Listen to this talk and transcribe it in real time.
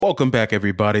Welcome back,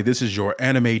 everybody. This is your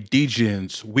Anime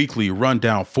Degens Weekly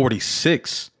Rundown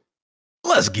 46.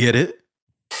 Let's get it.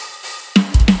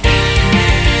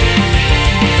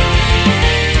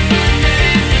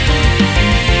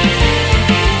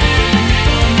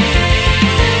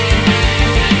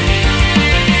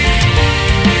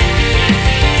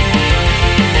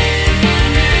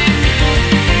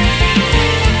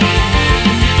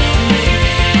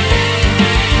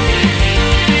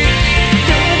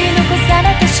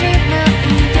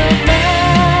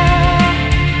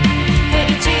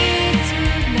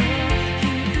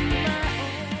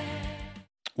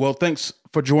 Well, thanks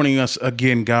for joining us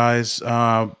again, guys.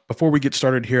 Before we get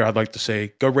started here, I'd like to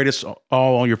say go rate us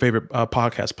all on your favorite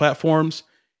podcast platforms.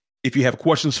 If you have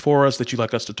questions for us that you'd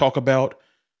like us to talk about,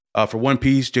 for One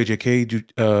Piece, JJK,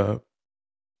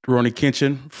 Rurouni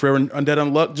Kenshin, Frere and Undead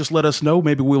Unluck, just let us know.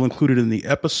 Maybe we'll include it in the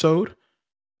episode.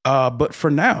 But for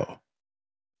now,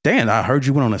 Dan, I heard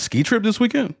you went on a ski trip this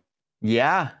weekend.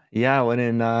 Yeah. I went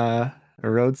and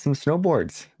rode some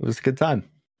snowboards. It was a good time.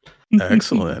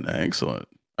 Excellent.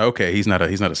 Okay, he's not a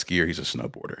skier. He's a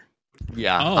snowboarder.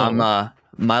 Yeah, I'm.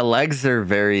 My legs are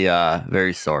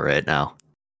very sore right now.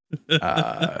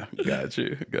 Got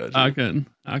you. I can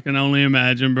only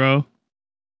imagine, bro.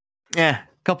 Yeah,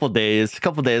 couple days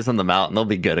on the mountain, they'll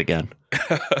be good again.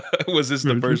 Was this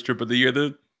the first trip of the year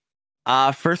then?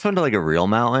 First one to like a real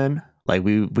mountain. Like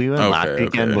we went last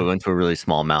weekend, but we went to a really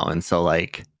small mountain. So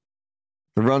like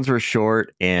the runs were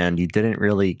short, and you didn't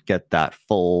really get that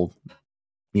full,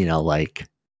 like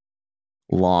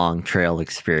long trail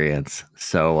experience.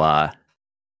 So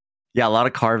yeah, a lot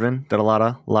of carving, did a lot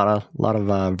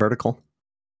of vertical.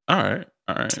 All right.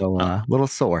 So a little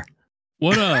sore.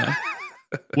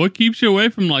 What keeps you away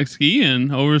from like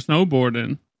skiing over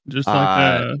snowboarding? Just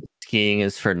like skiing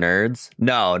is for nerds.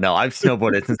 No, I've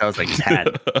snowboarded since I was like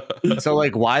 10. So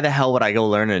like why the hell would I go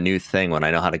learn a new thing when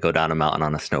I know how to go down a mountain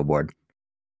on a snowboard?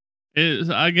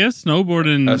 I guess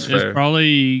snowboarding is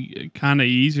probably kind of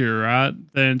easier, right,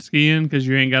 than skiing, because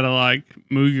you ain't got to like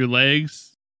move your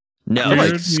legs. No, I feel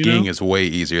like skiing is way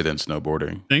easier than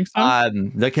snowboarding. Think so?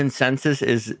 The consensus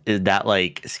is that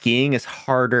like skiing is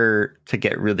harder to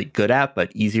get really good at,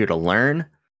 but easier to learn.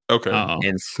 Okay.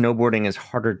 And snowboarding is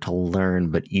harder to learn,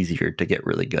 but easier to get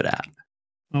really good at.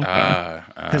 Okay.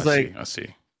 Because I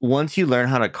see. Once you learn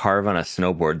how to carve on a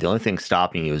snowboard, the only thing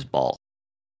stopping you is balls.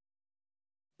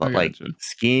 But like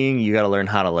skiing, you got to learn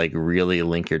how to like really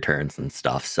link your turns and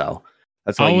stuff. So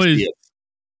that's why I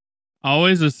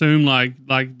always assume like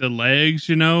the legs,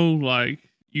 like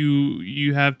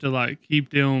you have to like keep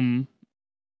them.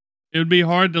 It would be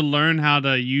hard to learn how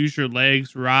to use your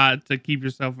legs right to keep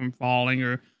yourself from falling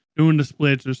or doing the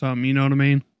splits or something. You know what I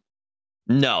mean?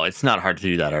 No, it's not hard to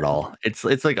do that at all. It's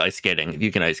like ice skating. If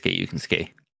you can ice skate, you can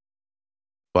ski.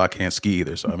 Well, I can't ski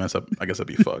either, so I guess I'd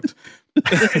be fucked.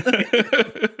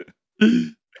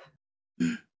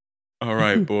 All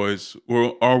right, boys.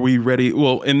 Well, are we ready?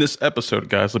 Well, in this episode,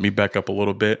 guys, let me back up a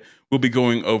little bit. We'll be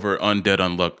going over Undead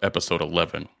Unluck episode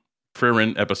 11,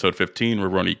 Frieren episode 15,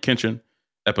 Rurouni Kenshin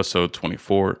episode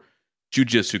 24,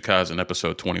 Jujutsu Kaisen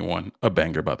episode 21, a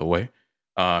banger by the way,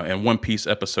 and One Piece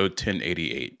episode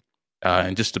 1088.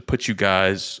 And just to put you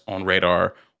guys on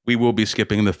radar, we will be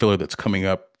skipping the filler that's coming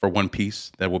up for One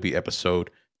Piece. That will be episode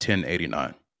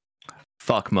 1089.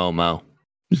 Fuck Momo.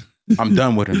 I'm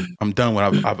done with him.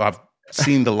 I've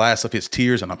seen the last of his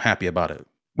tears, and I'm happy about it.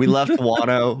 We left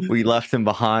Wano. We left him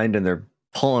behind, and they're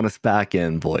pulling us back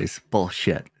in, boys.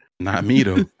 Bullshit. Not me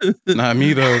though.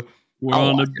 We're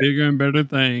on to bigger and better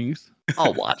things.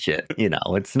 I'll watch it.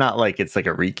 It's not like it's like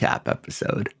a recap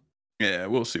episode. Yeah,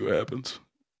 we'll see what happens.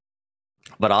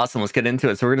 But awesome, let's get into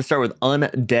it. So we're going to start with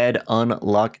Undead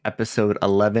Unluck episode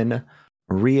 11,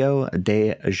 Rio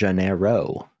de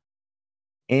Janeiro.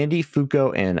 Andy,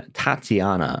 Fuko, and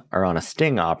Tatiana are on a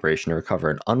sting operation to recover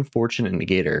an unfortunate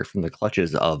negator from the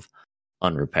clutches of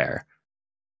Unrepair.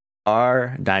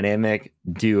 Our dynamic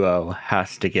duo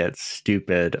has to get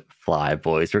stupid fly,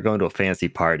 boys. We're going to a fancy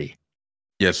party.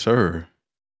 Yes, sir.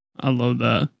 I love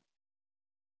that.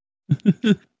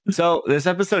 So this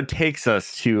episode takes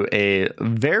us to a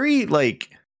very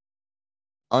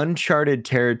uncharted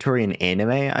territory in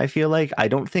anime. I feel like I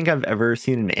don't think I've ever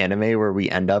seen an anime where we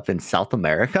end up in South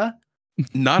America.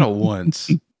 Not a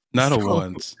once. I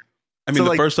mean,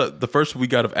 the first we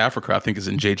got of Africa, I think, is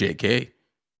in JJK.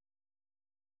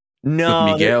 No,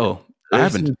 with Miguel.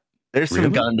 There's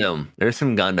some Gundam. There's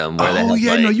some Gundam where they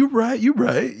have, no, you're right.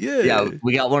 Yeah,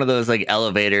 we got one of those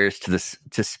elevators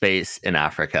to space in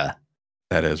Africa.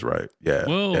 That is right. Yeah.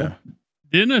 Well, yeah.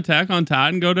 Didn't Attack on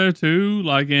Titan go there too?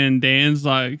 Like in Dan's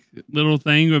little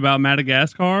thing about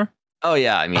Madagascar? Oh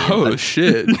yeah, I mean, Oh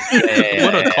shit! yeah,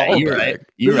 What a callback! you're right.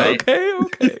 You're right.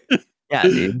 Okay. Yeah,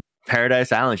 dude.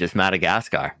 Paradise Island, just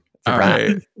Madagascar. It's a All wrap.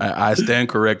 right. I stand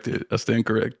corrected.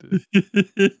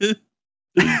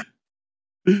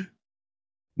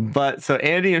 But so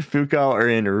Andy and Fuko are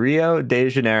in Rio de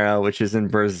Janeiro, which is in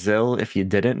Brazil, if you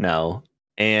didn't know,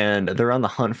 and they're on the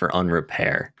hunt for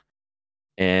unrepair.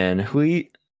 And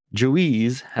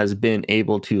Juiz has been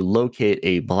able to locate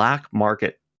a black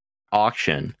market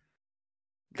auction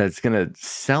that's gonna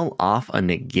sell off a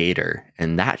negator,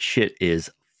 and that shit is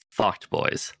fucked,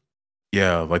 boys.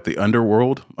 Yeah, like the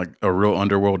underworld, like a real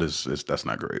underworld is that's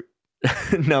not great.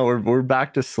 No, we're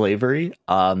back to slavery.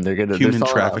 They're Human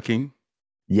trafficking.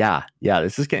 Yeah,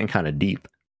 this is getting kind of deep.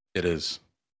 It is.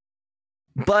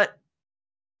 But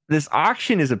this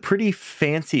auction is a pretty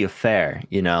fancy affair.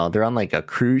 You know, they're on like a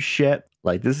cruise ship.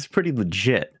 Like, this is pretty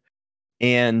legit.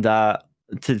 And to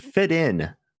fit in,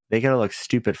 they gotta look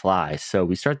stupid fly. So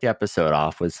we start the episode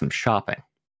off with some shopping.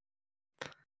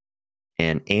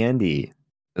 And Andy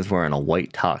is wearing a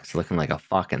white tux, looking like a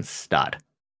fucking stud.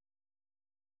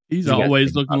 He's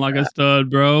always looking like a stud,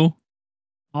 bro.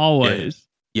 Always.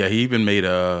 Yeah, he even made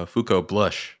Fuko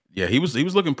blush. Yeah, he was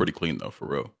looking pretty clean though, for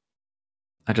real.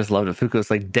 I just loved it. Fuko's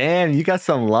like, damn, you got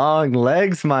some long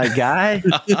legs, my guy.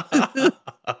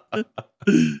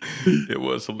 It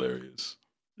was hilarious.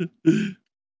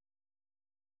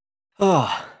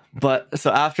 Oh, but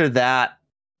so after that,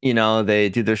 you know, they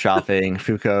do their shopping. Did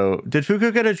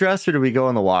Fuko get a dress, or did we go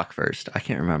on the walk first? I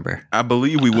can't remember. I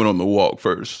believe we went on the walk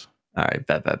first. All right,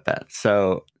 bet.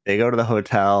 So they go to the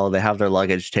hotel, they have their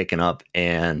luggage taken up,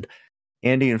 and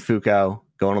Andy and Fuko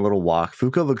go on a little walk.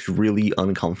 Fuko looks really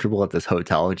uncomfortable at this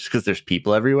hotel just because there's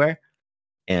people everywhere.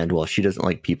 And well, she doesn't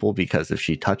like people because if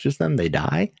she touches them, they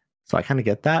die. So I kind of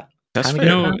get that. That's fair. You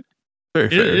know, Very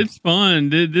fair. It's fun.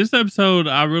 This episode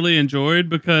I really enjoyed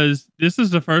because this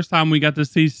is the first time we got to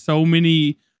see so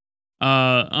many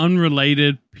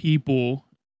unrelated people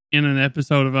in an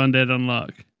episode of Undead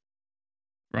Unluck.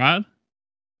 Right?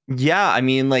 Yeah, I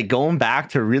mean, like going back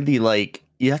to really like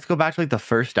you have to go back to like the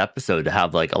first episode to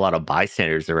have like a lot of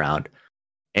bystanders around.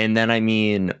 And then I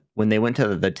mean, when they went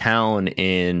to the town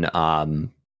in I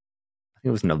think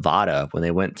it was Nevada, when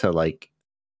they went to like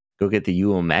go get the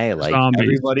UMA, like Zombies.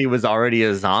 Everybody was already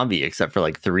a zombie except for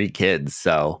like 3 kids.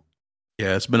 So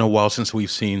yeah, it's been a while since we've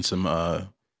seen some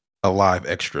alive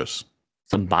extras.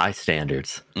 Some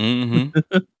bystanders.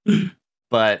 Mm-hmm.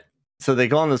 But so they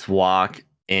go on this walk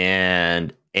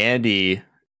and Andy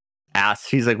asks,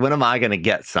 he's like, when am I going to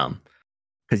get some?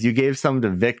 Because you gave some to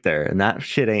Victor and that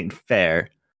shit ain't fair.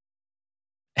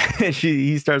 And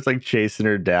he starts like chasing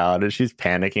her down and she's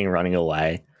panicking, running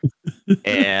away.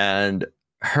 And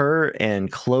her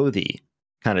and Clothy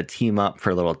kind of team up for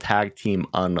a little tag team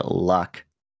unluck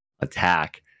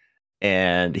attack.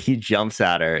 And he jumps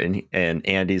at her and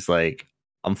Andy's like,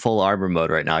 I'm full armor mode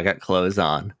right now. I got clothes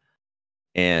on.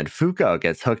 And Fuko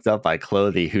gets hooked up by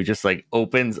Clothy, who just like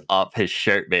opens up his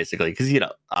shirt basically. Because, you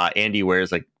know, Andy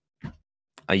wears like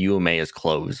a UMA's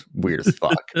clothes. Weird as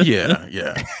fuck.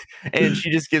 Yeah. And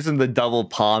she just gives him the double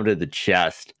palm to the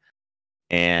chest.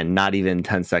 And not even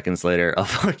 10 seconds later, a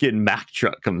fucking Mack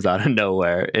truck comes out of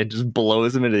nowhere and just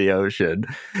blows him into the ocean.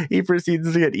 He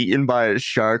proceeds to get eaten by a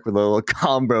shark with a little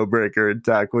combo breaker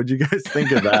attack. What'd you guys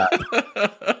think of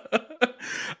that?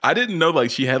 I didn't know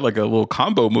like she had like a little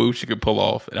combo move she could pull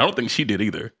off. And I don't think she did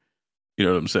either. You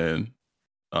know what I'm saying?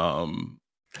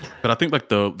 But I think like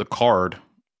the card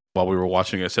while we were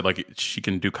watching it said like she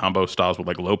can do combo styles with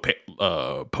like low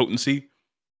potency.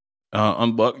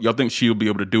 Unluck. Y'all think she'll be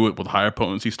able to do it with higher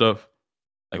potency stuff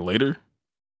like later?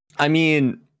 I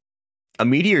mean, a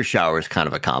meteor shower is kind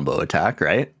of a combo attack,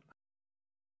 right?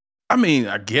 I mean,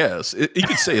 I guess you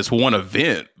could say it's one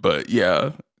event, but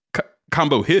yeah,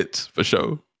 combo hits for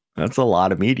sure. That's a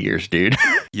lot of meteors, dude.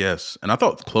 Yes, and I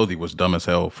thought Clothy was dumb as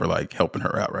hell for like helping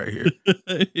her out right here.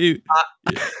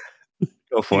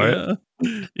 Go for it.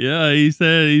 Yeah, he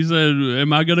said,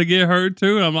 am I gonna get hurt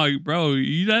too? And I'm like, bro,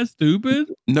 you that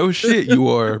stupid? No shit, you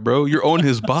are, bro. You're on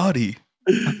his body.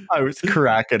 I was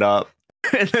cracking up.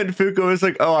 And then Fuko was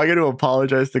like, oh, I got to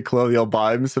apologize to Clothy. I'll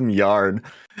buy him some yarn.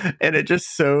 And it just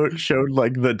showed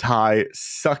like the tie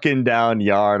sucking down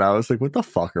yarn. I was like, what the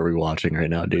fuck are we watching right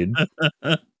now, dude?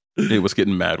 It was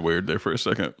getting mad weird there for a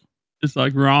second. It's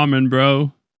like ramen,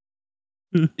 bro.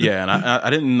 Yeah, and I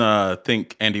didn't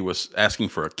think Andy was asking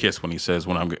for a kiss when he says,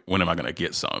 when am I gonna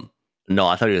get some? No,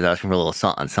 I thought he was asking for a little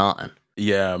something.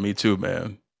 Yeah, me too,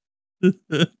 man.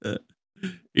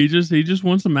 He just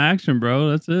wants some action, bro.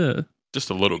 That's it. Just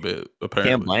a little bit,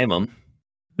 apparently. Can't blame him.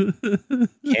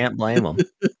 Can't blame him.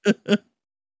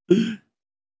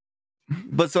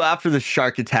 But so after the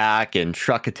shark attack and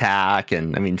truck attack,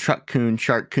 and I mean truck coon,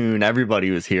 shark coon,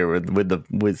 everybody was here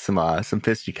with some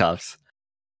fisticuffs.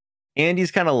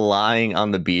 Andy's kind of lying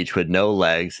on the beach with no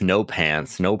legs, no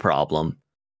pants, no problem,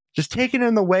 just taking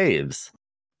in the waves.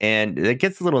 And it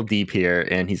gets a little deep here,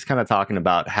 and he's kind of talking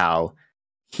about how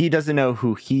he doesn't know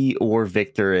who he or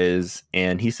Victor is,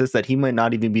 and he says that he might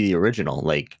not even be the original.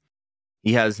 Like,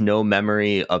 he has no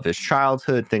memory of his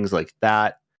childhood, things like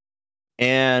that.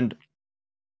 And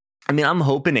I mean, I'm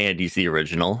hoping Andy's the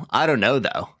original. I don't know,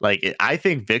 though. Like, I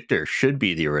think Victor should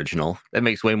be the original. That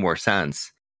makes way more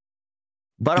sense.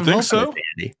 But I'm hoping so? it's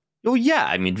Andy. Well, yeah.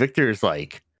 I mean, Victor's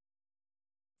like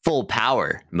full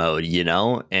power mode, you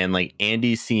know? And like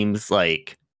Andy seems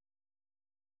like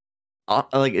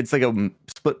it's like a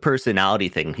split personality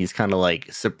thing. He's kind of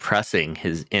like suppressing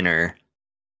his inner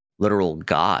literal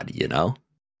god, you know?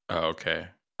 Oh, okay.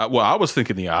 Well, I was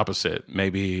thinking the opposite.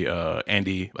 Maybe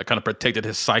Andy like kind of protected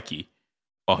his psyche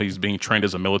while he's being trained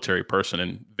as a military person,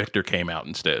 and Victor came out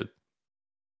instead.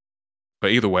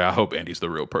 But either way, I hope Andy's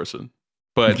the real person.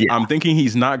 But yeah. I'm thinking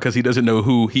he's not because he doesn't know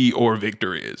who he or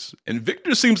Victor is. And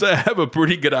Victor seems to have a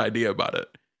pretty good idea about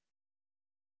it.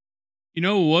 You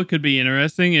know what could be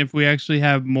interesting if we actually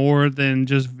have more than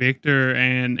just Victor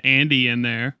and Andy in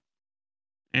there.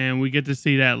 And we get to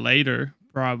see that later,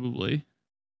 probably.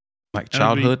 Like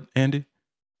childhood Andy?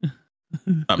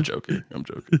 I'm joking.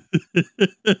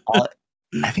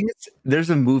 I think there's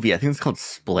a movie, I think it's called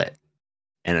Split.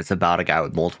 And it's about a guy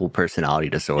with multiple personality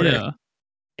disorder. Yeah.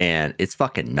 And it's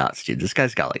fucking nuts, dude. This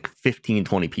guy's got like 15,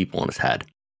 20 people in his head.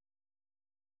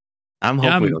 I'm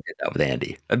hoping we don't get that with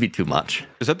Andy. That'd be too much.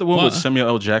 Is that the one with Samuel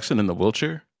L. Jackson in the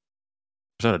wheelchair? Or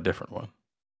is that a different one?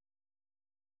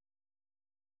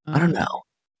 I don't know.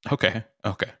 Okay.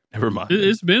 Never mind.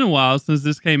 It's been a while since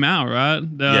this came out, right?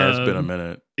 Yeah, it's been a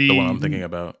minute. The one I'm thinking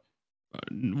about.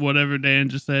 Whatever Dan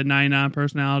just said, 99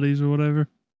 personalities or whatever.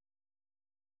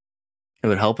 It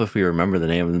would help if we remember the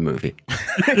name of the movie.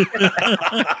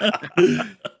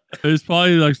 It's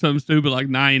probably like something stupid like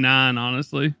 99,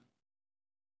 honestly.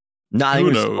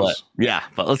 Who knows? Split. Yeah,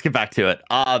 but let's get back to it.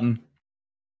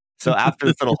 So after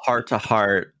this little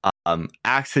heart-to-heart,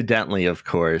 accidentally, of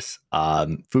course,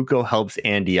 Fuko helps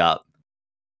Andy up.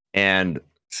 And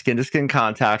skin-to-skin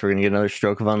contact, we're going to get another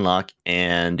stroke of unluck.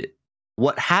 And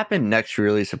what happened next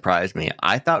really surprised me.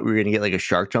 I thought we were going to get like a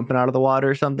shark jumping out of the water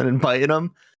or something and biting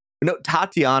him. No,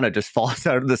 Tatiana just falls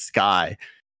out of the sky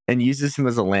and uses him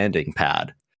as a landing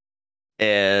pad.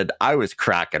 And I was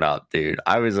cracking up, dude.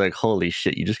 I was like, holy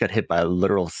shit, you just got hit by a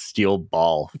literal steel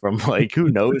ball from like who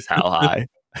knows how high.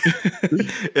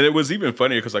 And it was even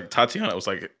funnier because like Tatiana was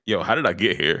like, yo, how did I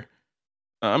get here?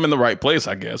 I'm in the right place,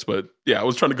 I guess. But yeah, I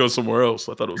was trying to go somewhere else.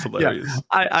 I thought it was hilarious.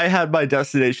 Yeah, I had my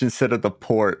destination set at the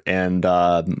port, and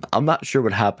I'm not sure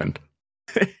what happened.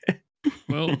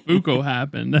 Well, Fuko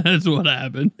happened. That's what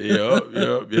happened. Yep.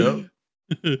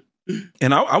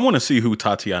 And I want to see who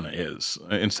Tatiana is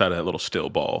inside of that little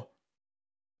still ball.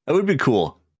 That would be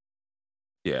cool.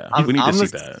 Yeah, we need to see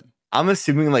that. I'm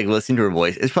assuming, like, listening to her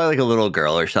voice, it's probably like a little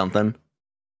girl or something.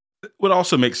 It would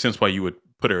also make sense why you would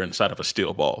put her inside of a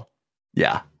steel ball.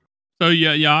 Yeah. So,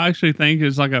 yeah, y'all actually think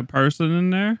it's like a person in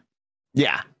there?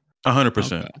 Yeah.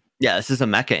 100%. Okay. Yeah, this is a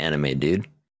mecha anime, dude.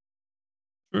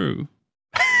 True.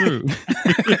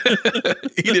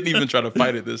 He didn't even try to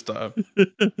fight it this time.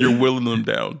 You're willing them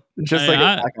down. Just like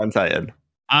Attack on Titan.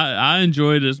 I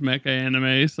enjoy this mecha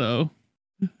anime, so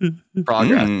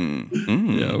progress.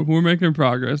 Yeah, we're making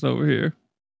progress over here.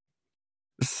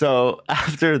 So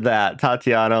after that,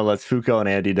 Tatiana lets Fuko and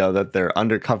Andy know that they're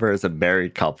undercover as a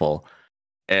married couple.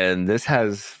 And this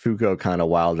has Fuko kind of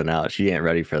wilding out. She ain't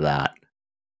ready for that.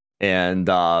 And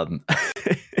I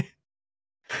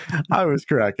was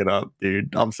cracking up,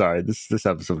 dude. I'm sorry. This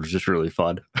episode was just really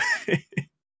fun.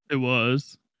 It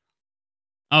was.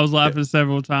 I was laughing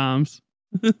several times.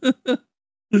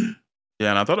 Yeah,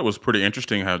 and I thought it was pretty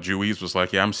interesting how Juiz was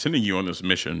like, yeah, I'm sending you on this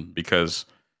mission because,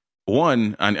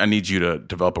 one, I need you to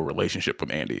develop a relationship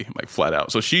with Andy, like flat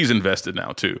out. So she's invested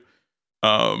now, too.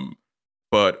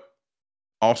 But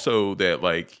also that,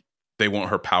 like, they want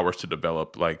her powers to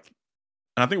develop, like,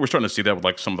 and I think we're starting to see that with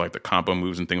like some of like the combo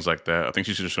moves and things like that. I think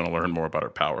she's just going to learn more about her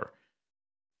power.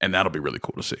 And that'll be really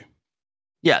cool to see.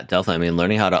 Yeah, definitely. I mean,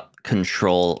 learning how to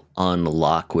control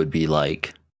unlock would be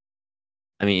like,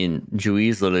 I mean,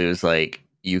 Juiz literally was like,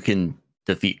 you can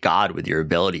defeat God with your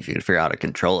ability if you can figure out how to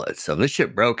control it. So this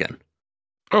shit broken.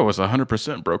 Oh, it's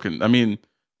 100% broken. I mean,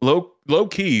 low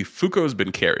key, Fuko's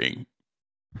been carrying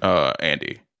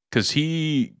Andy. Because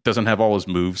he doesn't have all his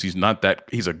moves. He's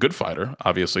a good fighter,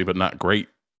 obviously, but not great.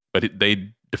 But they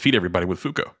defeat everybody with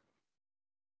Fuko.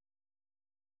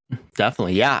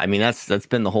 Definitely. Yeah. I mean, that's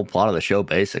been the whole plot of the show,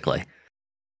 basically.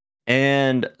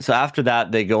 And so after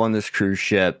that, they go on this cruise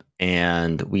ship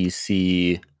and we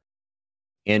see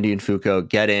Andy and Fuko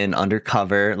get in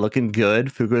undercover, looking good.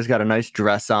 Fuko's got a nice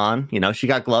dress on. You know, she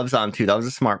got gloves on too. That was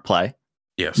a smart play.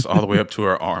 Yes, all the way up to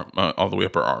her arm, all the way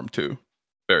up her arm too.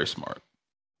 Very smart.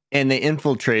 And they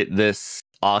infiltrate this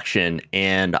auction,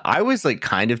 and I was like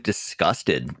kind of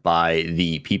disgusted by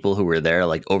the people who were there,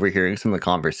 like overhearing some of the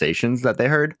conversations that they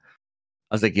heard.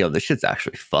 I was like, yo, this shit's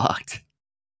actually fucked.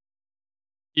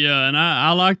 Yeah, and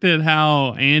I liked it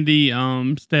how Andy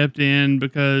stepped in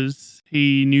because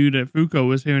he knew that Fuko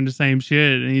was hearing the same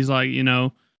shit, and he's like,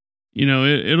 it'll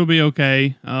be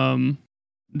okay.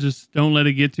 Just don't let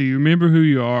it get to you. Remember who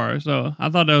you are. So I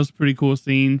thought that was a pretty cool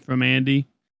scene from Andy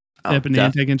stepping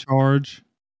in, taking charge.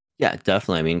 Yeah,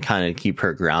 definitely. I mean, kind of keep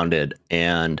her grounded.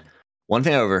 And one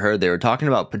thing I overheard, they were talking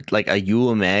about like a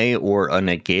UMA or a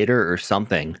negator or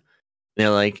something. They're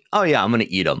like, oh yeah, I'm gonna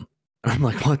eat them. And I'm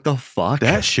like, what the fuck?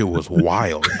 That shit was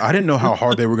wild. I didn't know how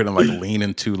hard they were gonna like lean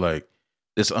into like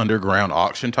this underground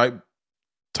auction type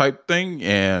thing,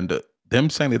 and them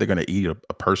saying that they're gonna eat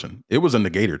a person. It was a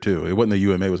negator too. It wasn't a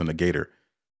UMA, it was a negator.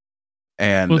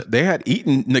 And they had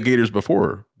eaten negators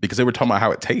before because they were talking about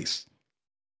how it tastes.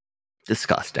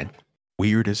 Disgusting.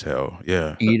 Weird as hell.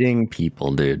 Yeah. Eating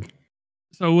people, dude.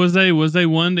 So was they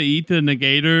one to eat the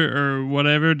negator or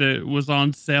whatever that was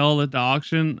on sale at the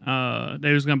auction?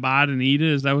 They was gonna buy it and eat it.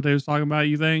 Is that what they was talking about?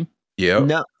 You think? Yeah.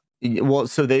 No. Well,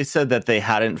 so they said that they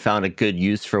hadn't found a good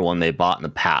use for one they bought in the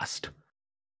past,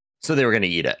 so they were gonna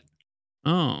eat it.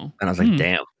 Oh. And I was like,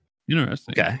 damn.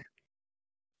 Interesting. Okay.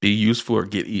 Be useful or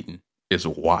get eaten is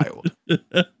wild.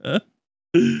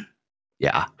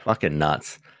 Yeah, fucking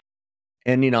nuts.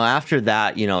 And, after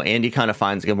that, Andy kind of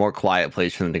finds a more quiet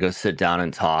place for them to go sit down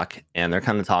and talk. And they're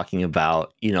kind of talking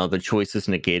about, the choices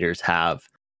negators have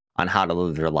on how to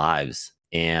live their lives.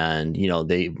 And,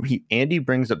 Andy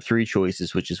brings up 3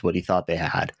 choices, which is what he thought they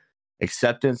had: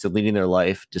 acceptance of leading their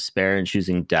life, despair and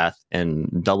choosing death,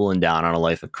 and doubling down on a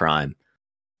life of crime.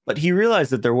 But he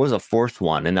realized that there was a 4th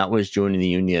one, and that was joining the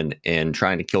Union and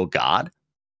trying to kill God.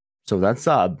 So that's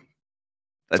a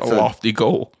lofty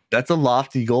goal. That's a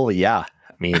lofty goal, yeah.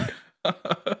 I mean,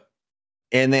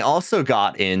 and they also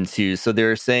got into, so they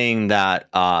were saying that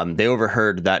they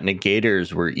overheard that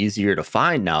negators were easier to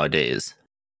find nowadays,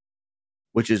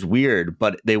 which is weird,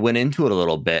 but they went into it a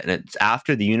little bit, and it's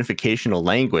after the unification of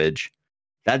language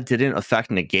that didn't affect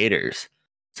negators.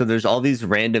 So there's all these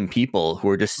random people who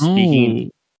are just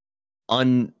speaking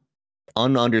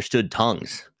ununderstood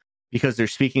tongues because they're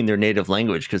speaking their native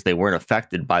language because they weren't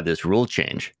affected by this rule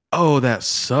change. Oh, that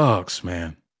sucks,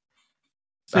 man.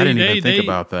 See, I didn't even think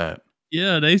about that.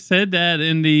 Yeah, they said that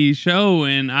in the show,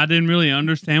 and I didn't really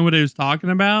understand what they was talking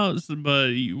about.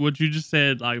 But what you just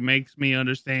said, like, makes me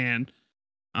understand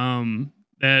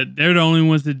that they're the only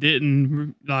ones that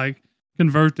didn't like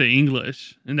convert to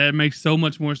English, and that makes so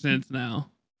much more sense now.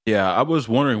 Yeah, I was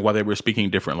wondering why they were speaking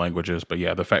different languages, but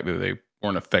yeah, the fact that they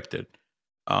weren't affected,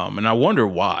 and I wonder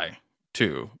why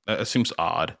too. That seems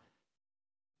odd.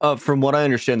 From what I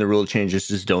understand, the rule changes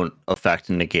just don't affect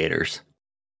negators.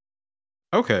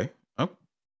 Okay. Oh,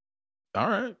 all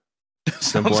right.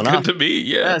 Simple Sounds enough good to me.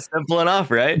 Yeah. Simple enough,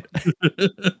 right?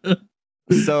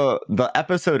 So the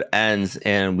episode ends,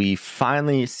 and we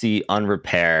finally see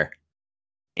Unrepair,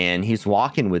 and he's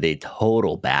walking with a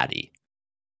total baddie.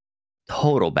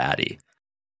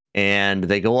 And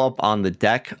they go up on the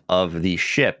deck of the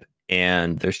ship,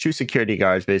 and there's 2 security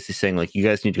guards basically saying, like, you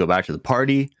guys need to go back to the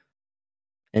party.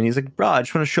 And he's like, bro, I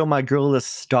just want to show my girl the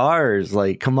stars.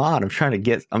 Like, come on, I'm trying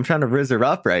to riz her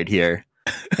up right here.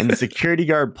 And the security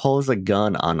guard pulls a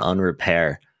gun on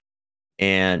Unrepair.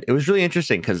 And it was really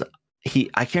interesting because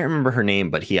I can't remember her name,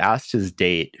 but he asked his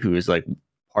date, who was like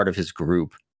part of his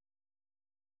group,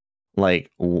 like,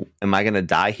 am I going to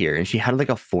die here? And she had like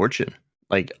a fortune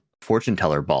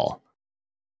teller ball.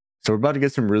 So we're about to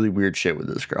get some really weird shit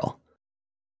with this girl.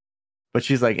 But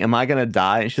she's like, am I going to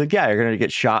die? And she's like, yeah, you're going to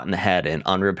get shot in the head. And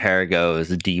Unrepair goes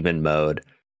demon mode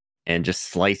and just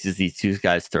slices these 2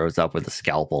 guys' throats up with a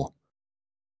scalpel.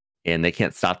 And they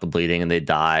can't stop the bleeding and they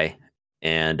die.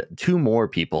 And 2 more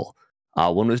people.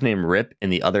 One was named Rip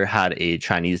and the other had a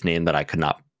Chinese name that I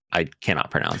cannot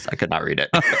pronounce. I could not read it.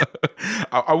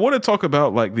 I want to talk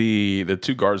about like the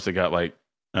 2 guards that got like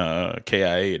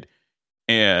KIA'd.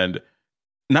 And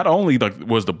not only like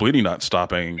was the bleeding not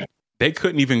stopping, they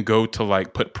couldn't even go to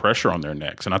like put pressure on their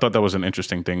necks. And I thought that was an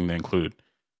interesting thing to include.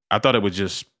 I thought it would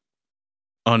just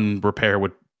Unrepair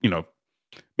would,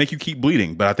 make you keep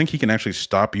bleeding. But I think he can actually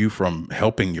stop you from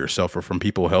helping yourself or from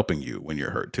people helping you when you're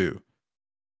hurt too.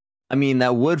 I mean,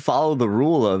 that would follow the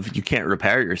rule of you can't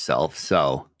repair yourself.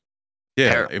 So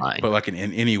Yeah, terrifying. but like in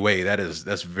any way,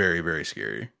 that's very, very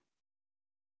scary.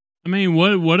 I mean,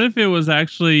 what if it was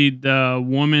actually the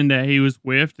woman that he was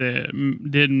with that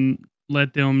didn't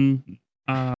let them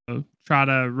try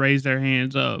to raise their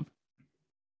hands up?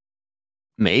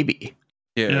 Maybe.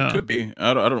 Yeah, it could be.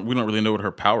 I don't. We don't really know what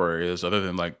her power is, other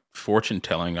than like fortune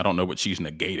telling. I don't know what she's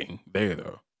negating there,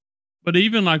 though. But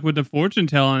even like with the fortune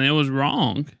telling, it was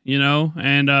wrong, you know.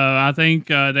 And I think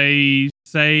they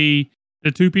say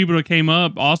the two people that came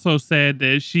up also said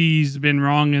that she's been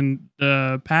wrong in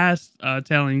the past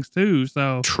tellings too.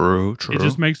 So True. it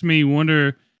just makes me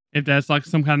wonder if that's like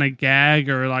some kind of gag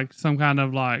or like some kind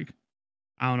of like,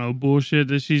 I don't know, bullshit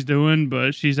that she's doing,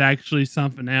 but she's actually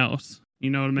something else. You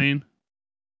know what I mean?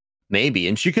 Maybe.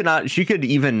 And she could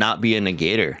even not be a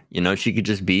negator. You know, she could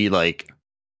just be like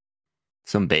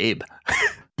some babe.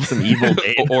 Some evil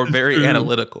babe. or very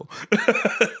analytical.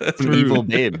 Some evil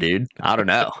babe, dude. I don't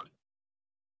know.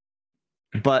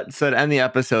 But so to end the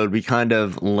episode, we kind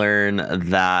of learn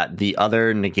that the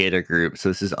other negator group, so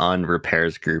this is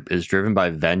Unrepair's group, is driven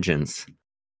by vengeance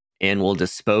and will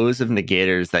dispose of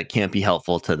negators that can't be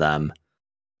helpful to them.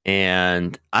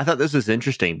 And I thought this was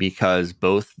interesting because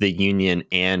both the Union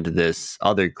and this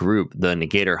other group, the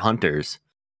Negator Hunters,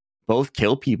 both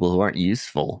kill people who aren't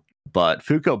useful. But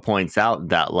Foucault points out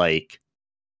that like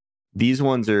these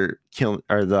ones the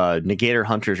Negator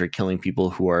Hunters are killing people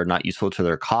who are not useful to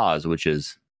their cause, which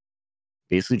is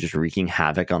basically just wreaking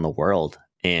havoc on the world.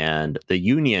 And the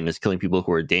Union is killing people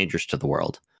who are dangerous to the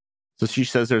world. So she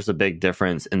says there's a big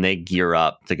difference, and they gear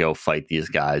up to go fight these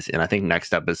guys. And I think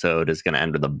next episode is going to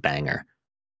end with a banger.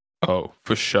 Oh,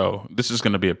 for sure. This is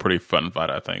going to be a pretty fun fight,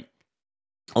 I think.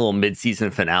 A little mid-season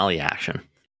finale action.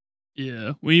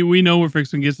 Yeah, we know we're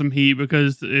fixing to get some heat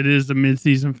because it is the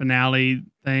mid-season finale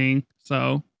thing.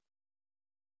 So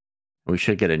we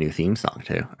should get a new theme song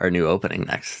too, or a new opening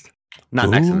next. Not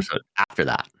next episode, after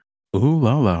that. Ooh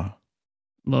la la.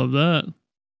 Love that.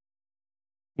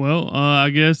 Well, I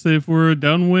guess if we're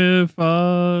done with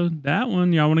that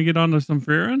one, y'all want to get on to some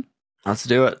Frieren? Let's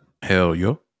do it. Hell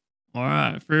yeah. All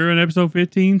right, Frieren episode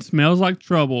 15, Smells Like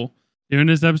Trouble. During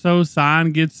this episode,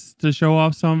 Sign gets to show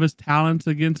off some of his talents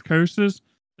against curses.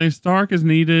 I think Stark is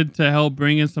needed to help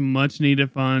bring in some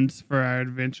much-needed funds for our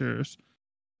adventurers.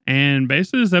 And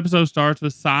basically, this episode starts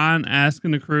with Sign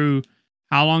asking the crew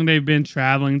how long they've been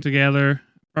traveling together.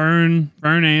 Fern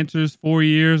answers 4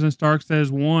 years, and Stark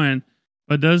says 1.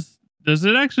 But does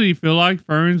it actually feel like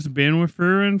Fern's been with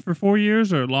Frieren for 4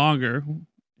 years or longer,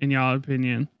 in y'all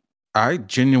opinion? I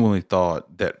genuinely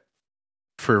thought that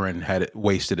Frieren had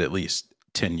wasted at least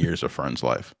 10 years of Fern's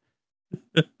life.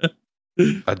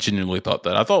 I genuinely thought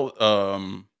that. I thought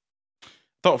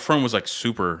Fern was like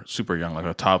super, super young, like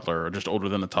a toddler or just older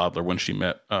than a toddler when she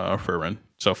met Frieren.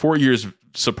 So 4 years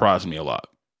surprised me a lot.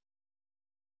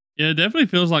 Yeah, it definitely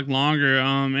feels like longer.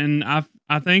 And I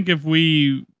think if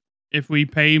we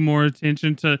pay more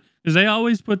attention to, because they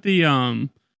always put the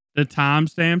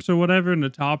timestamps or whatever in the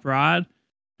top right.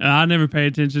 I never pay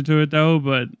attention to it though,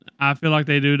 but I feel like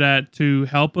they do that to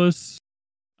help us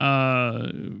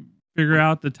figure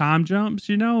out the time jumps,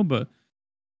 you know, but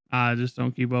I just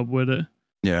don't keep up with it.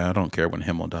 Yeah, I don't care when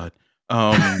Himmel died.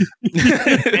 Yeah.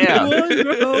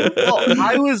 Well,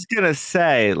 I was going to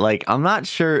say, like, I'm not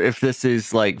sure if this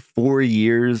is like 4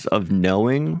 years of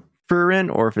knowing Frieren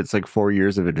or if it's like 4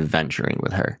 years of adventuring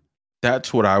with her.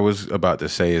 That's what I was about to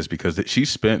say, is because she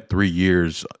spent 3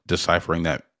 years deciphering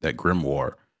that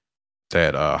grimoire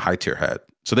that High Tier had.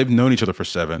 So they've known each other for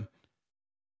 7,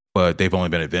 but they've only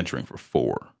been adventuring for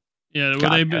 4. Yeah,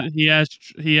 well, he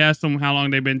asked them how long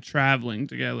they've been traveling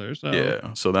together. So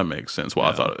yeah, so that makes sense. Well,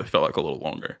 I thought it felt like a little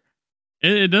longer.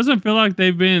 It doesn't feel like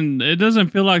they've been. It doesn't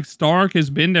feel like Stark has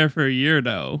been there for a year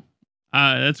though.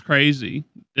 That's crazy.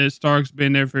 That Stark's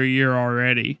been there for a year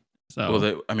already. So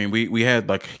well, we had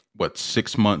like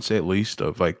 6 months at least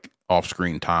of like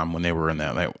off-screen time when they were in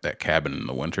that cabin in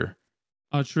the winter.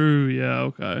 Oh, true. Yeah.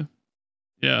 Okay.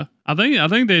 Yeah, I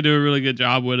think they do a really good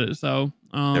job with it. So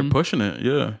they're pushing it.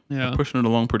 Yeah. They're pushing it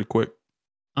along pretty quick.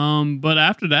 But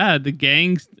after that, the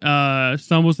gang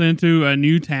stumbles into a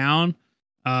new town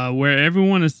where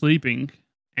everyone is sleeping,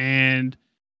 and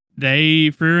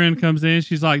Frieren comes in.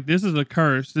 She's like, "This is a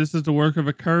curse. This is the work of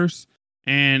a curse,"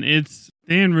 and it's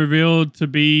then revealed to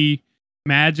be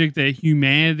magic that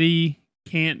humanity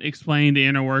can't explain the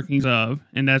inner workings of,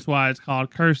 and that's why it's called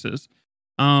curses.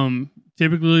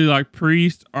 Typically, like,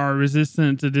 priests are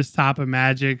resistant to this type of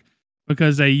magic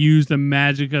because they use the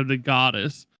magic of the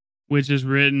goddess, which is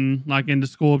written like into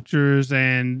sculptures,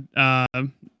 and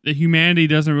the humanity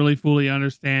doesn't really fully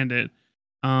understand it.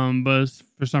 but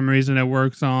for some reason it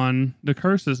works on the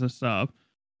curses and stuff.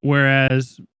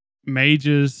 Whereas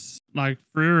mages like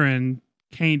Frieren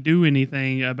can't do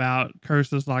anything about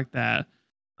curses like that.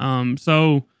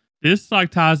 So this like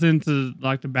ties into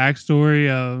like the backstory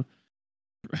of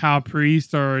how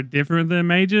priests are different than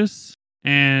mages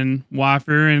and why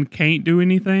Frieren can't do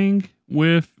anything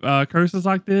with curses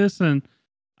like this, and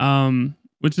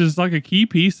which is like a key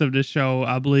piece of this show,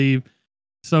 I believe.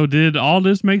 So did all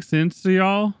this make sense to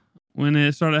y'all when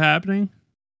it started happening?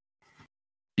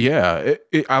 Yeah,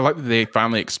 I like that they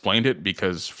finally explained it,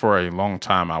 because for a long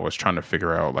time I was trying to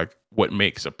figure out like what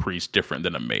makes a priest different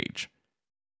than a mage.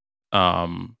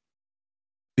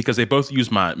 Because they both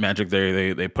use magic.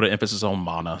 They put an emphasis on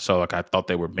mana, so like I thought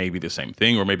they were maybe the same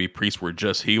thing, or maybe priests were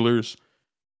just healers.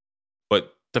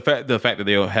 But the fact that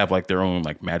they have like their own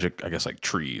like magic, I guess like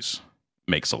trees,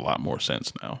 makes a lot more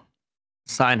sense now.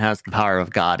 Sign has the power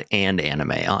of God and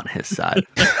anime on his side.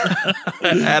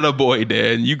 Attaboy,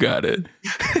 Dan, you got it.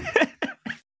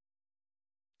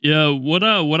 Yeah, what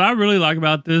I really like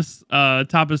about this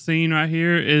type of scene right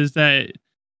here is that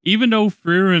even though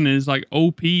Frieren is like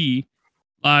OP,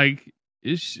 like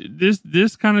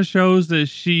this kind of shows that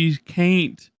she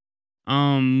can't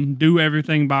do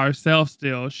everything by herself.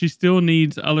 Still, she still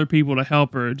needs other people to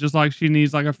help her, just like she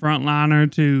needs like a frontliner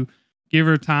to give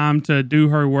her time to do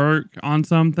her work on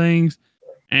some things,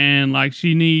 and like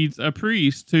she needs a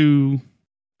priest to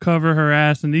cover her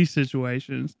ass in these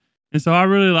situations. And so I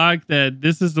really like that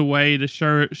this is the way the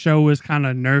show is kind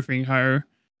of nerfing her.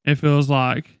 It feels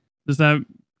like. Does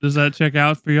that check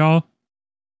out for y'all?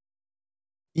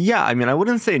 Yeah, I mean, I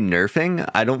wouldn't say nerfing.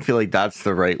 I don't feel like that's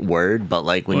the right word, but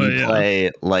like when you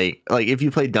play like if you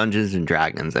play Dungeons and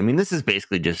Dragons, I mean, this is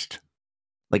basically just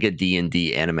like a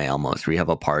D&D anime almost, where you have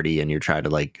a party and you're trying to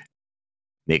like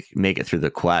make it through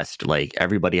the quest. Like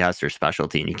everybody has their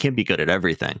specialty and you can't be good at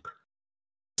everything.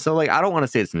 So like I don't want to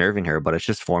say it's nerfing her, but it's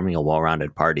just forming a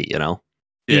well-rounded party, you know?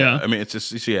 Yeah, I mean, it's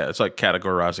just it's like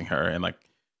categorizing her. And like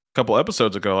a couple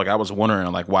episodes ago, like I was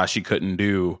wondering like why she couldn't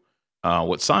do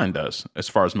what Sign does as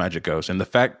far as magic goes, and the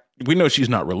fact we know she's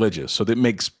not religious, so that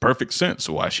makes perfect sense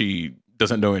why she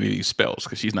doesn't know any of these spells,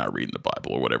 because she's not reading the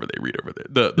Bible or whatever they read over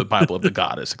there, the Bible of the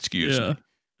goddess. Excuse me.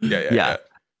 Yeah.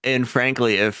 And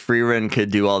frankly, if Frieren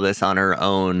could do all this on her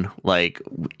own, like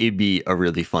it'd be a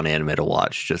really fun anime to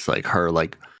watch. Just like her,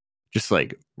 just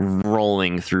like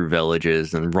rolling through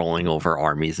villages and rolling over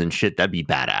armies and shit. That'd be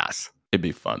badass. It'd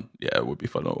be fun. Yeah, it would be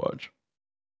fun to watch.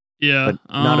 Yeah,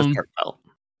 but not as heartfelt.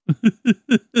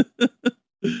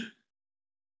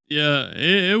 Yeah,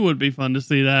 it would be fun to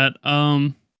see that.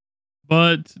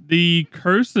 But the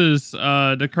curses,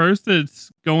 the curse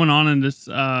that's going on in this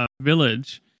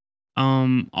village,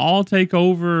 all take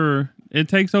over. It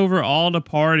takes over all the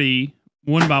party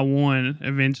one by one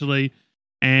eventually,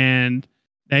 and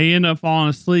they end up falling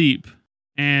asleep.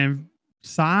 And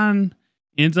Sign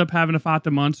ends up having to fight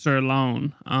the monster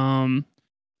alone.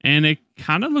 And it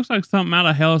kind of looks like something out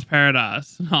of Hell's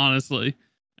Paradise, honestly.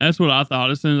 That's what I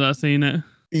thought as soon as I seen it.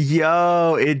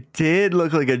 Yo, it did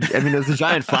look like it was a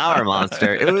giant flower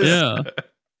monster. It was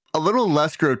a little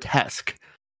less grotesque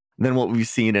than what we've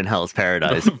seen in Hell's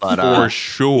Paradise. But for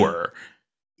sure.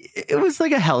 It was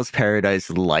like a Hell's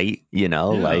Paradise light,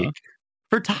 like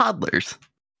for toddlers.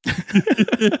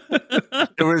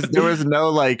 there was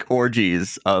no like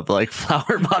orgies of like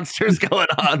flower monsters going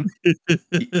on.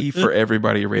 E for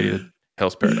everybody rated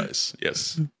Hell's Paradise.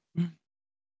 Yes.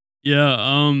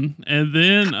 Yeah. And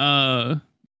then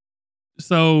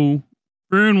so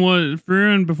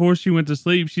Frieren before she went to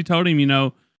sleep, she told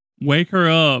him, wake her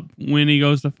up when he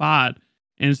goes to fight.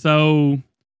 And so,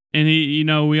 and he,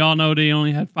 we all know they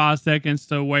only had 5 seconds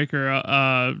to wake her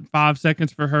up, 5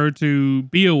 seconds for her to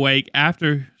be awake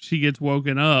after she gets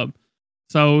woken up.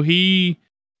 So he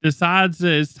decides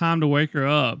that it's time to wake her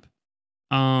up,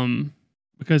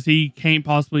 because he can't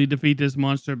possibly defeat this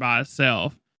monster by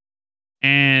itself.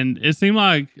 And it seemed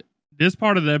like this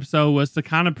part of the episode was to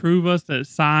kind of prove us that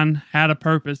Sign had a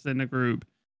purpose in the group.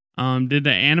 Did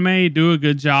the anime do a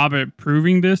good job at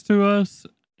proving this to us?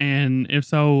 And if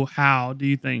so, how do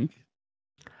you think?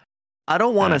 I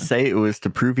don't want to say it was to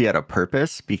prove he had a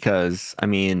purpose, because, I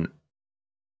mean,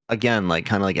 again, like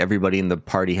kind of like everybody in the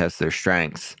party has their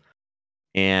strengths.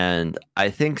 And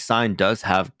I think Sign does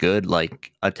have good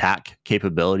like attack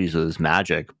capabilities with his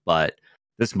magic, but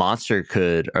this monster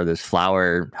or this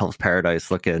flower Hell's Paradise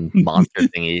looking monster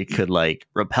thingy could like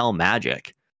repel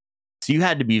magic. So you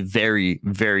had to be very,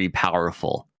 very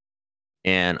powerful.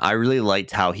 And I really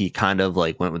liked how he kind of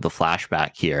like went with the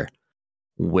flashback here,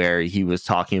 where he was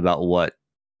talking about what,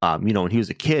 when he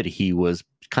was a kid, he was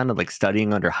kind of like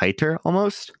studying under Heiter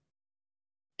almost.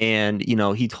 And,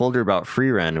 he told her about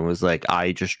Freeren and was like,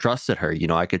 I just trusted her.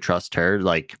 I could trust her.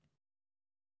 Like,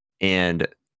 and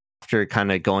after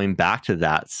kind of going back to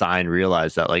that, Sign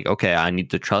realized that, like, okay, I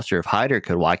need to trust her. If Hyder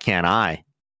could, why can't I?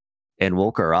 And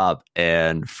woke her up,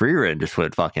 and Freeren just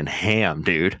went fucking ham,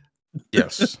 dude.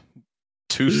 Yes.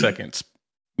 2 seconds,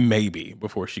 maybe,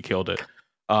 before she killed it.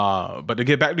 But to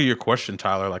get back to your question,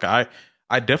 Tyler, like I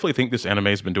definitely think this anime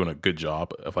has been doing a good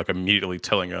job of like immediately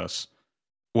telling us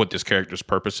what this character's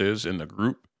purpose is in the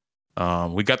group.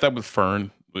 We got that with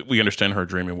Fern. We understand her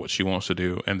dream and what she wants to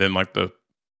do. And then like the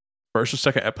first or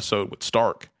second episode with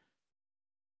Stark,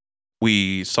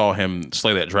 we saw him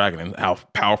slay that dragon and how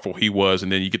powerful he was.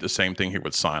 And then you get the same thing here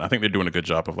with Sign. I think they're doing a good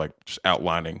job of like just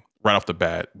outlining right off the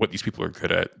bat what these people are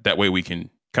good at. That way we can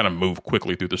kind of move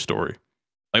quickly through the story.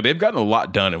 Like they've gotten a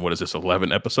lot done in what is this,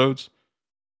 11 episodes?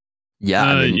 Yeah,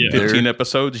 I mean, 15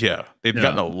 episodes. Yeah, they've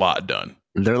gotten a lot done.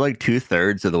 They're like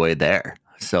 2/3 of the way there.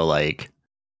 So like,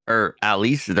 or at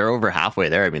least they're over halfway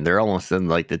there. I mean, they're almost in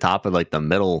like the top of like the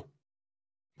middle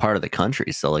part of the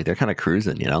country. So like they're kind of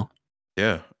cruising,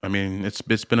 Yeah, I mean it's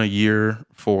been a year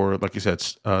for, like you said,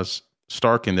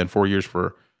 Stark, and then 4 years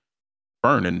for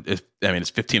Fern, and it's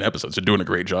 15 episodes. They're doing a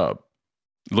great job.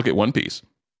 Look at One Piece.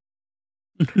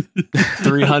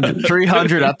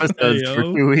 300 episodes for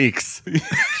 2 weeks.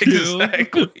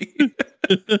 Exactly.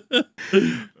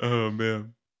 Oh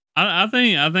man. I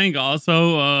think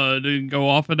also to go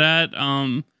off of that,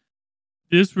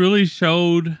 this really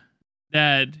showed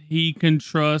that he can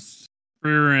trust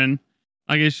Frieren.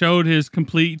 Like it showed his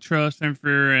complete trust in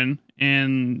Frieren,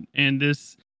 and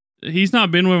this, he's not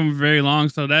been with him very long,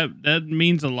 so that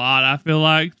means a lot. I feel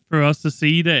like for us to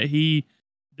see that he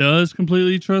does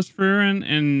completely trust Frieren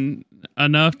and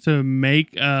enough to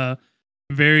make a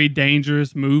very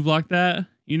dangerous move like that,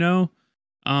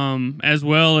 as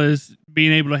well as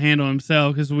being able to handle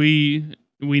himself, because we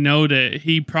know that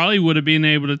he probably would have been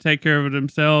able to take care of it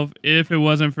himself if it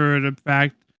wasn't for the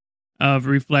fact of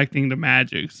reflecting the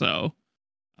magic. So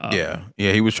yeah,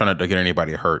 he was trying to get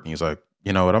anybody hurt, and he's like,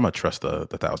 you know what, I'm gonna trust the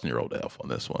 1,000-year-old elf on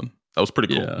this one. That was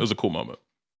pretty cool. Yeah. It was a cool moment.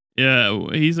 Yeah,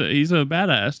 he's a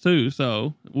badass too,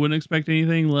 so wouldn't expect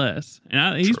anything less.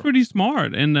 And he's pretty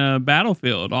smart in the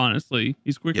battlefield. Honestly,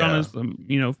 he's quick on his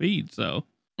feet. So,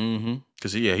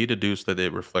 because he deduced that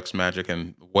it reflects magic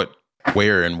and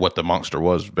where and what the monster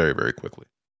was very, very quickly.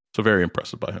 So very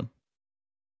impressive by him.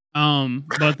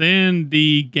 But then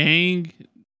the gang,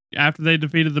 after they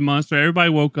defeated the monster, everybody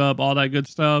woke up, all that good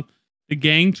stuff. The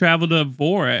gang traveled to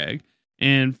Vorag.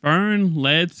 And Fern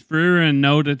lets Frieren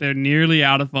know that they're nearly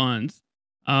out of funds.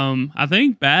 I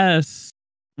think Bass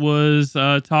was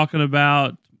talking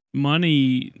about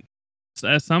money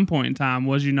at some point in time,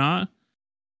 was you not?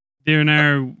 During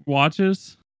our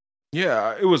watches?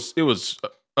 Yeah, it was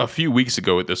a few weeks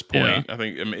ago at this point. Yeah. I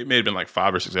think it may have been like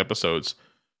 5 or 6 episodes,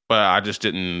 but I just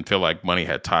didn't feel like money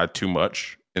had tied too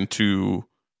much into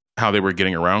how they were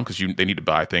getting around, because they need to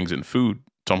buy things and food.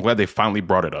 So I'm glad they finally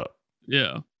brought it up.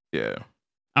 Yeah. Yeah.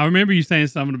 I remember you saying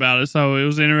something about it, so it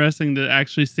was interesting to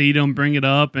actually see them bring it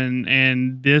up,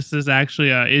 and this is actually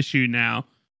an issue now,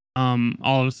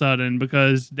 all of a sudden,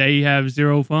 because they have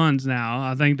 0 funds now.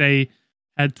 I think they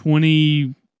had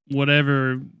 20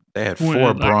 whatever. They had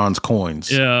 4 bronze coins.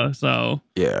 Yeah, so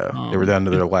yeah, they were down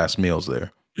to their last meals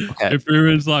there. Okay. If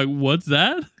everyone's like, "What's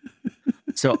that?"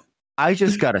 So I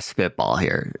just got a spitball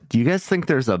here. Do you guys think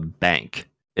there's a bank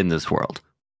in this world?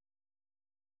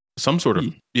 Some sort of,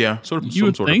 you some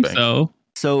would sort think of bank. so.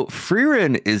 So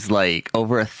Frieren is like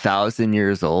over 1,000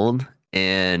 years old,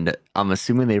 and I'm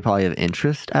assuming they probably have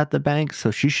interest at the bank,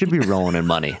 so she should be rolling in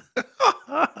money.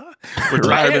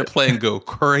 Retirement plan go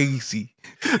crazy.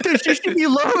 Dude, she should be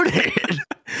loaded.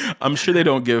 I'm sure they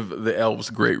don't give the elves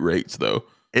great rates though,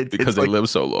 because they live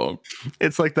so long.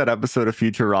 It's like that episode of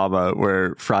Futurama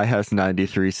where Fry has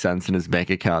 93 cents in his bank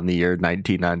account in the year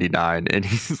 1999, and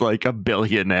he's like a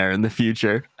billionaire in the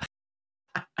future.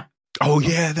 Oh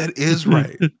yeah, that is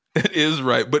right. That is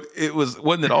right. But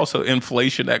wasn't it also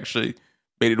inflation actually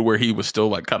made it where he was still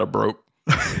like kind of broke?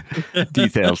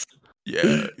 Details.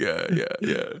 Yeah.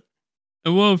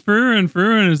 Well,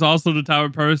 Frieren is also the type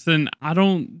of person,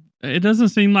 it doesn't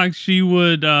seem like she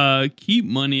would keep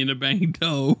money in the bank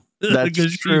though. That's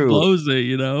because true. She blows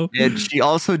it, And she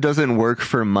also doesn't work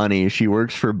for money. She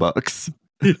works for books.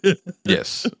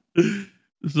 Yes.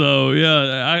 So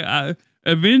yeah, I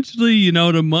eventually,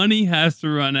 the money has to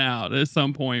run out at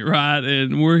some point, right?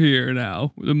 And we're here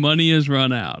now. The money has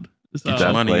run out. So, Get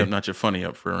your money up, not your funny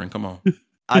up, Frieren. Come on.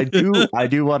 I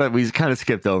do want to, we kind of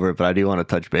skipped over it, but I do want to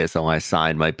touch base on why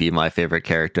Sign might be my favorite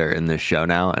character in this show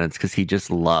now. And it's because he just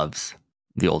loves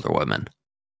the older women.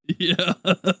 Yeah.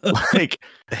 Like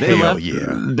Hell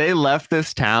yeah. they left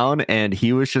this town and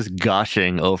he was just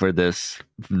gushing over this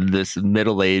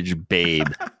middle-aged babe.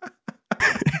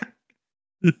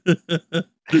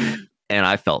 And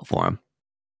I felt for him.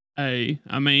 Hey,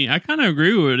 I mean, I kind of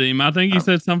agree with him. I think he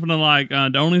said something like,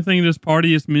 the only thing this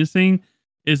party is missing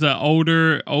is an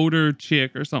older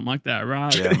chick or something like that,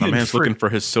 right? Yeah, my man's looking for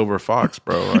his silver fox,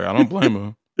 bro. Like, I don't blame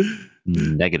him.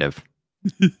 Negative.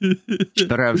 She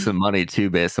better have some money too,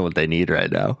 based on what they need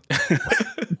right now.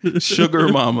 Sugar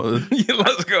mama. Yeah,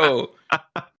 let's go.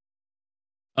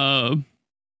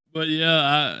 But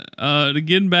yeah, to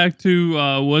getting back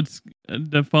to what's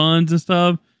the funds and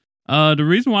stuff. The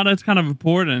reason why that's kind of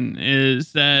important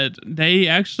is that they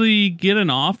actually get an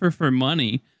offer for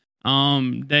money.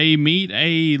 They meet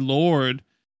a lord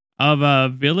of a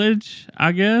village,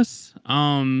 I guess.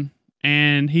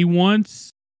 And he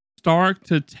wants Stark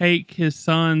to take his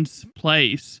son's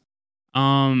place,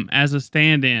 as a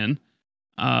stand-in,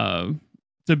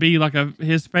 to be like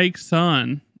his fake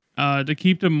son, to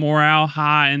keep the morale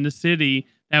high in the city.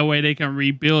 That way they can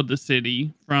rebuild the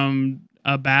city from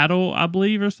a battle, I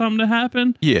believe, or something to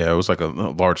happen. Yeah, it was like a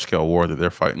large scale war that they're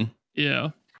fighting. Yeah.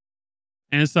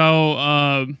 And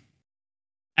so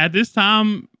at this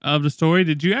time of the story,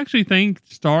 did you actually think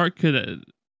Stark could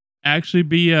actually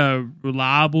be a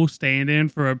reliable stand-in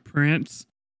for a prince,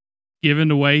 given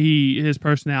the way his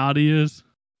personality is?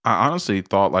 I honestly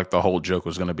thought like the whole joke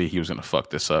was going to be he was going to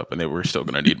fuck this up and they were still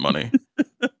going to need money.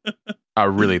 I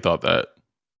really thought that.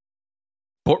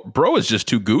 Bro is just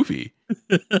too goofy.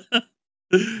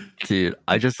 Dude,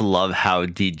 I just love how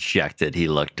dejected he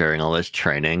looked during all this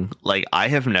training. Like, I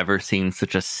have never seen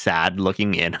such a sad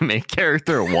looking anime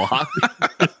character walk.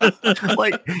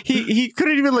 Like, he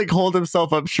couldn't even like hold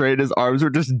himself up straight. His arms were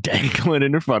just dangling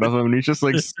in front of him and he's just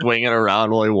like swinging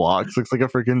around while he walks. Looks like a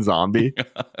freaking zombie.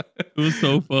 It was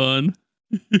so fun.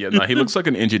 Yeah, no, he looks like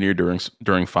an engineer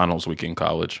during finals week in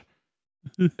college.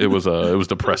 It was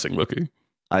depressing looking.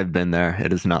 I've been there.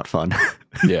 It is not fun.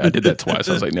 Yeah, I did that twice.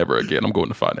 I was like, never again. I'm going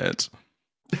to finance.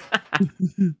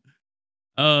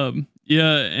 Yeah,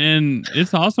 and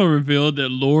it's also revealed that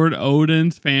Lord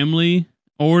Odin's family,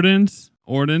 Odin's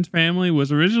family,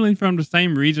 was originally from the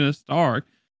same region as Stark.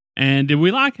 And did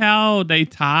we like how they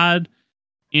tied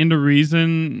in the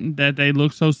reason that they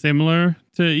look so similar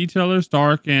to each other,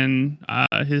 Stark and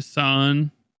his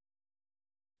son?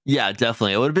 Yeah,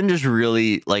 definitely. It would have been just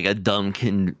really like a dumb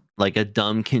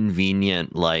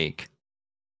convenient like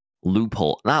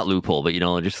loophole, not loophole, but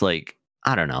just like,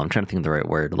 I don't know, I'm trying to think of the right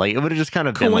word. Like, it would have just kind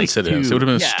of coincidence. Been like it would have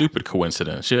been a stupid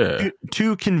coincidence. Yeah,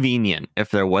 too convenient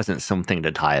if there wasn't something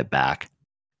to tie it back.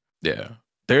 Yeah,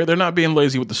 they're not being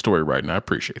lazy with the story right now. I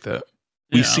appreciate that.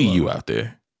 We see you out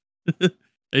there.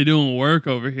 They doing work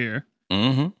over here.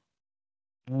 Mm-hmm.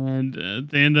 And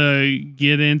then to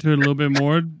get into it a little bit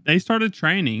more, they started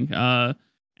training.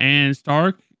 And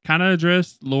Stark kind of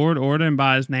addressed Lord Odin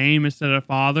by his name instead of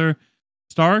father.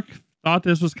 Stark thought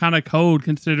this was kind of cold,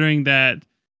 considering that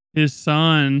his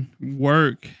son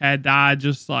Work had died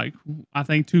just like, I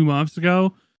think 2 months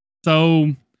ago.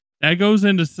 So that goes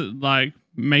into like,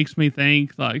 makes me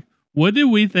think like, what did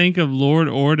we think of Lord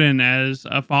Odin as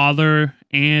a father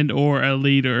and or a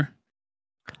leader?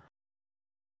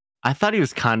 I thought he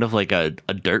was kind of like a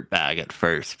dirtbag at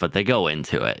first, but they go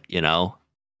into it,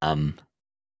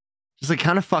 just like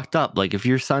kind of fucked up. Like, if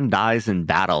your son dies in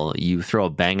battle, you throw a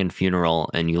banging funeral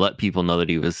and you let people know that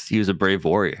he was a brave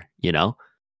warrior. You don't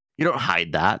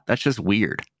hide that. That's just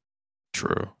weird.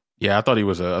 True. Yeah, I thought he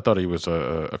was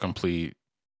a complete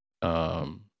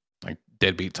like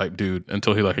deadbeat type dude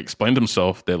until he like explained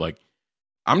himself that like,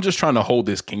 I'm just trying to hold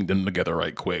this kingdom together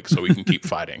right quick so we can keep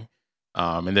fighting.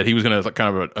 And that he was going to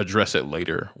kind of address it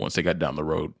later once they got down the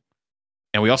road.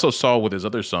 And we also saw with his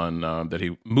other son that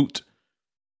he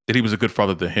was a good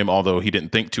father to him, although he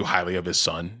didn't think too highly of his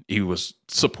son. He was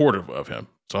supportive of him.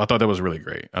 So I thought that was really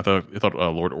great. I thought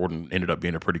Lord Odin ended up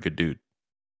being a pretty good dude.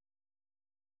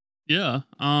 Yeah.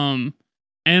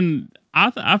 And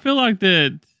I feel like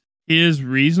that his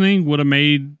reasoning would have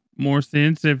made more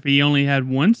sense if he only had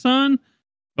one son.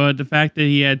 But the fact that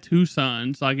he had 2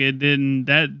 sons, like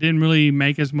that didn't really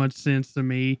make as much sense to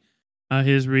me.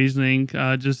 His reasoning,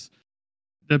 just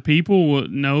the people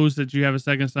knows that you have a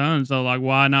second son. So like,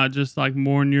 why not just like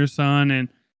mourn your son and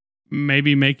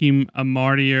maybe make him a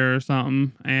martyr or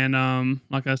something, and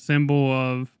like a symbol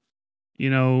of,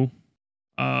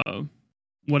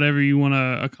 whatever you want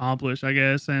to accomplish, I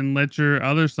guess, and let your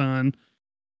other son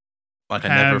like a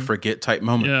never forget type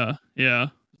moment. Yeah.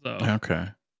 So okay.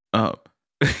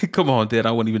 Come on, Dad.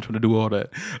 I wasn't even trying to do all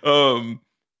that.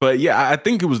 But yeah, I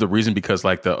think it was the reason because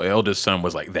like the eldest son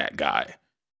was like that guy.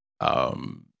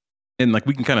 And like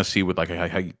we can kind of see with like how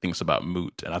he thinks about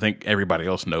Moot, and I think everybody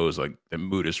else knows like that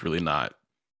Moot is really not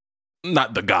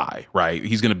the guy, right?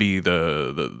 He's gonna be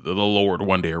the Lord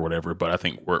one day or whatever. But I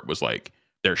think Wirt was like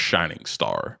their shining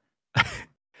star.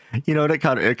 You know what? It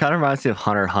kind of reminds me of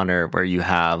Hunter x Hunter, where you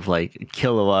have like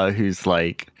Killua, who's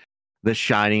like the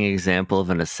shining example of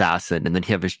an assassin, and then you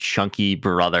have his chunky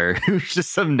brother, who's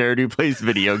just some nerd who plays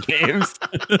video games.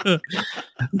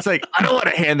 It's like, I don't want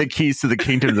to hand the keys to the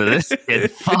kingdom to this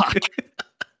kid. Fuck.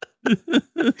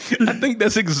 I think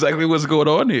that's exactly what's going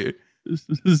on here.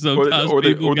 Sometimes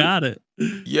people got it.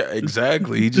 Yeah,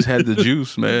 exactly. He just had the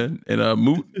juice, man. And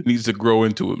Moot needs to grow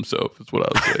into himself. That's what I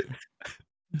would say.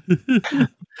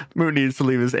 Moot needs to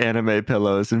leave his anime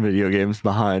pillows and video games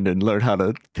behind and learn how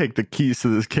to take the keys to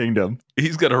this kingdom.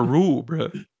 He's got a rule, bro.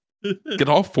 Get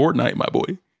off Fortnite, my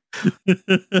boy.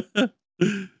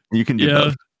 You can do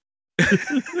both.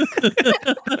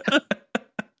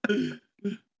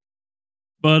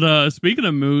 But speaking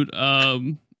of Moot,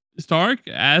 Stark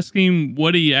asked him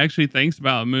what he actually thinks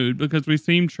about Moot, because we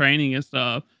see him training and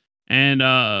stuff. And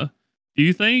do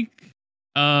you think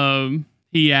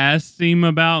he asked him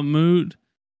about Moot?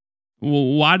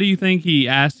 Well, why do you think he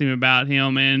asked him about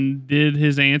him, and did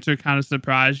his answer kind of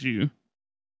surprise you?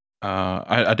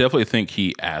 I definitely think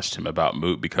he asked him about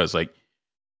Moot because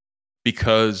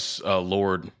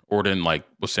Lord Orden like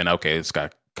was saying, okay, this guy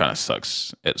kind of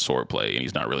sucks at swordplay and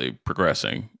he's not really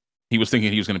progressing. He was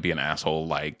thinking he was going to be an asshole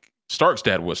like Stark's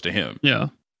dad was to him. Yeah.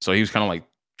 So he was kind of like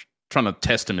trying to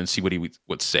test him and see what he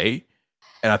would say.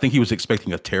 And I think he was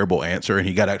expecting a terrible answer, and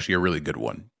he got actually a really good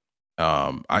one.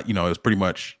 It was pretty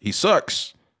much, he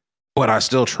sucks, but I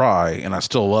still try and I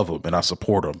still love him and I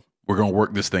support him. We're going to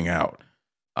work this thing out.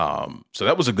 So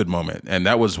that was a good moment. And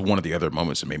that was one of the other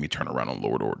moments that made me turn around on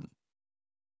Lord Orden.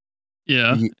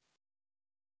 Yeah.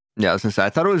 Yeah, I was gonna say, I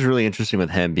thought it was really interesting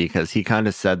with him because he kind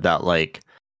of said that like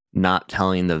not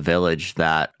telling the village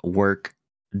that Work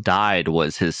died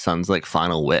was his son's like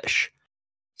final wish.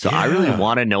 So I really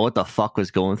want to know what the fuck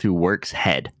was going through Work's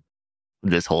head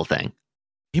with this whole thing.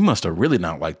 He must have really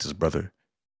not liked his brother.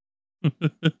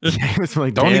 He was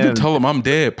like, don't even tell him I'm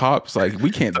dead, Pops. Like,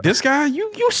 we can't. This guy,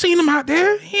 you seen him out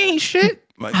there? He ain't shit.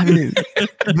 Like, I mean,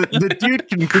 the dude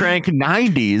can crank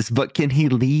 90s, but can he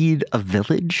lead a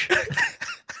village?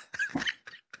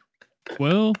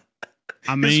 Well,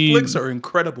 I mean, his flicks are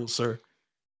incredible, sir.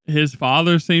 His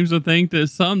father seems to think that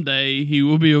someday he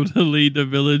will be able to lead the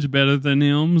village better than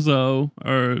him,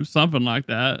 or something like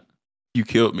that. You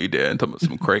killed me, Dan. Talking about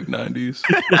some crank 90s.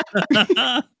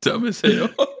 Dumb as hell.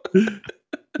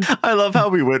 I love how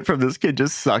we went from this kid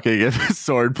just sucking at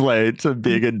swordplay to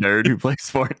being a nerd who plays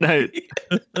Fortnite.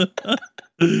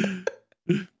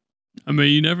 I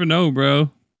mean, you never know, bro.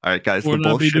 All right, guys, the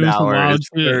bullshit hour is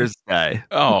Thursday.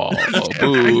 Oh,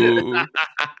 boo.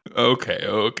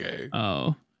 Okay.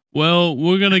 Oh. Well,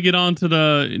 we're going to get on to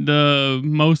the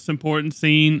most important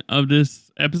scene of this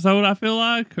episode, I feel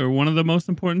like, or one of the most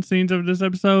important scenes of this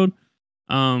episode.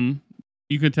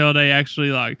 You could tell they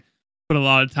actually like put a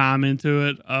lot of time into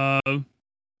it.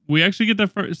 We actually get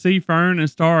to see Fern and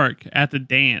Stark at the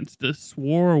dance, the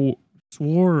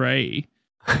soiree.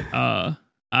 I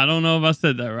don't know if I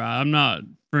said that right. I'm not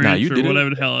French or whatever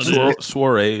the hell it is.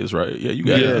 Soiree is right. Yeah, you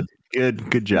got it.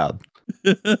 Good job.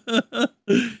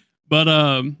 But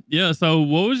yeah. So,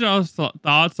 what was y'all's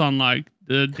thoughts on like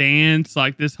the dance,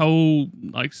 like this whole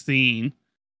like scene?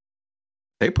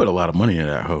 They put a lot of money in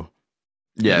that hoe.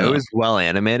 Yeah, it was well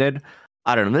animated.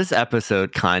 I don't know. This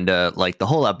episode kind of like the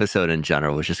whole episode in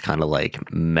general was just kind of like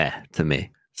meh to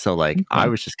me. So like I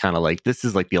was just kind of like, this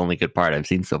is like the only good part I've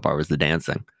seen so far was the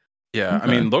dancing. Yeah, I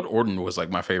mean, Lord Orden was like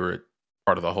my favorite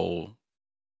part of the whole.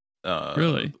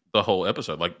 Really, the whole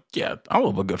episode. Like, yeah, I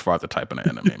love a good father type in an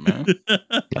anime, man.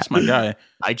 That's my guy.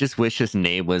 I just wish his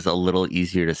name was a little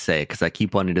easier to say because I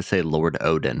keep wanting to say Lord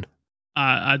Odin.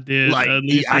 I did. Like,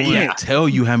 I can't tell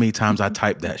you how many times I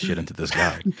typed that shit into this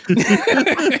guy.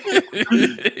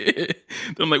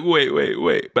 I'm like,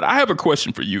 wait. But I have a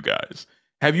question for you guys.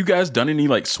 Have you guys done any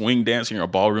like swing dancing or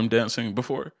ballroom dancing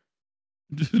before?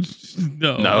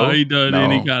 No, I ain't done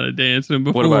any kind of dancing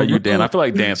before. What about you, Dan? I feel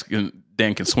like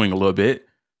Dan can swing a little bit.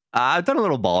 I've done a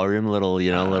little ballroom,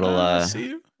 I see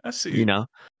you. You know,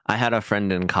 I had a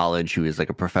friend in college who was like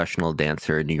a professional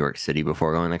dancer in New York City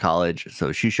before going to college,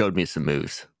 so she showed me some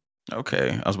moves.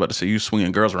 Okay, I was about to say you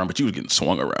swinging girls around, but you was getting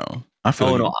swung around. I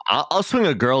feel. No, I'll swing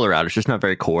a girl around. It's just not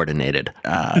very coordinated.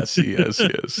 I see.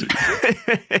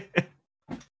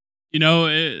 You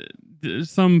know,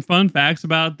 some fun facts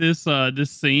about this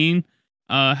scene.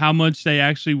 How much they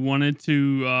actually wanted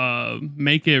to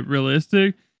make it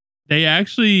realistic. They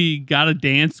actually got a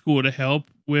dance school to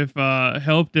help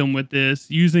helped them with this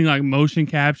using like motion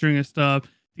capturing and stuff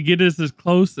to get us as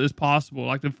close as possible,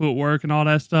 like the footwork and all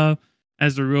that stuff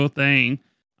as the real thing.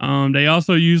 They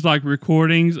also used like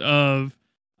recordings of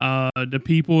the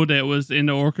people that was in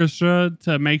the orchestra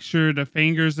to make sure the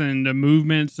fingers and the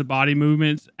movements, the body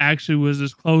movements actually was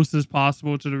as close as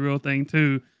possible to the real thing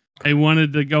too. They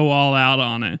wanted to go all out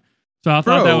on it. So I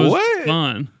thought that was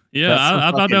fun. Yeah,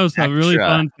 I thought that was a really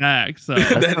fun fact. So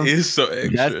that is so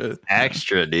extra. That's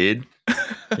extra, dude.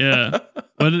 Yeah,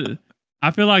 but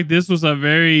I feel like this was a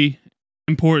very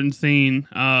important scene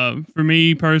for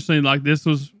me personally. Like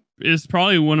it's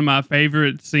probably one of my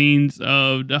favorite scenes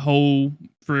of the whole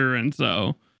Frieren.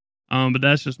 So, but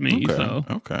that's just me. Okay, so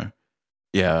okay,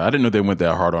 yeah, I didn't know they went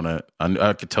that hard on it.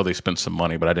 I could tell they spent some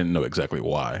money, but I didn't know exactly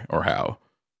why or how.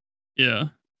 Yeah.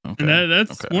 Okay. And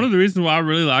that's one of the reasons why I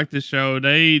really like this show.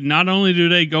 They not only do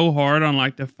they go hard on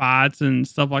like the fights and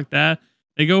stuff like that,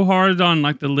 they go hard on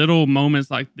like the little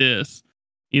moments like this,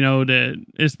 that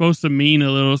it's supposed to mean a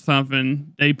little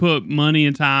something. They put money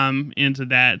and time into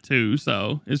that too.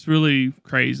 So it's really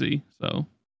crazy. So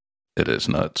it is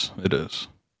nuts. It is.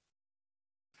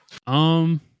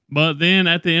 But then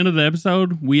at the end of the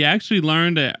episode, we actually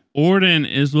learned that Orden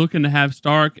is looking to have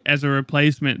Stark as a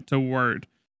replacement to Wirt.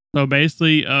 So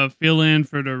basically, fill in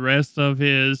for the rest of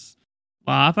his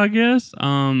life, I guess.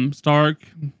 Stark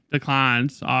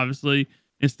declines, obviously,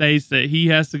 and states that he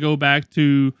has to go back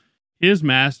to his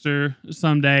master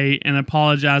someday and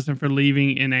apologizing for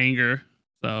leaving in anger.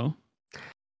 So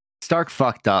Stark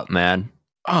fucked up, man.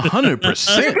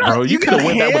 100%, bro. You could have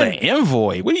went out with an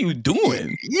envoy. What are you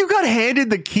doing? You got handed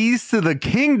the keys to the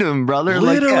kingdom, brother.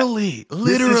 Literally.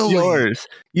 This is yours.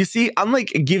 You see, I'm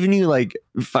like giving you like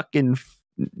fucking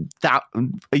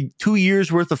 2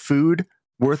 years worth of food,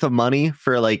 worth of money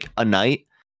for like a night,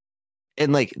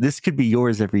 and like this could be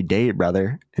yours every day,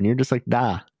 brother. And you're just like,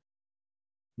 nah,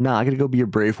 I gotta go be a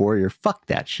brave warrior. Fuck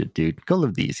that shit, dude. Go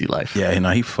live the easy life.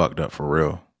 Yeah, he fucked up for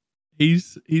real.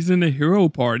 He's in the hero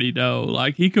party though.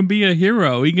 Like he can be a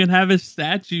hero. He can have his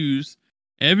statues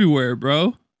everywhere,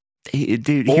 bro.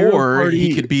 Dude, or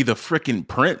he could be the freaking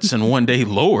prince and one day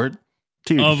lord.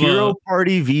 Dude, Hero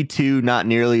Party V2 not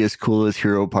nearly as cool as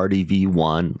Hero Party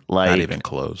V1. Like not even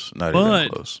close. Not even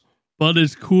close. But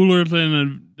it's cooler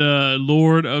than the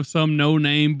lord of some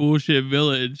no-name bullshit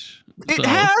village. It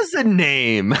has a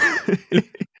name.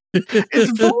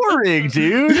 It's Vorig,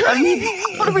 dude. I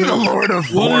mean, what do we the Lord of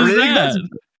Vorig?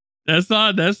 That's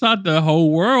not the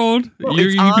whole world. Well,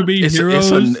 you could be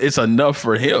heroes. It's enough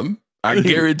for him. I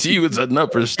guarantee you, it's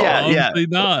enough for Stark. Obviously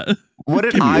not. What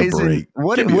did Eisen?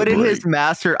 What did his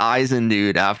master Eisen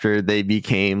do after they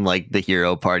became like the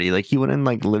hero party? Like he went and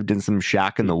like lived in some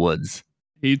shack in the woods.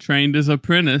 He trained his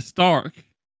apprentice Stark.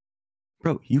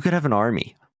 Bro, you could have an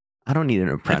army. I don't need an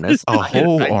apprentice. A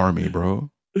whole army, bro.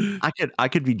 I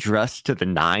could be dressed to the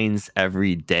nines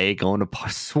every day, going to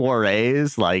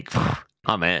soirees. Like,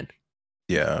 I'm in.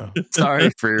 Yeah.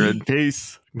 Sorry for your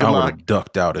peace. I would have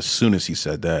ducked out as soon as he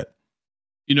said that.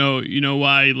 You know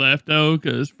why he left though?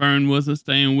 Because Fern wasn't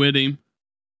staying with him.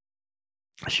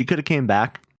 She could have came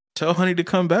back. Tell Honey to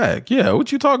come back. Yeah,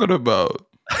 what you talking about?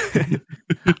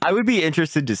 I would be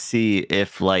interested to see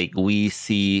if like we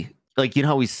see like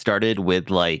how we started with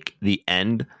like the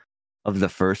end of the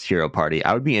first hero party.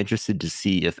 I would be interested to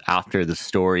see if after the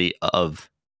story of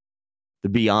the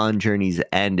Beyond Journey's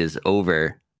end is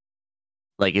over,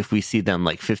 like if we see them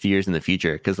like 50 years in the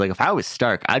future. Because like if I was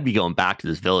Stark, I'd be going back to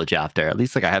this village after. At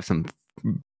least like I have some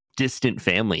distant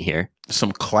family here.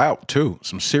 Some clout too.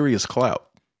 Some serious clout.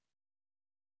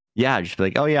 Yeah, just be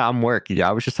like, oh yeah, I'm work. Yeah,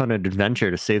 I was just on an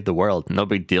adventure to save the world. No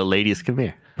big deal, ladies. Come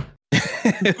here.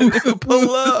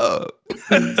 Pull up.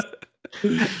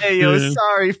 Hey, yo,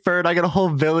 sorry, Ferd. I got a whole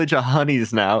village of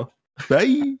honeys now.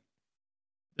 Bye.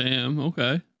 Damn,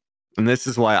 okay. And this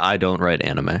is why I don't write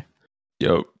anime.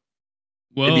 Yo.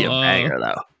 Well, it'd be a banger,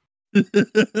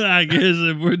 though. I guess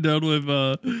if we're done with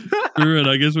Frieren,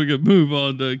 I guess we could move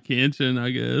on to Kenshin, I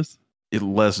guess.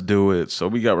 Let's do it. So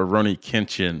we got Rurouni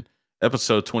Kenshin,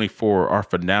 episode 24, our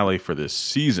finale for this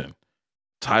season,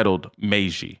 titled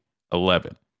Meiji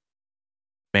 11,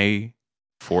 May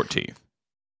 14th.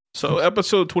 So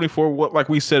episode 24, what like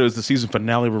we said, is the season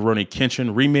finale of Rurouni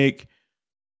Kenshin remake.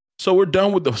 So we're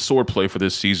done with the swordplay for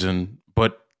this season,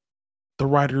 but the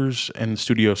writers and the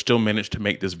studio still managed to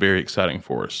make this very exciting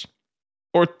for us,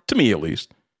 or to me at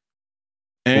least.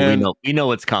 And we know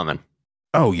what's coming.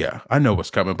 Oh yeah, I know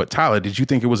what's coming. But Tyler, did you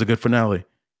think it was a good finale?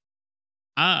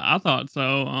 I thought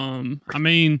so. I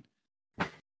mean,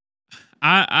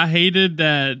 I hated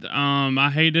that. I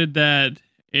hated that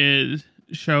it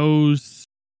shows,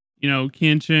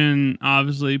 Kenshin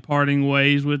obviously parting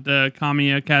ways with the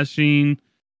Kamiya Kashin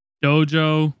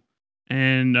dojo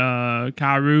and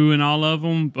Kairu and all of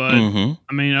them. But Mm-hmm.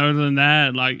 I mean, other than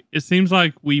that, like it seems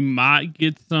like we might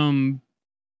get some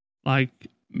like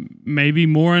maybe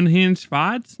more unhinged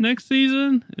fights next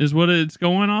season is what it's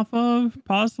going off of,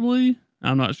 possibly.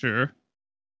 I'm not sure.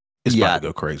 It's about to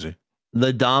go crazy.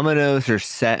 The dominoes are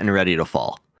set and ready to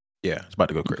fall. Yeah, it's about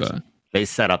to go crazy. Okay. They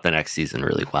set up the next season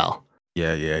really well.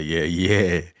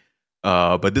 Yeah.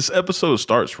 But this episode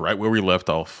starts right where we left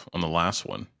off on the last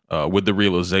one, with the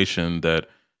realization that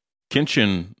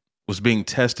Kenshin was being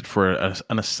tested for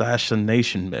an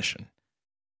assassination mission.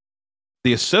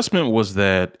 The assessment was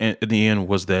that, in the end,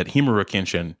 was that Himura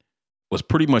Kenshin was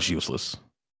pretty much useless,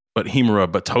 but Himura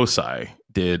Batosai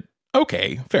did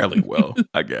okay, fairly well,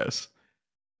 I guess.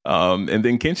 And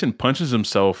then Kenshin punches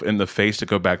himself in the face to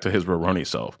go back to his Roroni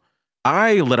self.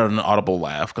 I let out an audible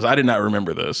laugh because I did not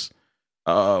remember this.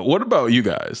 What about you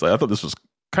guys? Like, I thought this was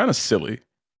kind of silly.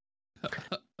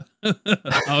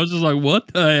 I was just like,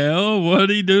 what the hell? What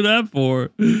did he do that for?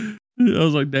 I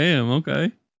was like, damn,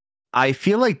 okay. I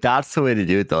feel like that's the way to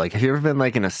do it though. Like, have you ever been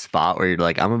like in a spot where you're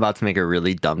like, I'm about to make a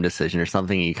really dumb decision or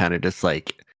something, and you kind of just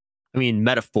like, I mean,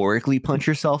 metaphorically punch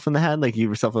yourself in the head, like give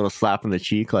yourself a little slap on the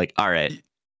cheek, like, all right,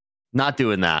 not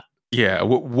doing that. Yeah,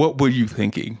 what were you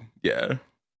thinking? Yeah.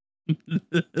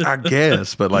 I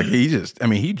guess, but like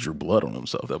he drew blood on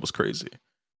himself. That was crazy.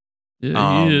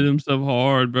 Yeah, he hit himself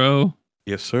hard, bro.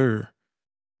 Yes, sir.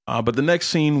 But the next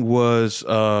scene was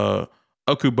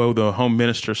Okubo, the home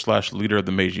minister / leader of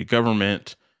the Meiji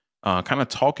government, kind of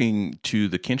talking to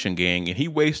the Kenshin gang, and he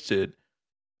wasted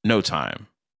no time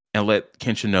and let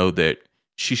Kenshin know that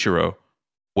Shishiro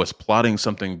was plotting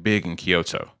something big in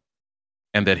Kyoto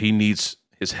and that he needs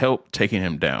his help taking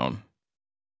him down.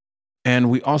 And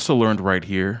we also learned right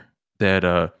here that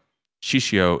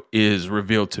Shishio is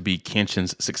revealed to be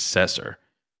Kenshin's successor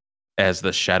as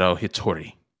the Shadow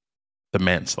Hitori, the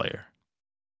manslayer.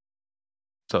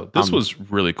 So this was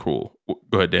really cool.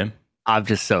 Go ahead, Dan. I'm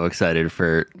just so excited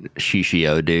for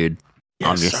Shishio, dude. Yes,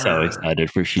 I'm just so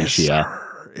excited for Shishio.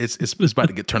 Yes, it's about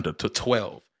to get turned up to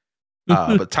 12.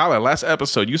 But Tyler, last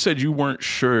episode, you said you weren't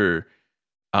sure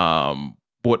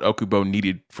what Okubo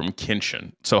needed from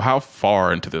Kenshin. So how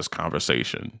far into this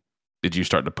conversation did you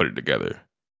start to put it together?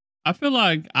 I feel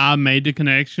like I made the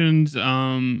connections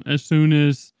as soon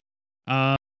as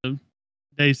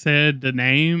they said the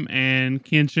name and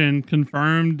Kenshin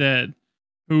confirmed that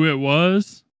who it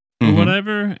was or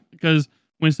whatever. Because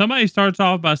when somebody starts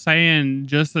off by saying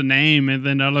just the name and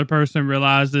then the other person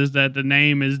realizes that the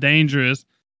name is dangerous,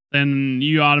 then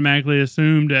you automatically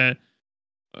assume that,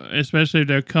 especially if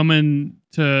they're coming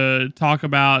to talk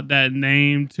about that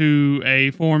name to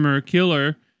a former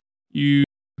killer,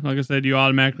 like I said, you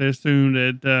automatically assume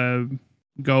that the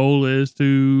goal is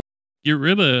to get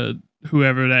rid of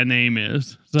whoever that name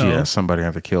is. So yeah, somebody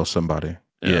have to kill somebody.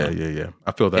 Yeah.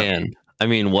 I feel that. And I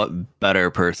mean, what better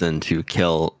person to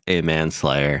kill a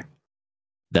manslayer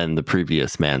than the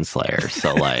previous manslayer?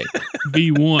 So like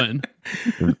V1.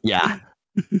 Yeah.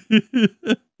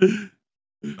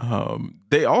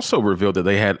 They also revealed that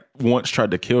they had once tried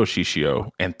to kill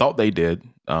Shishio and thought they did.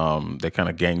 They kind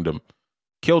of ganged him,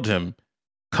 killed him,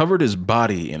 covered his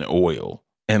body in oil,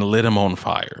 and lit him on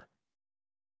fire.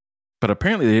 But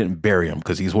apparently they didn't bury him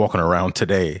because he's walking around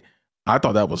today. I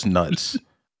thought that was nuts.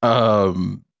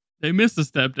 They missed a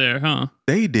step there, huh?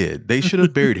 They did. They should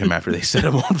have buried him after they set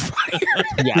him on fire.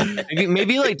 Yeah.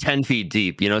 Maybe like 10 feet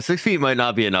deep. 6 feet might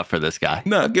not be enough for this guy.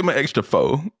 No, give him an extra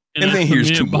 4. And then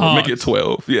here's 2 more. Make it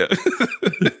 12. Yeah.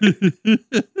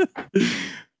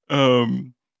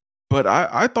 But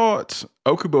I thought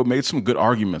Okubo made some good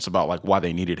arguments about like why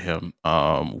they needed him.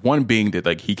 One being that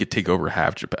like he could take over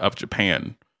half of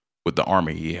Japan with the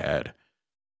army he had.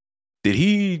 Did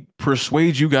he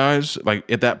persuade you guys? Like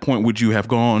at that point, would you have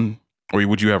gone, or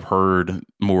would you have heard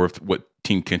more of what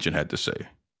Team Kenshin had to say?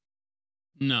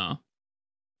 No.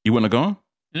 You wouldn't have gone?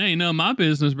 It ain't none of my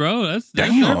business, bro. That's their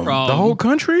problem. The whole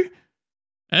country?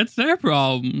 That's their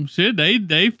problem. Shit,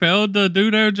 they failed to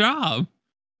do their job.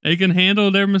 They can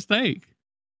handle their mistake.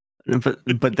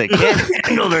 But they can't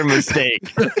handle their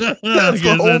mistake. That's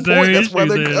the whole point. That's why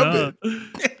they're coming.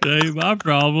 That ain't my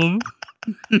problem.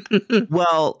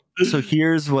 Well, so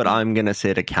here's what I'm going to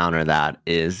say to counter that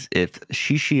is if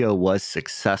Shishio was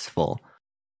successful,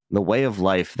 the way of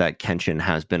life that Kenshin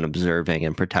has been observing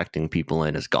and protecting people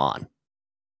in is gone.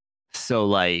 So,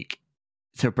 like,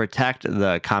 to protect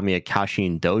the Kamiya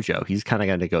Kashin dojo, he's kind of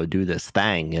going to go do this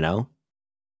thing,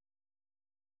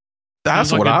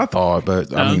 That's what I thought,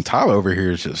 but I mean, Tyler over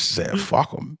here just said,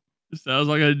 fuck him. Sounds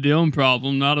like a Dylan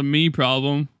problem, not a me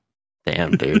problem.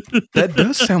 Damn, dude. That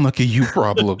does sound like a you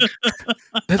problem.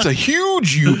 That's a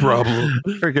huge you problem.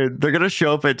 They're gonna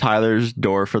show up at Tyler's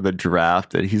door for the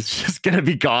draft, and he's just gonna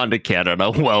be gone to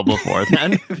Canada well before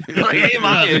then. Like, hey,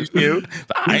 my issue.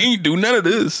 I ain't do none of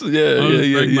this. Yeah,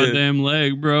 break my damn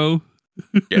leg, bro.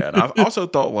 Yeah, and I've also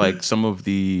thought like some of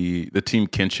the Team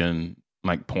Kenshin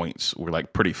like points were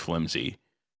like pretty flimsy.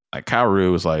 Like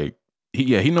Kaoru was like,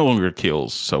 he no longer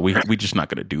kills, so we just not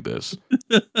gonna do this.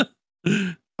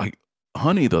 Like,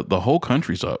 honey, the whole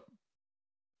country's up.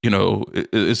 You know,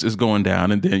 it's going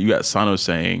down, and then you got Sano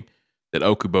saying that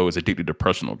Okubo is addicted to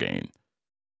personal gain.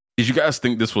 Did you guys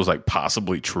think this was like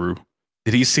possibly true?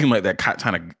 Did he seem like that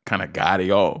kind of guy to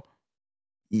y'all?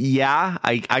 Yeah,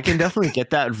 I can definitely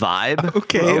get that vibe.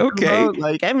 Okay.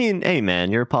 Like, I mean, hey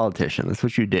man, you're a politician. That's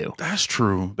what you do. That's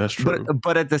true.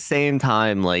 But at the same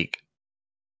time, like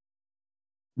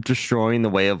destroying the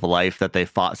way of life that they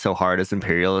fought so hard as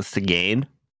imperialists to gain.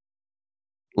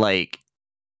 Like,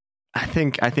 I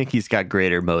think he's got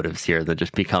greater motives here than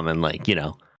just becoming like, you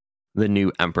know, the new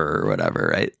emperor or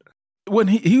whatever, right? When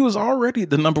he was already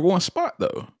the number one spot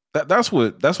though. That's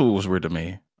what was weird to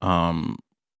me.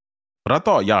 But I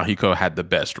thought Yahiko had the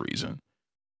best reason.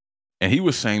 And he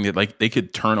was saying that like they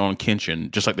could turn on Kenshin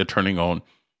just like they're turning on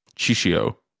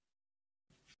Shishio.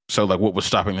 So like what was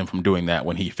stopping them from doing that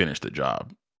when he finished the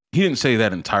job? He didn't say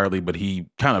that entirely, but he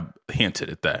kind of hinted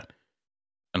at that.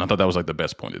 And I thought that was like the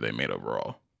best point that they made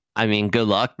overall. I mean, good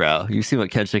luck, bro. You see what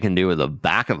Kenshin can do with the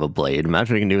back of a blade.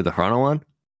 Imagine what he can do with the front of one.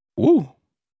 Ooh.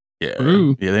 Yeah.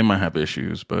 Ooh. Yeah, they might have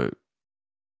issues, but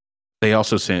they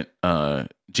also sent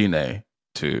Jine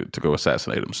to go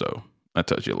assassinate him. So that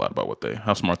tells you a lot about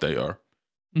how smart they are.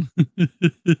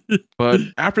 But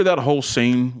after that whole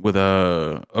scene with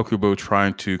Okubo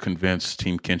trying to convince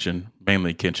Team Kenshin,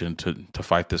 mainly Kenshin, to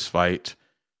fight this fight,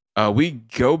 we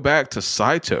go back to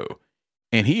Saito,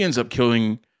 and he ends up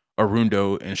killing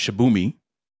Arundo and Shibumi,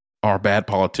 our bad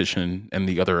politician, and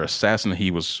the other assassin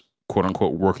he was quote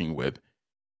unquote working with.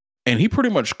 And he pretty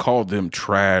much called them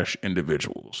trash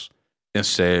individuals and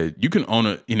said, you can own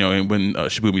it, you know, and when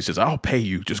Shibumi says, I'll pay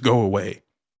you, just go away.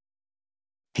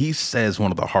 He says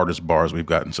one of the hardest bars we've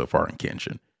gotten so far in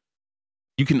Kenshin.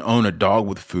 You can own a dog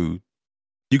with food.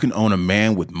 You can own a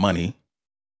man with money,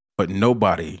 but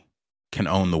nobody can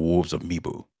own the wolves of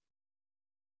Mibu.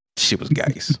 Shit was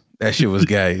guys. That shit was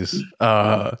guys.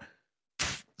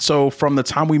 So from the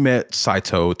time we met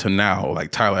Saito to now,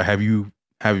 like Tyler, have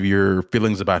your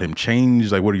feelings about him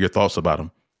changed? Like, what are your thoughts about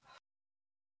him?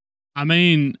 I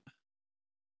mean,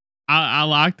 I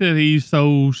like that he's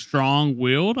so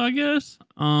strong-willed, I guess.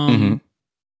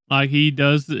 Like he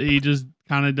just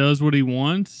kind of does what he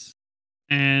wants.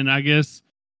 And I guess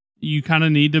you kind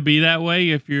of need to be that way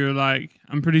if you're like,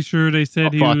 I'm pretty sure they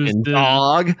said he was the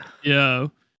dog. Yeah.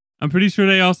 I'm pretty sure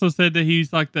they also said that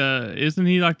he's like isn't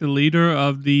he like the leader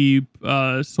of the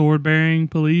sword-bearing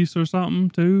police or something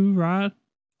too, right?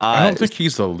 I don't think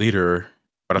he's the leader,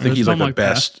 but I think he's like the like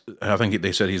best. I think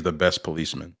they said he's the best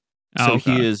policeman. So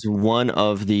he is one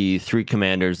of the 3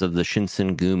 commanders of the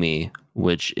Shinsengumi,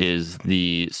 which is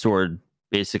the sword,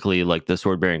 basically like the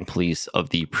sword-bearing police of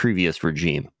the previous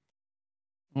regime.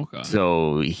 Okay.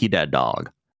 So he that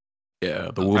dog.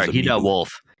 Yeah, the wolves. He that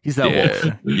wolf. He's that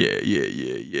wolf. Yeah.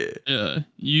 Yeah,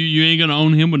 you ain't gonna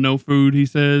own him with no food. He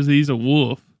says he's a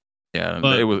wolf. Yeah,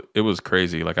 but it was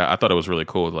crazy. Like I thought it was really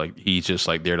cool. Like he's just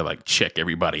like there to like check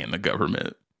everybody in the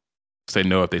government. They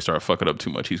know if they start fucking up too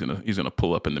much, he's gonna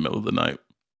pull up in the middle of the night.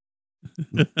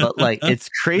 But like, it's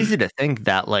crazy to think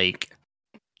that like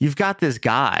you've got this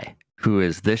guy who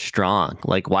is this strong.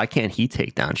 Like, why can't he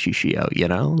take down Shishio? You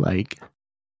know, like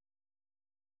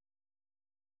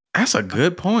that's a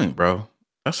good point, bro.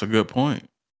 That's a good point.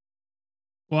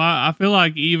 Well, I feel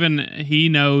like even he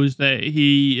knows that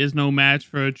he is no match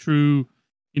for a true,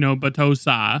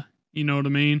 Batosai. You know what I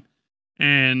mean?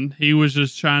 And he was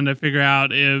just trying to figure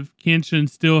out if Kenshin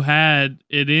still had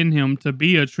it in him to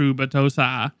be a true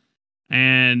Batosai.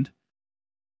 And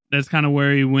that's kind of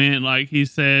where he went. Like he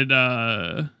said,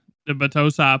 the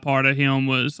Batosai part of him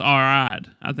was all right.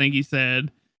 I think he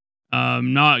said,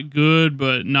 not good,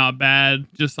 but not bad.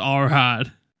 Just all right.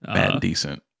 Bad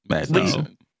decent.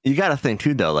 You got to think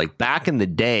too, though, like back in the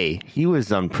day, he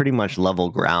was on pretty much level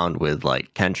ground with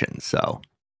like Kenshin. So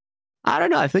I don't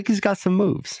know. I think he's got some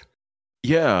moves.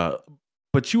 Yeah,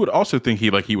 but you would also think he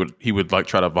would like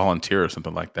try to volunteer or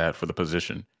something like that for the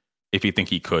position if you think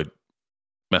he could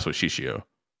mess with Shishio.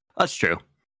 That's true.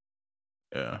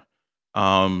 Yeah.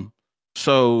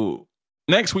 So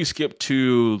next we skip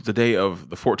to the day of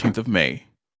the 14th of May.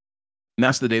 And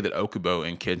that's the day that Okubo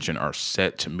and Kenshin are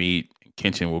set to meet. And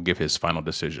Kenshin will give his final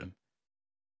decision.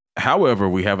 However,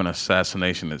 we have an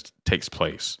assassination that takes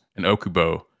place, and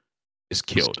Okubo is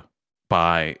killed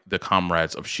by the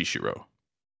comrades of Shishiro.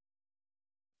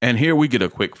 And here we get a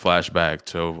quick flashback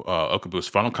to Okubo's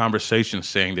final conversation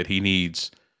saying that he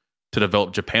needs to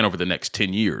develop Japan over the next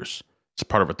 10 years. It's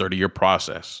part of a 30-year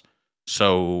process.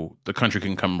 So the country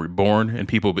can come reborn and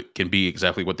people can be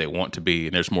exactly what they want to be,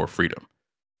 and there's more freedom.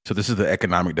 So this is the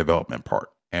economic development part,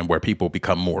 and where people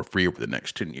become more free over the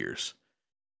next 10 years.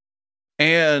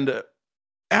 And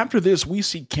after this, we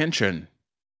see Kenshin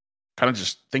kind of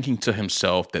just thinking to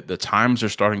himself that the times are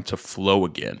starting to flow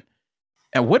again.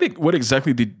 And what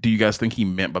exactly do you guys think he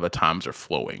meant by the times are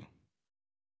flowing?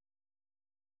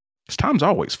 Because time's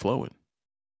always flowing.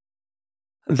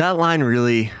 That line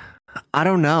really, I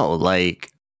don't know.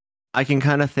 Like, I can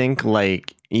kind of think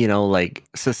like, like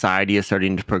society is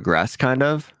starting to progress kind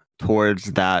of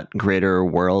towards that greater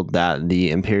world that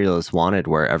the imperialists wanted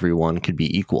where everyone could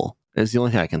be equal. Is the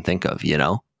only thing I can think of,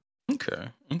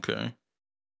 Okay.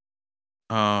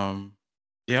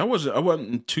 Yeah, I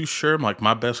wasn't too sure. Like,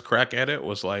 my best crack at it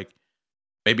was like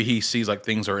maybe he sees like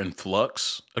things are in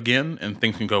flux again and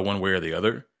things can go one way or the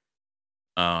other.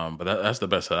 But that's the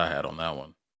best that I had on that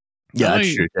one. Yeah,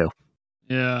 that's true too.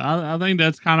 Yeah, I think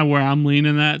that's kind of where I'm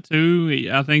leaning at too.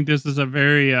 I think this is a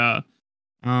very I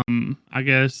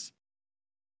guess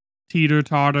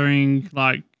teeter-tottering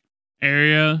like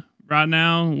area right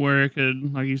now where it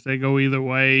could, like you say, go either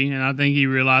way. And I think he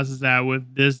realizes that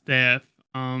with this death,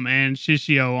 and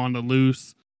Shishio on the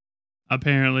loose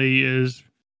apparently is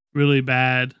really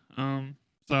bad.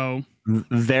 So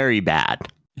very bad.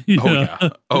 Yeah.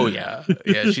 Oh yeah.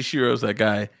 Shishiro's that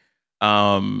guy.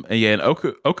 And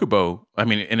Okubo, I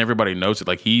mean, and everybody knows it.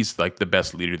 Like, he's like the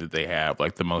best leader that they have,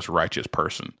 like the most righteous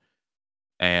person.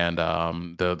 And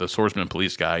the swordsman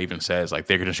police guy even says like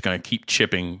they're just going to keep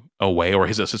chipping away, or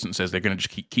his assistant says they're going to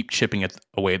just keep chipping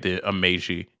away at the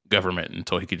Meiji government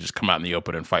until he could just come out in the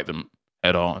open and fight them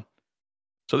head on.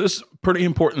 So this is pretty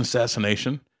important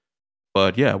assassination.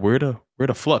 But yeah, we're at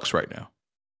a flux right now,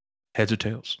 heads or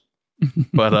tails.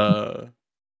 But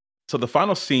so the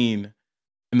final scene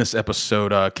in this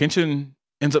episode, Kenshin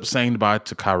ends up saying goodbye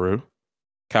to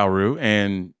Kaoru,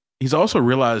 and he's also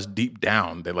realized deep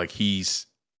down that like he's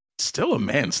still a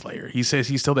manslayer. He says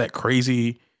he's still that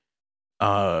crazy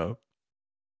guy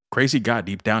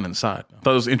deep down inside. I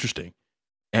thought it was interesting.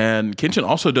 And Kenshin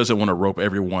also doesn't want to rope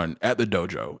everyone at the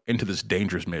dojo into this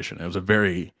dangerous mission. It was a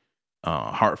very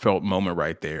heartfelt moment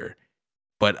right there.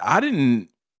 But I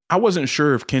wasn't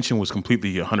sure if Kenshin was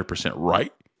completely 100%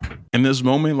 right in this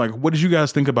moment. Like, what did you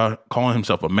guys think about calling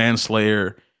himself a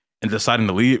manslayer and deciding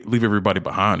to leave everybody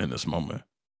behind in this moment?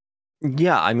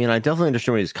 Yeah, I mean, I definitely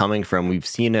understand where he's coming from. We've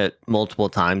seen it multiple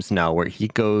times now where he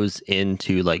goes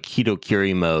into like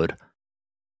Hitokiri mode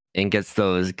and gets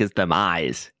them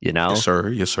eyes, Yes,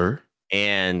 sir.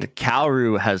 And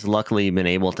Kaoru has luckily been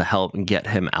able to help get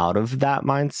him out of that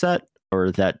mindset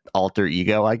or that alter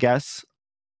ego, I guess.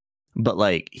 But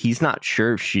like, he's not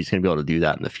sure if she's going to be able to do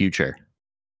that in the future.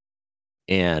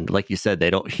 And like you said,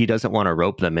 he doesn't want to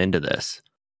rope them into this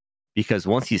because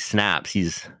once he snaps,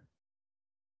 he's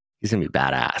going to be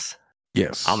badass.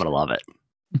 Yes. I'm going to love it.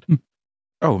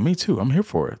 Oh, me too. I'm here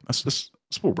for it. That's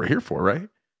what we're here for, right?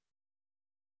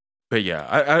 But yeah,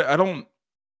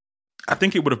 I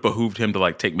think it would have behooved him to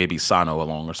like take maybe Sano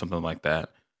along or something like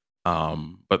that.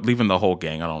 But leaving the whole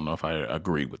gang, I don't know if I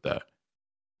agree with that.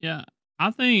 Yeah,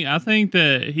 I think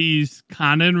that he's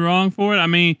kind of wrong for it. I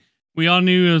mean, we all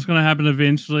knew it was going to happen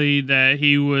eventually, that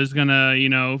he was going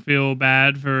to, feel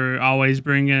bad for always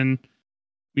bringing,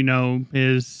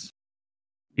 his,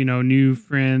 new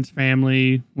friends,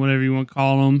 family, whatever you want to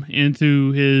call them,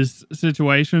 into his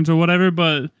situations or whatever.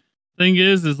 But thing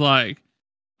is like,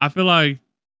 I feel like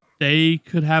they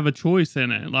could have a choice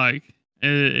in it. Like,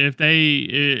 if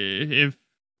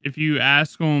you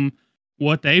ask them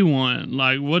what they want,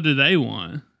 like, what do they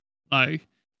want? Like,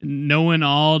 knowing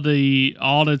all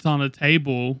that's on the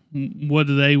table, what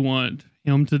do they want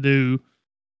him to do?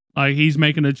 Like, he's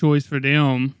making a choice for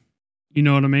them. You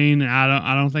know what I mean? And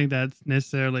I don't think that's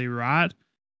necessarily right.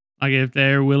 Like, if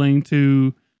they're willing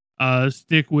to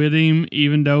stick with him,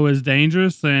 even though it's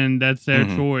dangerous, then that's their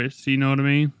choice. You know what I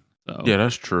mean? So. Yeah,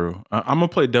 that's true. I'm gonna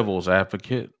play devil's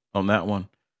advocate on that one.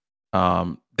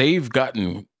 A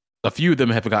few of them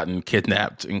have gotten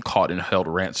kidnapped and caught and held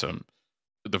ransom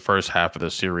the first half of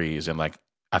the series, and like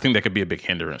I think that could be a big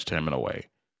hindrance to him in a way.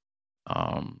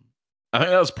 I think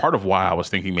that was part of why I was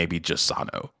thinking maybe just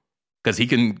Sano, because he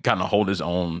can kind of hold his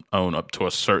own up to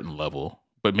a certain level,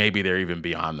 but maybe they're even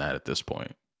beyond that at this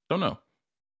point. Don't know.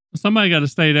 Somebody got to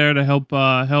stay there to help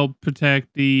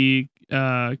protect the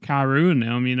Kairu and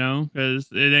them, because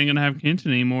it ain't gonna have Kenshin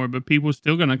anymore, but people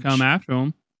still gonna come after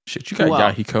him. Shit, you got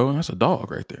Well- Yahiko. That's a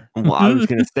dog right there. Well, I was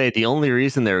gonna say the only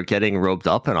reason they were getting roped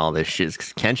up in all this shit is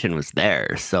because Kenshin was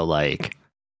there. So like,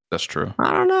 That's true.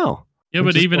 I don't know. Yeah,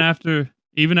 but even after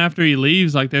he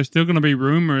leaves, like there's still gonna be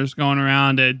rumors going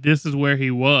around that this is where he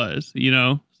was,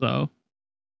 so.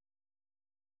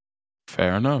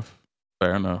 Fair enough.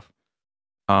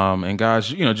 And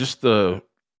guys,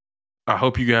 I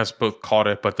hope you guys both caught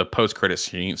it, but the post-credit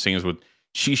scenes with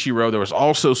Shishiro, there was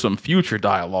also some future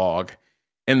dialogue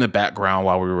in the background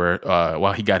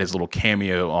while he got his little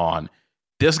cameo on.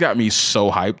 This got me so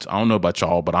hyped. I don't know about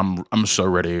y'all, but I'm so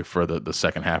ready for the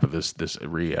second half of this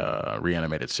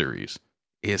reanimated series.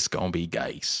 It's gonna be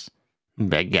guys.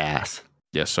 Big gas.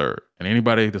 Yes, sir. And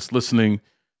anybody that's listening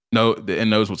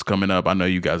knows what's coming up. I know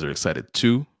you guys are excited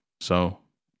too. So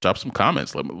drop some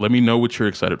comments. Let me know what you're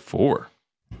excited for.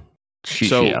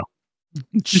 Shishio.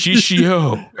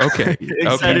 Shishio. Okay.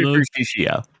 Excited for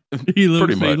Shishio. He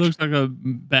Pretty much. looks like a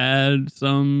bad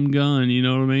some gun, you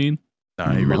know what I mean?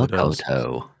 Nah, he really does.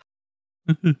 Makoto.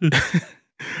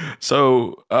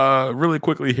 So, really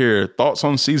quickly here, thoughts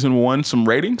on season 1, some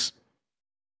ratings?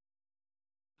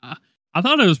 I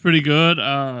thought it was pretty good.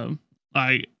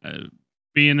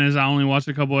 Being as I only watched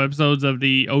a couple episodes of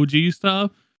the OG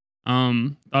stuff,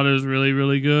 thought it was really,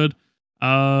 really good.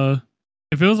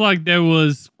 It feels like there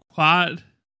was quite.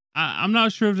 I'm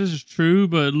not sure if this is true,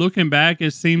 but looking back,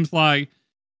 it seems like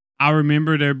I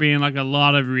remember there being like a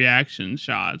lot of reaction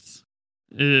shots.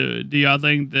 Do y'all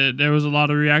think that there was a lot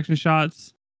of reaction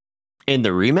shots In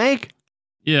the remake?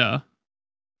 Yeah.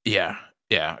 Yeah.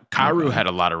 Kairu had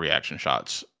a lot of reaction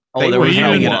shots. Oh, They there were was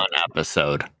having one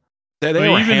episode. They But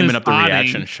were even hamming his up the fighting,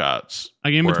 reaction shots.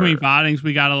 Like in between fightings,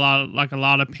 we got a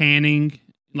lot of panning,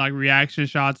 like reaction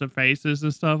shots of faces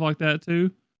and stuff like that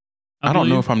too. I don't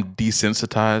know if I'm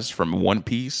desensitized from One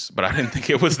Piece, but I didn't think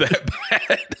it was that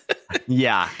bad.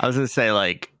 Yeah, I was gonna say,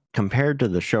 like, compared to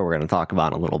the show we're gonna talk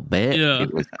about in a little bit, Yeah.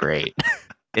 it was great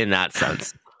in that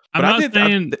sense. I'm not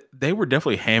saying they were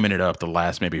definitely hamming it up the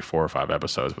last maybe 4 or 5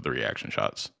 episodes with the reaction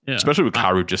shots. Yeah. Especially with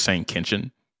Kairu just saying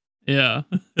Kenshin. Yeah.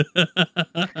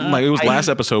 Like it was last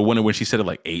episode when she said it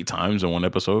like 8 times in one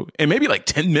episode. And maybe like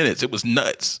 10 minutes. It was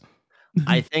nuts.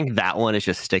 I think that one is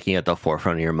just sticking at the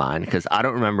forefront of your mind because I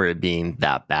don't remember it being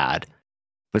that bad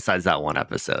besides that one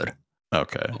episode.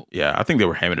 Okay. Yeah, I think they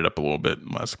were hamming it up a little bit in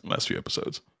the last few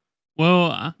episodes.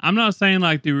 Well, I'm not saying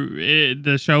like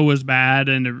the show was bad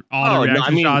and all the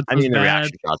reaction shots was the bad.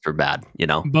 reaction shots were bad,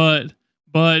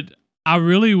 But I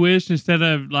really wish instead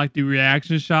of like the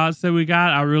reaction shots that we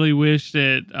got, I really wish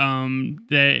that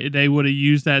they would have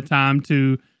used that time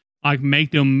to like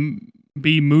make them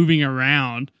be moving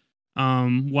around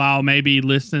while maybe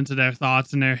listening to their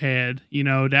thoughts in their head.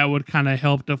 That would kind of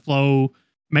help the flow,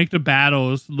 make the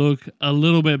battles look a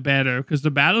little bit better because the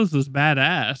battles was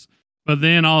badass. But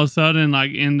then all of a sudden,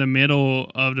 like in the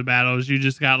middle of the battles, you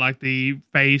just got like the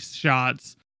face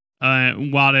shots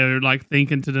while they're like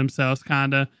thinking to themselves,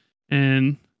 kind of.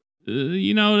 And,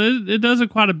 it does it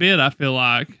quite a bit, I feel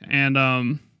like. And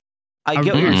I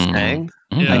get what you're saying.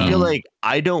 Yeah. I feel like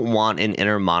I don't want an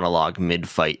inner monologue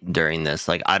mid-fight during this.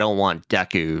 Like, I don't want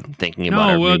Deku thinking about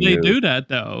no, every well, they move. do that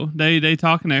though. They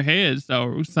talk in their heads though,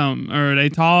 or they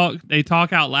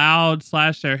talk out loud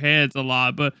 / their heads a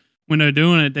lot. But when they're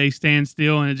doing it, they stand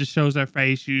still and it just shows their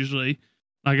face usually,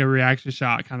 like a reaction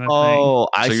shot kind of thing. Oh,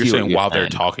 I So see you're saying what you're while saying. they're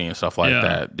talking and stuff like Yeah.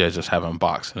 that, they're just having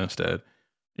boxing instead.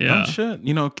 Yeah. Oh, shit.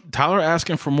 Tyler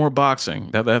asking for more boxing.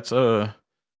 That's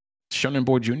Shonen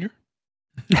Boy Jr.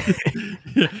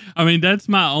 I mean, that's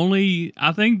my only.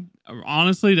 I think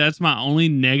honestly, that's my only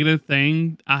negative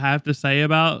thing I have to say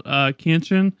about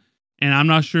Kenshin. And I'm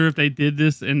not sure if they did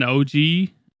this in the OG.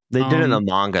 They did it in the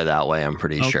manga that way, I'm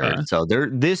pretty sure.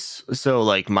 Okay. So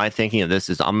like my thinking of this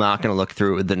is I'm not going to look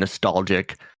through the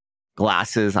nostalgic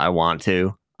glasses I want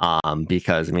to,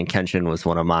 because I mean Kenshin was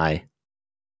one of my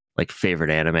like favorite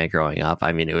anime growing up.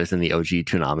 I mean, it was in the OG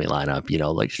Toonami lineup,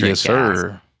 like straight Yes, gas.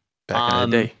 sir. Back in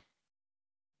the day.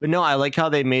 But no, I like how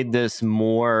they made this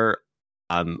more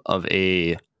of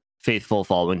a faithful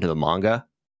following to the manga.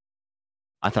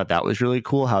 I thought that was really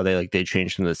cool how they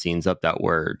changed some of the scenes up that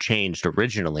were changed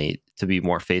originally to be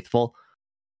more faithful.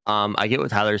 I get what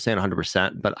Tyler's saying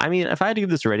 100%, but I mean, if I had to give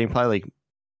this a rating, probably like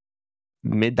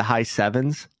mid to high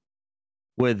 7s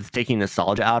with taking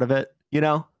nostalgia out of it,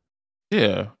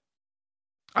 Yeah.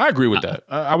 I agree with that.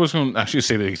 I was going to actually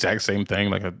say the exact same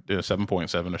thing, like a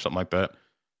 7.7 or something like that.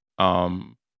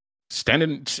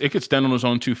 it could stand on its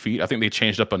own 2 feet. I think they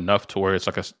changed up enough to where it's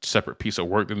like a separate piece of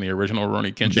work than the original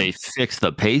Rurouni Kenshin. They fixed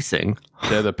the pacing.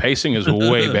 Yeah, the pacing is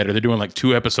way better. They're doing like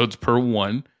 2 episodes per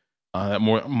one. That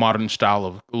more modern style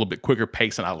of a little bit quicker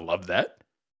pace, and I love that.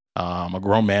 I'm a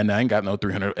grown man now. I ain't got no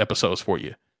 300 episodes for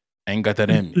you. I ain't got that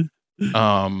in me.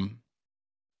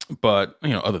 But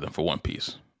other than for One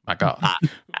Piece, my God,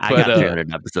 I got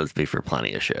 300 episodes for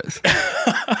plenty of shows.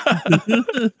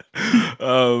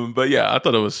 But yeah, I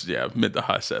thought it was mid to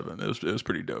high 7. It was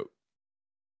pretty dope.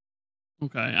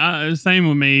 Okay, same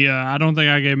with me. I don't think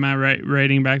I gave my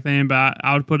rating back then, but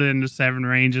I would put it in the 7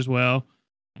 range as well.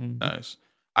 Nice.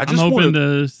 I'm hoping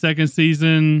the second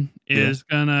season is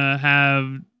gonna have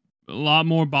a lot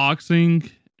more boxing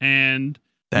and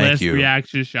less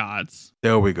reaction shots.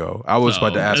 There we go. I was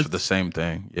about to ask for the same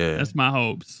thing. Yeah, that's my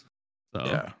hopes. So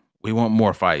yeah, we want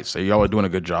more fights. So y'all are doing a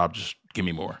good job. Just give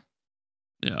me more.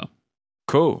 Yeah.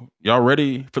 Cool. Y'all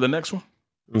ready for the next one?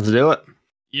 Let's do it.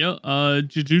 Yeah.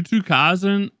 Jujutsu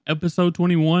Kaisen episode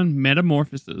 21,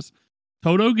 Metamorphosis.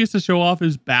 Toto gets to show off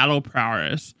his battle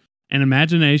prowess and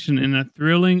imagination in a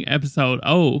thrilling episode.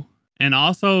 Oh, and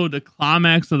also the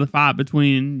climax of the fight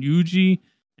between Yuji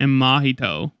and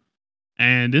Mahito.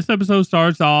 And this episode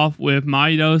starts off with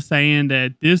Mahito saying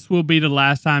that this will be the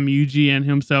last time Yuji and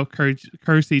himself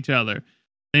curse each other.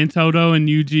 Then Toto and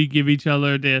Yuji give each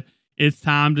other the "it's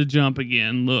time to jump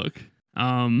again" look.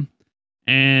 And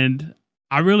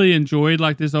I really enjoyed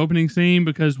like this opening scene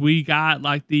because we got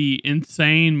like the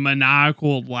insane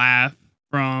maniacal laugh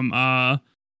from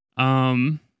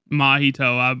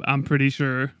Mahito. I'm pretty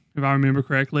sure if I remember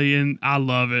correctly, and I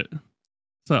love it.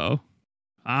 So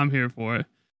I'm here for it.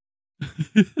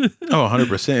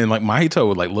 100%. And like Mahito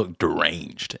would like look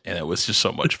deranged, and it was just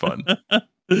so much fun.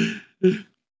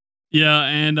 Yeah,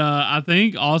 and I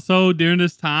think also during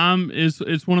this time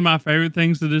it's one of my favorite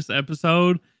things of this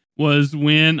episode was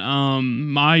when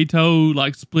Mahito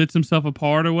like splits himself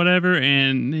apart or whatever,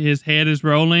 and his head is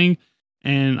rolling,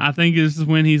 and I think this is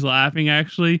when he's laughing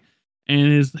actually,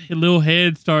 and his little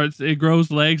head it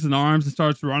grows legs and arms and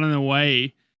starts running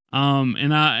away.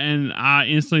 And I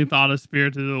instantly thought of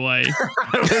Spirited Away.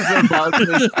 I was about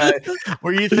to say,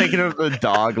 were you thinking of the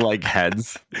dog like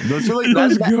heads? Those are like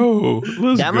Let's go.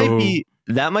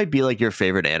 That might be like your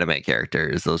favorite anime character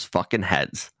is those fucking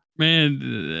heads.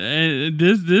 Man,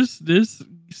 this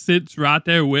sits right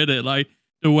there with it. Like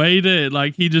the way that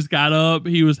like he just got up,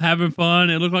 he was having fun.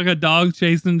 It looked like a dog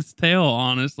chasing its tail,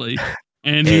 honestly.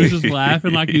 And he was just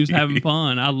laughing like he was having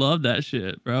fun. I love that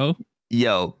shit, bro.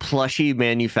 Yo, plushie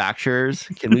manufacturers,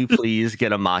 can we please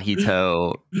get a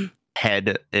Mahito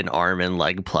head and arm and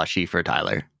leg plushie for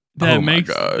Tyler? That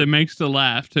makes the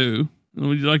laugh too.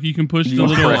 Like you can push the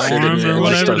little arm or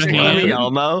whatever.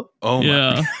 Elmo. Oh my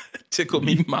God. Tickle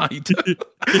me, Mahito.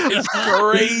 It's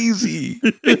crazy.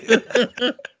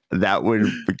 That would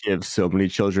give so many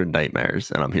children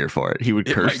nightmares, and I'm here for it. He would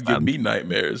curse them. Give me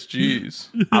nightmares. Jeez.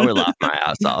 I would laugh my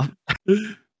ass off.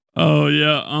 Oh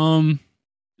yeah.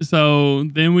 So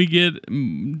then we get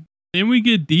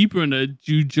deeper into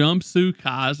Jujutsu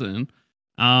Kaisen.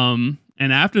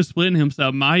 And after splitting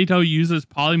himself, Mahito uses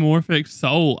polymorphic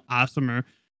soul isomer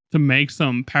to make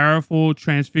some powerful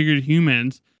transfigured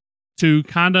humans to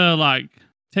kind of like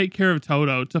take care of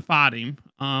Toto to fight him.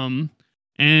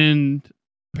 And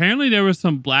apparently there was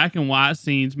some black and white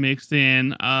scenes mixed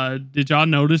in. Did y'all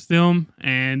notice them?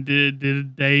 And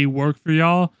did they work for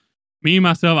y'all? Me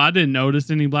myself, I didn't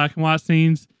notice any black and white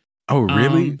scenes. Oh,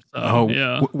 really?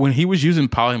 Yeah. When he was using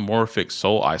polymorphic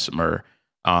soul isomer,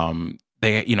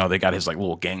 they got his like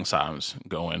little gang signs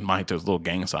going. Mahito's little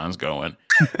gang signs going.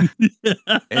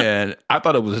 And I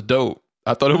thought it was dope.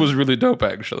 I thought it was really dope,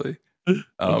 actually.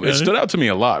 Okay. It stood out to me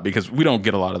a lot because we don't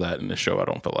get a lot of that in the show, I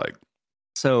don't feel like.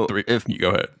 So if you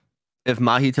go ahead. If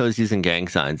Mahito's using gang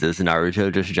signs, is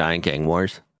Naruto just giant gang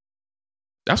wars?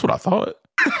 That's what I thought.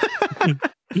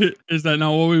 Is that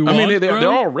not what we want? I mean, they're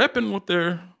all repping with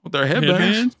their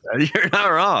headbands. You're not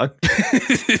wrong.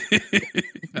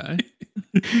 Okay.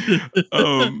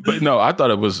 But no, I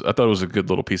thought it was a good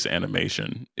little piece of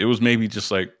animation. It was maybe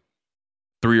just like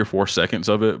 3 or 4 seconds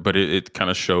of it, but it kind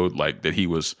of showed like that he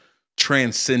was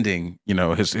transcending,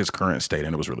 his current state,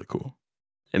 and it was really cool.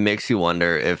 It makes you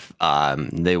wonder if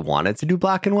they wanted to do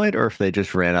black and white or if they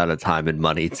just ran out of time and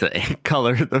money to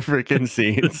color the freaking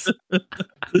scenes.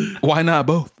 Why not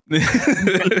both? We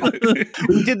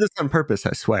did this on purpose,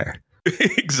 I swear.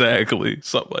 Exactly.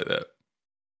 Something like that.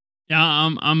 Yeah,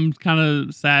 I'm kind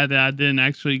of sad that I didn't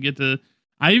actually get to.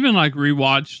 I even like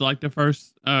rewatched like the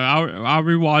first. I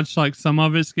rewatched like some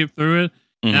of it, skip through it,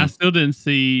 And I Mhm. still didn't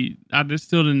see. I just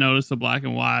still didn't notice the black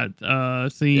and white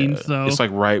scene. Yeah. So It's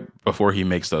like right before he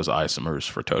makes those isomers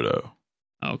for Toto.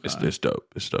 okay. It's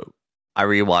dope. It's dope. I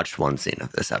rewatched one scene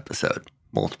of this episode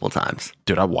multiple times.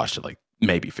 Dude, I watched it like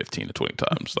maybe 15 to 20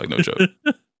 times. Like, no joke.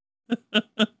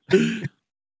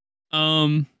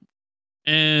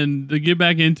 And to get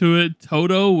back into it,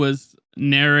 Toto was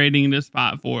narrating this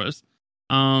fight for us.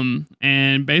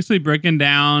 And basically breaking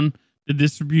down the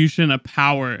distribution of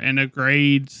power and the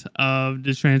grades of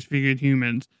the transfigured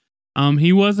humans.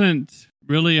 He wasn't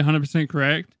really 100%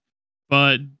 correct,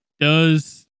 but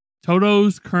does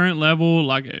Toto's current level,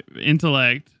 like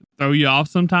intellect, throw you off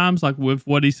sometimes, like with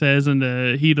what he says in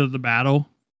the heat of the battle?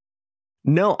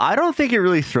 No, I don't think it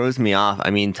really throws me off. I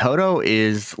mean, Toto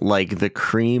is like the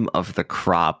cream of the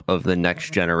crop of the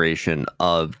next generation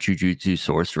of jujutsu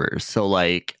sorcerers. So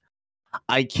like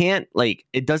I can't like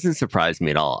it doesn't surprise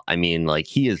me at all. I mean, like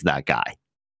he is that guy.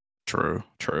 True.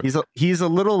 He's a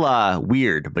little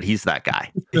weird, but he's that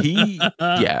guy.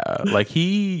 Like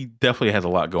he definitely has a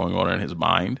lot going on in his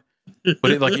mind.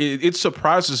 But it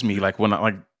surprises me, like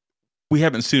when we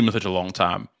haven't seen him in such a long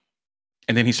time.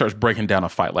 And then he starts breaking down a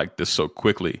fight like this so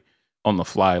quickly on the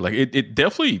fly. Like it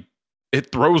definitely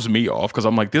throws me off because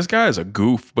I'm like, this guy is a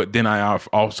goof, but then I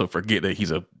also forget that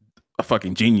he's a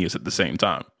fucking genius at the same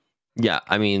time. Yeah,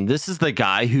 I mean, this is the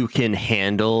guy who can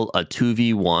handle a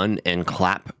 2v1 and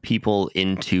clap people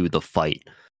into the fight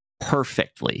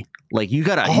perfectly. Like you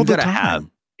gotta have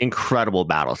incredible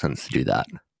battle sense to do that.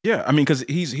 Yeah, I mean, because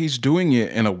he's doing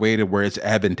it in a way to where it's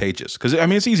advantageous. Because I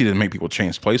mean, it's easy to make people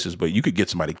change places, but you could get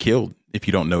somebody killed if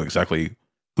you don't know exactly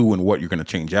who and what you're going to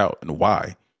change out and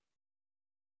why.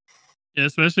 Yeah,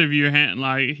 especially if you're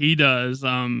like he does.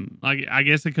 Like I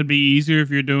guess it could be easier if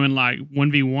you're doing like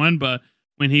 1v1, but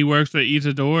when he works with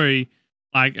Itadori,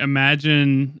 like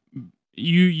imagine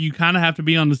you kind of have to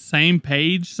be on the same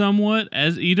page somewhat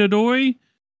as Itadori,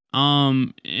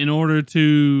 in order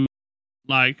to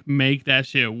like make that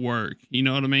shit work. You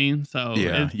know what I mean? So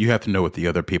yeah, you have to know what the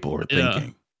other people are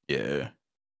thinking. Yeah.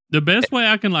 The best way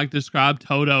I can like describe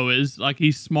Toto is like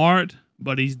he's smart,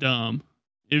 but he's dumb.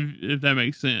 If that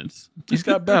makes sense. He's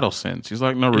got battle sense. He's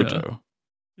like Naruto.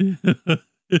 Yeah.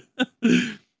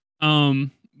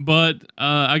 But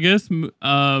I guess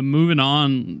moving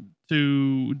on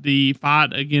to the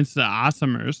fight against the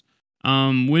Isomers,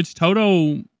 which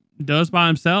Toto does by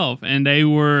himself, and they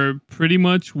were pretty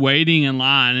much waiting in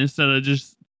line instead of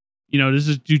just, this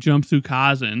is Jujutsu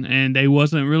Kaisen, and they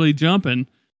wasn't really jumping.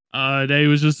 They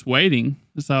was just waiting.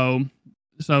 So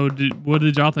what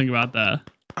did y'all think about that?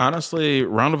 Honestly,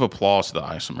 round of applause to the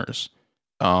Isomers.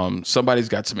 Somebody's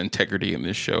got some integrity in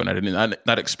this show, and I did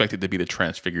not expect it to be the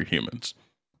transfigured humans.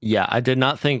 Yeah, I did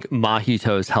not think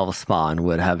Mahito's Hellspawn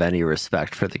would have any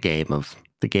respect for the game of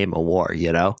war,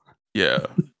 Yeah.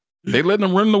 They let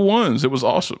them run the ones. It was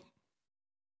awesome.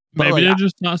 Maybe they're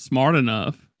just not smart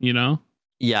enough,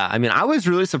 Yeah, I mean, I was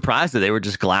really surprised that they were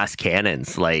just glass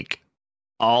cannons, like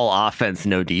all offense,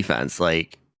 no defense.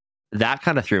 Like that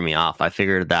kind of threw me off. I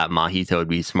figured that Mahito would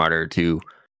be smarter to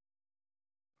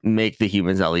make the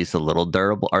humans at least a little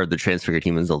durable, or the transfigured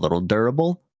humans a little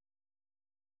durable.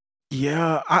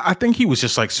 Yeah, I think he was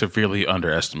just like severely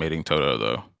underestimating Toto,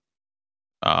 though.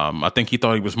 I think he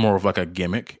thought he was more of like a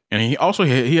gimmick, and he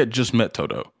had just met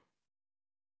Toto,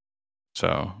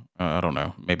 so I don't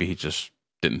know. Maybe he just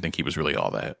didn't think he was really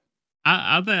all that.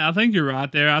 I think you're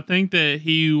right there. I think that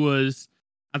he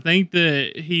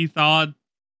thought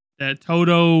that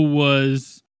Toto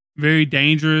was very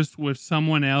dangerous with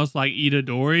someone else like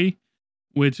Itadori,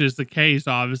 which is the case,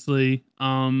 obviously.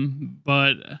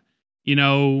 But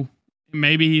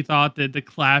maybe he thought that the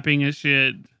clapping and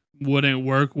shit wouldn't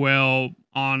work well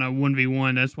on a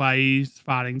 1v1. That's why he's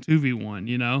fighting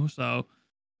 2v1, So,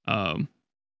 I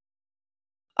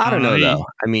don't know though.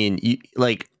 I mean,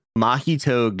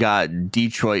 Mahito got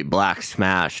Detroit Black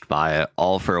smashed by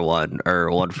All for One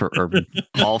or One for or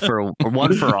All for or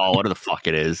One for All, whatever the fuck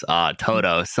it is,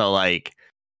 Toto. So like,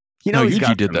 no, he's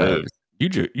Yuji did that. Moves.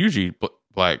 Yuji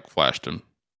Black flashed him.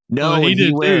 No, he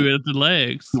did too at the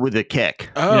legs with a kick.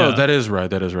 Oh, yeah. That is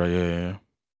right. Yeah.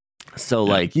 So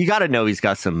like, you got to know he's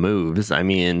got some moves. I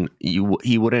mean,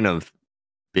 he wouldn't have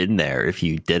been there if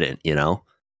you didn't. He would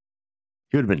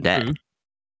have been dead. True.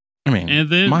 I mean,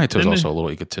 Mahito's also a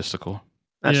little egotistical.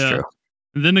 That's true.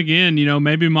 And then again,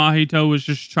 maybe Mahito was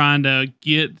just trying to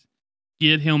get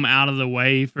him out of the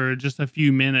way for just a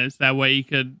few minutes. That way he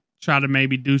could try to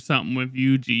maybe do something with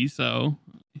Yuji. So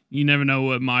you never know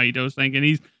what Mahito's thinking.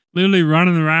 He's literally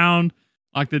running around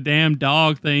like the damn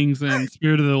dog things in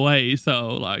Spirited Away.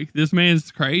 So like this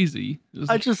man's crazy.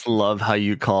 I just love how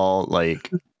you call like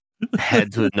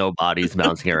Heads with no bodies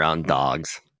bouncing around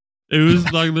dogs. It was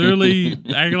like literally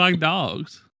acting like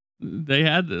dogs. They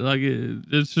had to, like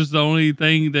it's just the only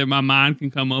thing that my mind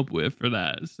can come up with for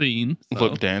that scene. So.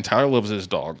 Look, Dan, Tyler loves his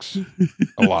dogs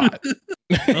a lot.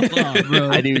 A lot,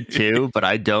 bro. I do too, but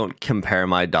I don't compare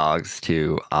my dogs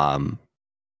to I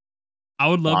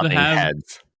would love to bobbing have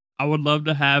heads. I would love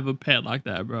to have a pet like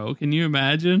that, bro. Can you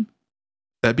imagine?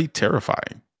 That'd be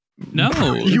terrifying. No,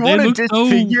 You they want a look so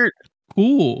disfigured?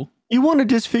 cool. You want a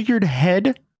disfigured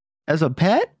head as a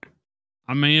pet?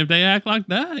 I mean, if they act like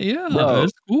that, yeah, Bro.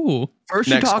 it's cool. First,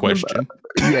 Next you're talking question.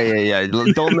 About, yeah.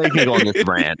 Don't make me go on this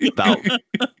rant about.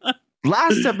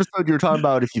 Last episode, you were talking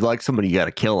about if you like somebody, you got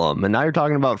to kill them, and now you're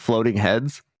talking about floating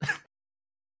heads.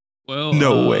 Well,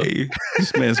 No way.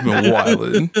 This man's been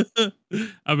wilding.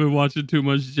 I've been watching too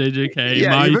much JJK.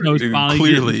 Yeah, My you've been- toes finally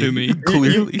Clearly. getting to me.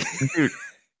 Clearly. Dude,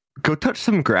 go touch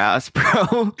some grass,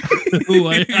 bro.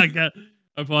 Wait, I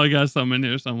probably got something in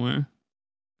here somewhere.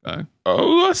 Okay.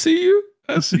 Oh, I see you.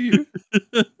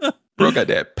 Bro got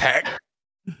that pack.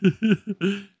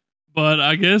 But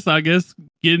I guess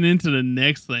getting into the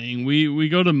next thing, we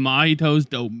go to Mahito's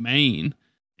domain,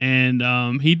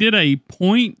 and he did a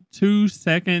 0.2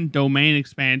 second domain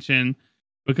expansion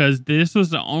because this was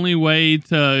the only way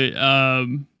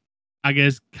to I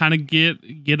guess kind of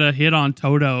get a hit on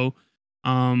Toto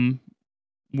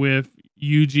with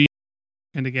Yuji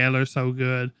and together so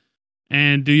good.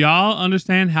 And do y'all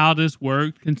understand how this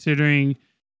worked, considering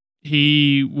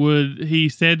he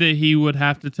said that he would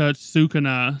have to touch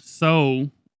Sukuna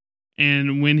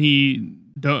and when he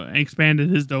expanded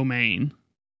his domain?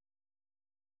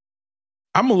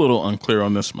 I'm a little unclear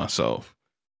on this myself,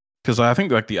 because I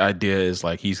think like the idea is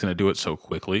like he's going to do it so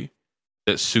quickly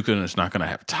that Sukuna is not going to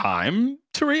have time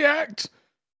to react.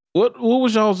 What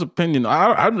was y'all's opinion?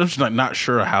 I'm just not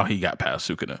sure how he got past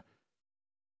Sukuna.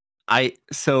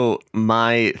 So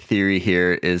my theory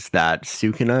here is that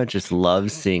Sukuna just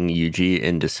loves seeing Yuji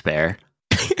in despair.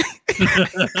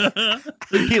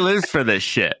 He lives for this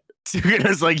shit.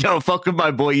 Sukuna's like, yo, fuck with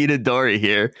my boy Itadori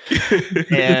here.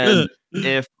 And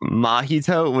if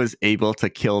Mahito was able to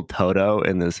kill Toto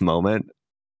in this moment,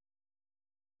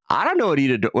 I don't know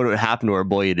what would happen to our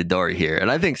boy Itadori here.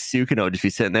 And I think Sukuna would just be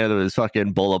sitting there with his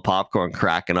fucking bowl of popcorn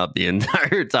cracking up the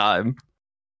entire time.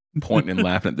 Pointing and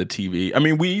laughing at the TV. I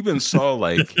mean, we even saw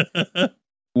like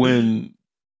when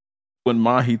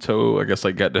Mahito, I guess,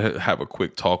 like got to have a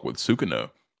quick talk with Sukuna.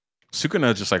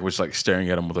 Sukuna just like was like staring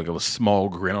at him with like a small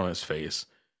grin on his face.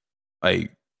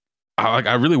 Like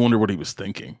I really wonder what he was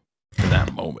thinking in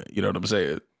that moment. You know what I'm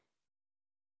saying?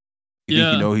 You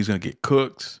think he's gonna get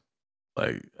cooked?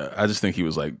 Like I just think he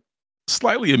was like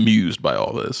slightly amused by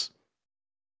all this.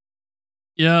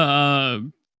 Yeah,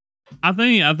 I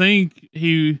think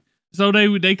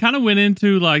they kind of went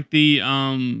into like the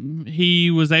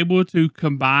he was able to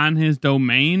combine his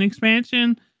domain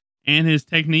expansion and his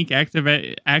technique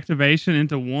activation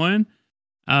into one.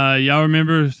 Y'all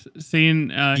remember seeing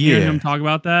hearing him talk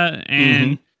about that,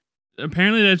 and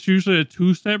apparently that's usually a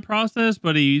 2-step process,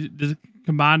 but he just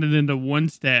combined it into 1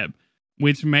 step,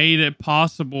 which made it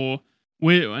possible.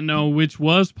 Which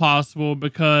was possible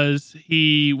because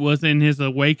he was in his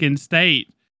awakened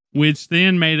state, which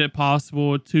then made it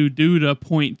possible to do the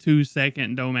 0.2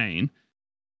 second domain.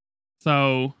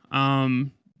 So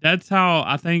that's how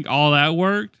I think all that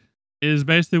worked, is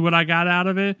basically what I got out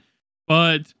of it.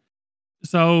 But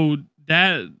so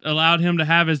that allowed him to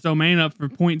have his domain up for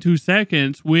 0.2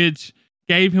 seconds, which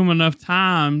gave him enough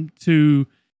time to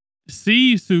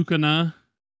see Sukuna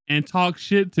and talk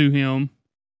shit to him.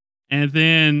 And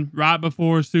then right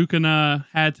before Sukuna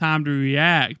had time to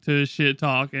react to his shit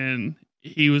talk, and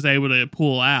he was able to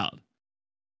pull out.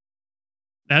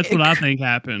 That's what I think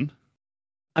happened.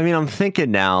 I mean, I'm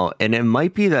thinking now, and it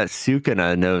might be that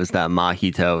Sukuna knows that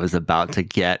Mahito is about to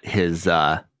get his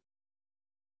ass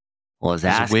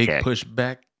wig kicked. pushed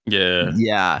back. Yeah.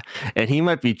 Yeah. And he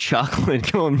might be chuckling,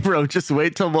 going, bro, just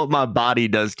wait till what my body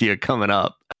does to you coming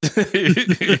up.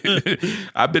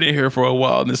 I've been in here for a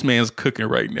while and this man's cooking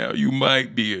right now. You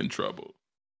might be in trouble.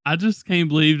 I just can't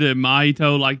believe that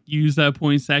Mahito like used that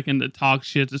 0.2 second to talk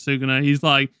shit to Sukuna. He's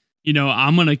like,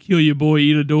 I'm gonna kill your boy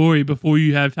Itadori before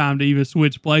you have time to even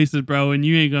switch places, bro, and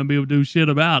you ain't gonna be able to do shit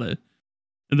about it.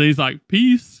 And then he's like,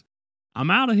 peace, I'm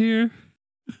out of here.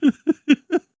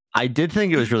 I did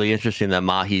think it was really interesting that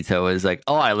Mahito is like,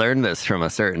 oh, I learned this from a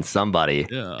certain somebody.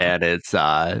 Yeah. And it's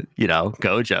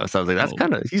Gojo. So I was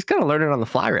like, he's kind of learning on the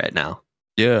fly right now.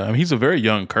 Yeah, I mean, he's a very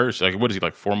young curse. Like, what is he,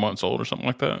 like 4 months old or something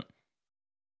like that?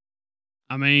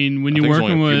 I mean, when I you're think he's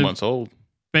working only a few with months old.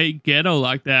 fake ghetto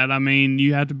like that, I mean,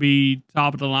 you have to be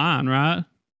top of the line, right?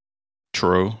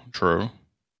 True.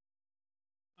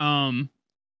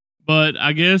 But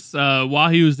I guess while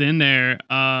he was in there,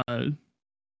 I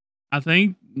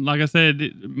think, like I said,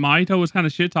 Mahito was kind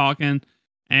of shit talking,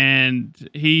 and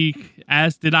he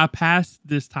asked, "Did I pass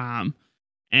this time?"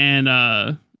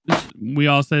 And we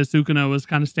all said Sukuna was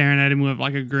kind of staring at him with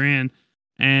like a grin.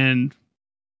 And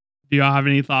do y'all have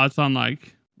any thoughts on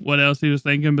like what else he was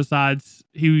thinking besides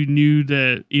he knew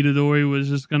that Itadori was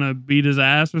just gonna beat his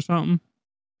ass or something?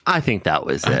 I think that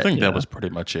was it. I think that was pretty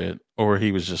much it. Or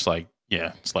he was just like,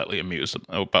 slightly amused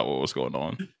about what was going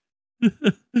on.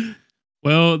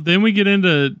 Well, then we get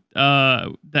into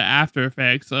the after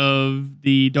effects of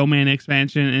the domain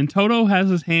expansion, and Toto has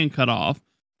his hand cut off.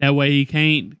 That way he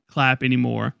can't clap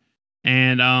anymore.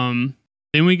 And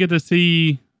then we get to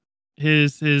see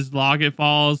his locket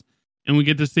falls, and we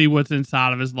get to see what's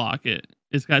inside of his locket.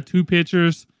 It's got 2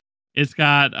 pictures. It's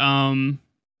got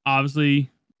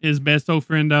obviously his besto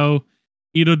friendo,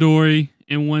 Itadori,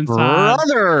 in one side.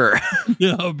 Brother!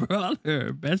 Yeah,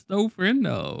 brother. Besto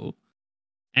friendo.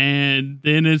 And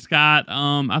then it's got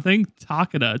I think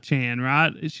Takeda-chan,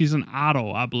 right? She's an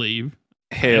idol, I believe.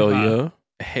 Hell yeah.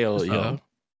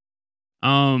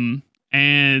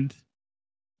 And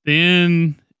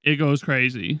then it goes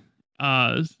crazy.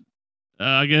 I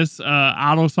guess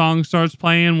Idol song starts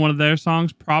playing, one of their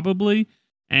songs probably,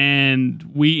 and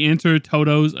we enter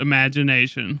Toto's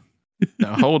imagination.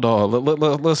 Now hold on,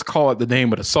 let's call it the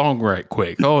name of the song right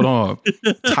quick. Hold on.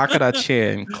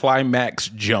 Takeda-chan, Climax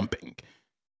Jumping.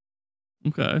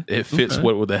 Okay. It fits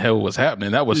what the hell was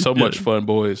happening. That was so much fun,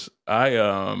 boys.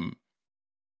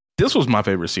 This was my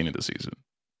favorite scene of the season.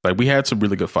 Like, we had some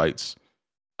really good fights.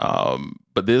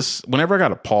 But this, whenever I got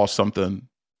to pause something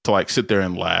to like sit there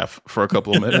and laugh for a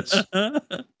couple of minutes,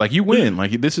 like, you win.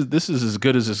 Like, this is as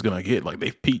good as it's gonna get. Like,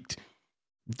 they've peaked.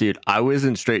 Dude, I was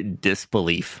in straight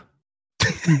disbelief.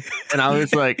 And I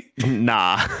was like,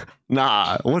 nah,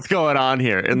 what's going on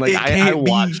here? And like, I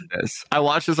watched this. I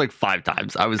watched this like 5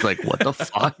 times. I was like, what the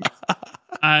fuck?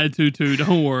 I had to too.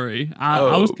 Don't worry.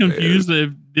 I was confused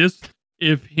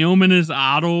if him and his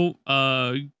idol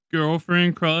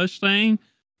girlfriend crush thing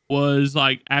was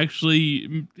like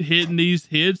actually hitting these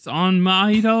hits on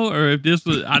Mahito, or if this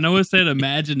was, I know it said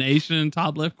imagination in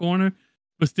top left corner,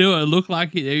 but still it looked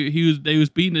like they was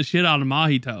beating the shit out of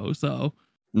Mahito. So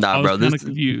nah, bro, kind of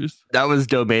confused. That was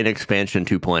domain expansion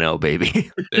 2.0,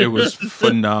 baby. It was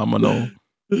phenomenal.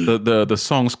 The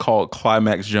song's called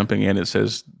Climax Jumping, and it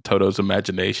says Toto's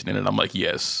imagination in it. I'm like,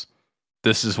 yes,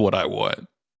 this is what I want.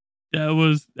 That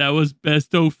was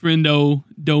besto friendo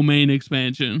domain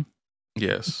expansion.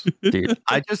 Yes. Dude,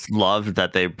 I just love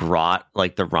that they brought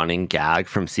like the running gag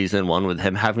from season 1 with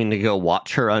him having to go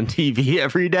watch her on TV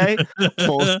every day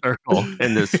full circle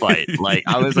in this fight. Like,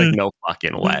 I was like, no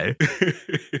fucking way.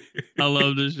 I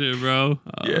love this shit, bro.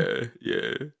 Yeah.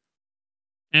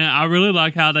 And I really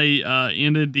like how they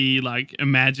ended the like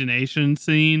imagination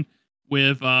scene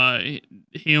with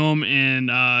him and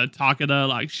Takeda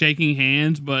like shaking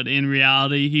hands, but in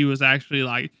reality he was actually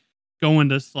like going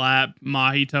to slap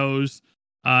Mahito's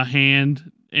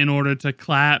hand in order to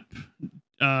clap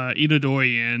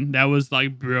Itadori in. That was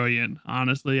like brilliant,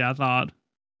 honestly, I thought.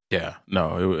 Yeah,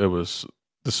 no,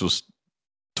 this was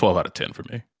 12 out of 10 for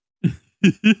me.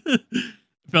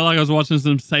 Felt like I was watching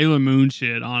some Sailor Moon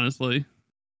shit, honestly.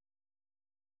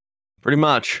 Pretty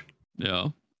much. Yeah.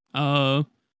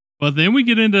 But then we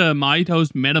get into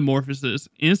Mahito's metamorphosis,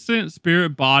 instant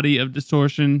spirit body of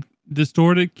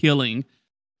distorted killing,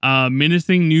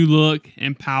 menacing new look,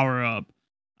 and power up.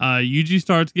 Yuji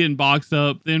starts getting boxed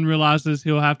up, then realizes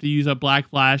he'll have to use a Black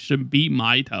Flash to beat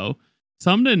Mahito.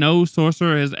 Something that no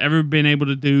sorcerer has ever been able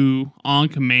to do on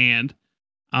command.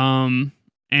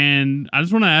 And I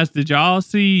just want to ask, did y'all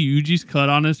see Yuji's cut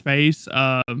on his face?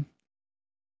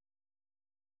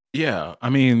 Yeah, I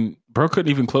mean, bro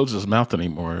couldn't even close his mouth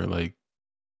anymore. Like,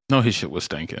 no, his shit was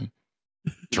stinking.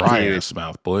 Dry ass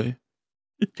mouth, boy.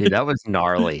 Dude, that was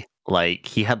gnarly. Like,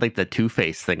 he had like the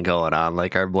Two-Face thing going on,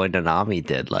 like our boy Nanami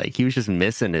did. Like, he was just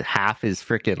missing half his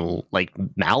freaking like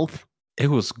mouth.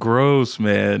 It was gross,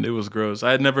 man. It was gross.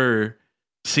 I had never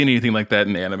seen anything like that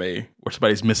in anime where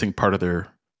somebody's missing part of their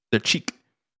cheek.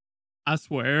 I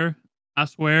swear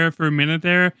for a minute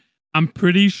there, I'm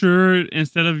pretty sure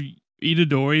instead of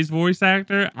Itadori's voice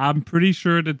actor, I'm pretty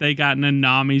sure that they got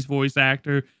Nanami's voice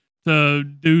actor to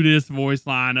do this voice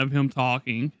line of him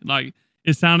talking. Like,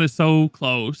 it sounded so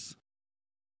close.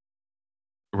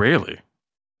 Really?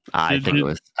 I think it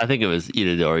was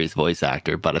Itadori's voice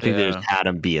actor, but I think they just had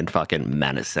him being fucking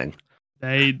menacing.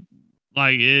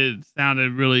 It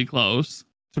sounded really close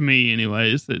to me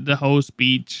anyways. The whole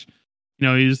speech,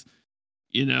 he's,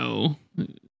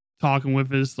 talking with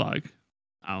his, like,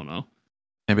 I don't know.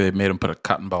 Maybe they made him put a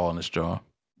cotton ball in his jaw.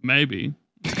 Maybe.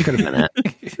 Could have been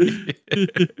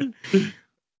it.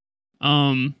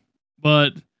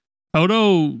 But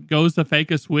Toto goes to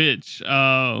fake a switch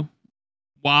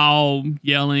while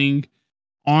yelling,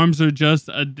 "Arms are just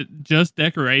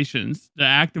decorations. The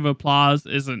act of applause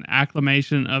is an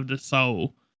acclamation of the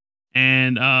soul."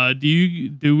 And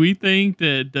do we think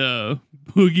that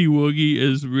Boogie Woogie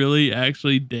is really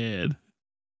actually dead?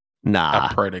 Nah.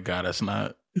 I pray to God it's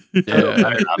not. Yeah.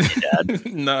 Yeah. Not be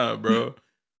dead. Nah, bro.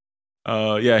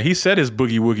 Yeah, he said his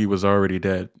Boogie Woogie was already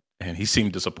dead, and he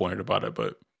seemed disappointed about it,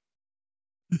 but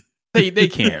they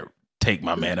can't take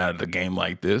my man out of the game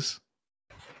like this.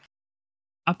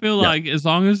 I feel like as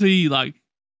long as he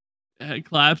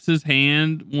claps his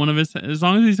hand, as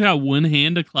long as he's got one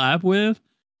hand to clap with,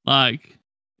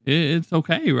 it's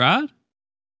okay, right?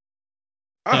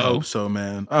 I hope so,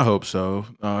 man. I hope so.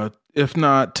 If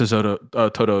not,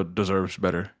 Toto deserves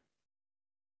better.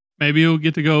 Maybe he'll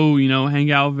get to go,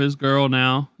 hang out with his girl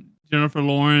now, Jennifer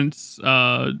Lawrence,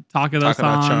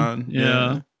 Takada-san.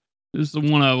 Yeah, just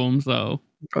one of them. So,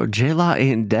 bro, J-Law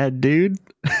ain't dead, dude.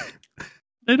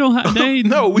 They don't have.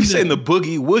 No, we saying the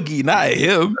Boogie Woogie, not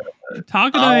him.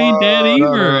 Takada ain't dead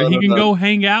either. No, he can go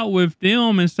hang out with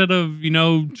them instead of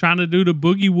trying to do the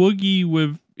Boogie Woogie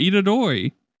with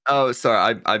Itadori. Oh,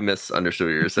 sorry, I misunderstood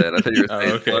what you were saying. I thought you were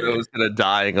saying Toto was gonna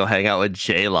die and go hang out with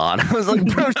J-Law. I was like,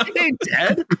 bro, she ain't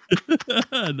dead.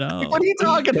 No. What are you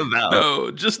talking about? No,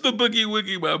 just the Boogie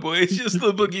Woogie, my boy. It's just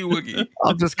the Boogie Woogie.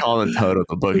 I'm just calling Toto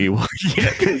the Boogie Woogie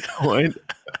at this point.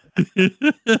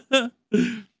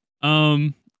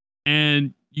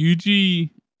 And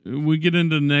Yuji, we get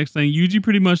into the next thing. Yuji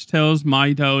pretty much tells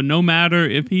Mahito, no matter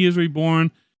if he is reborn,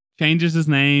 changes his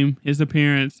name, his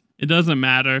appearance, it doesn't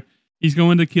matter. He's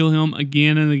going to kill him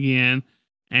again and again,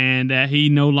 and that he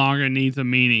no longer needs a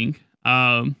meaning.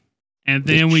 And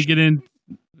then we get in.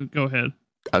 Go ahead.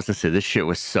 I was gonna say this shit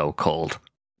was so cold.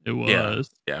 It was.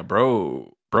 Yeah,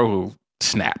 bro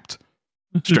snapped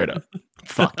straight up.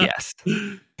 Fuck yes.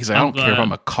 He's like, I don't care if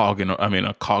I'm a cog in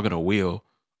a wheel.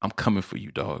 I'm coming for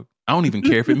you, dog. I don't even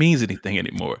care if it means anything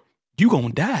anymore. You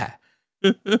gonna die.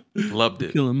 Loved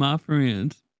it. Killing my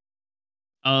friends.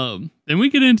 Then we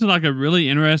get into a really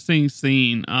interesting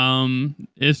scene.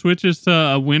 It switches to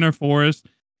a winter forest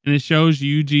and it shows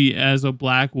Yuji as a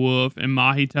black wolf and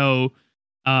Mahito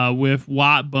with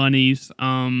white bunnies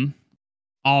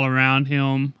all around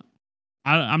him.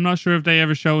 I'm not sure if they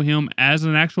ever show him as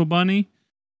an actual bunny.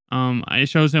 It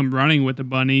shows him running with the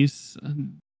bunnies.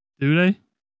 Do they?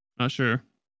 Not sure.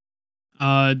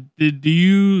 Do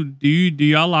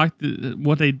y'all like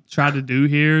what they tried to do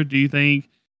here? Do you think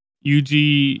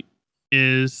Yuji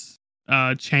is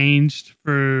changed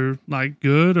for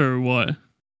good or what?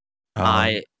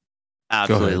 I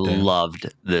absolutely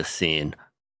loved this scene.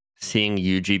 Seeing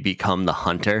Yuji become the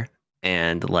hunter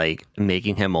and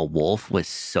making him a wolf was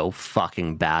so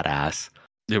fucking badass.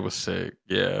 It was sick,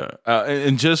 yeah.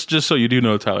 And just so you do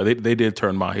know, Tyler, they did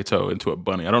turn Mahito into a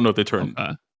bunny. I don't know if they turned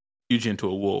Yuji into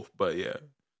a wolf, but yeah.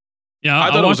 Yeah,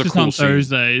 I thought watched this on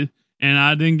Thursday, and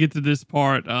I didn't get to this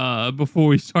part before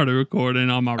we started recording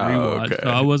on my rewatch, so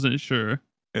I wasn't sure.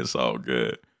 It's all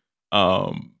good.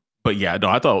 But yeah, no,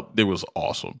 I thought it was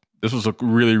awesome. This was a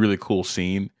really, really cool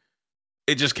scene.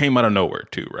 It just came out of nowhere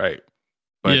too, right?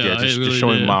 But yeah, just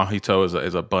showing Mahito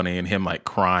as a bunny and him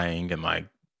crying and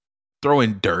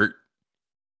throwing dirt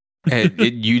at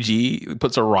Yuji,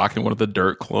 puts a rock in one of the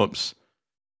dirt clumps.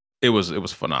 It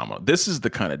was phenomenal. This is the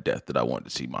kind of death that I wanted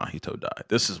to see Mahito die.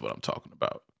 This is what I'm talking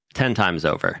about. 10 times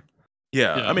over.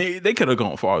 Yeah. I mean, they could have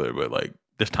gone farther, but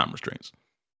this time restraints.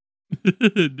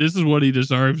 This is what he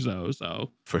deserves, though. So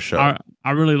for sure,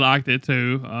 I really liked it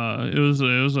too. It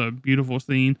was a beautiful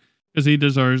scene because he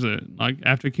deserves it.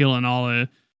 After killing all of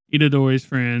Itadori's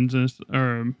friends or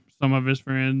some of his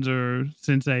friends or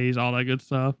senseis, all that good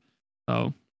stuff.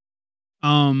 So,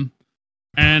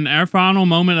 and our final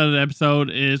moment of the episode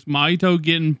is Mahito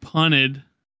getting punted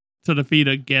to defeat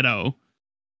a Geto.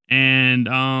 And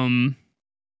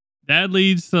that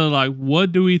leads to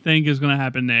what do we think is going to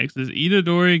happen next? Is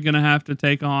Itadori going to have to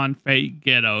take on fake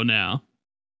Geto now?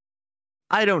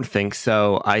 I don't think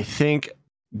so. I think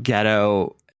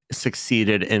Geto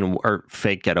succeeded or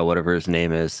fake Geto, whatever his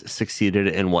name is, succeeded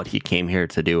in what he came here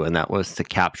to do, and that was to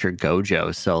capture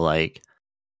Gojo. So I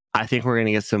think we're going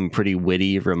to get some pretty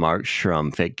witty remarks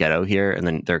from fake Geto here, and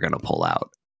then they're going to pull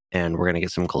out, and we're going to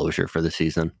get some closure for the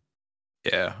season.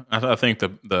 Yeah, I think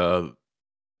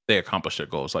they accomplished their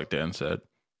goals, like Dan said.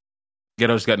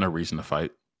 Geto's got no reason to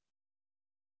fight,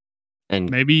 and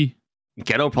maybe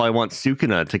Geto probably wants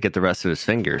Sukuna to get the rest of his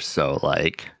fingers. So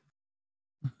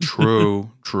true.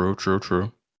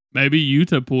 Maybe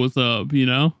Yuta pulls up, you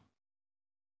know?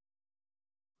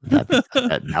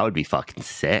 That would be fucking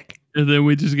sick. And then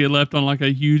we just get left on like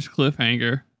a huge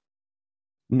cliffhanger.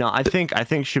 No, I think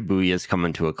Shibuya is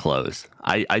coming to a close.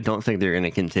 I don't think they're going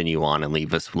to continue on and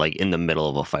leave us like in the middle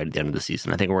of a fight at the end of the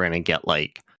season. I think we're going to get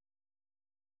like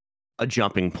a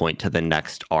jumping point to the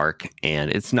next arc,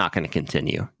 and it's not going to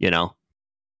continue, you know?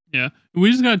 Yeah.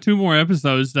 We just got 2 more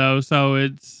episodes though, so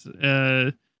it's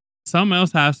something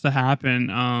else has to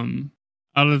happen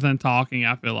other than talking,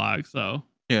 I feel like. So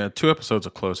Yeah, 2 episodes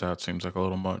of closeout seems like a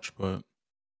little much, but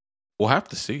we'll have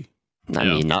to see. I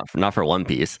mean, not for One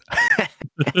Piece.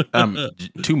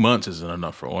 2 months isn't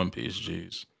enough for One Piece.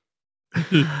 Jeez.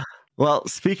 Well,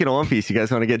 speaking of One Piece, you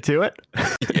guys want to get to it?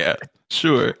 Yeah,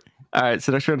 sure. All right,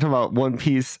 so next we're going to talk about One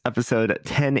Piece episode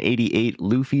 1088,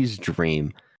 Luffy's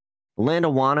Dream. Land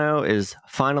of Wano is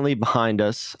finally behind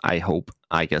us, I hope.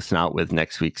 I guess not with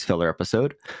next week's filler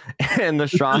episode. And the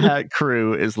Straw Hat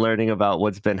crew is learning about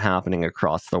what's been happening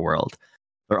across the world.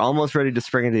 They're almost ready to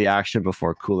spring into the action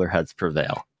before cooler heads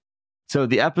prevail. So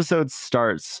the episode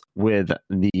starts with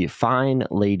the fine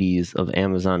ladies of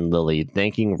Amazon Lily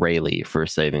thanking Rayleigh for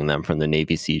saving them from the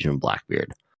Navy siege in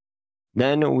Blackbeard.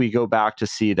 Then we go back to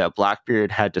see that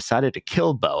Blackbeard had decided to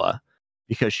kill Boa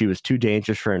because she was too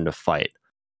dangerous for him to fight.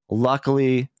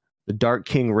 Luckily, the Dark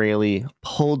King Rayleigh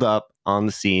pulled up on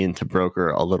the scene to broker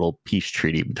a little peace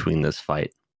treaty between this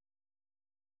fight.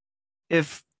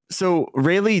 So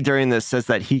Rayleigh during this says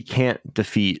that he can't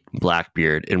defeat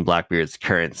Blackbeard in Blackbeard's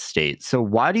current state. So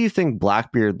why do you think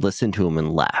Blackbeard listened to him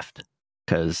and left?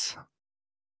 Because,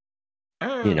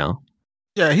 you know.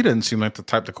 Yeah, he doesn't seem like the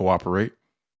type to cooperate.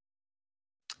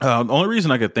 The only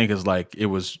reason I could think is like it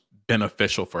was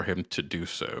beneficial for him to do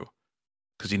so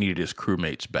because he needed his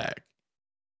crewmates back.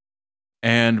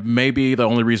 And maybe the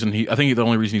only reason he's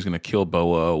going to kill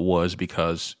Boa was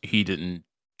because he didn't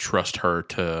trust her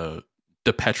to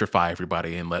petrify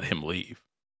everybody and let him leave.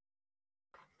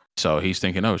 So he's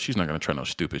thinking, oh, she's not going to try no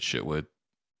stupid shit with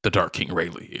the Dark King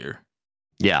Rayleigh here.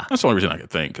 Yeah. That's the only reason I could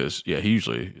think, because, yeah, he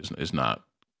usually is not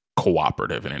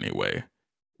cooperative in any way.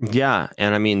 Yeah,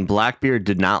 and I mean, Blackbeard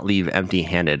did not leave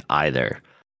empty-handed either.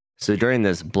 So during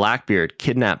this, Blackbeard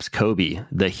kidnaps Kobe,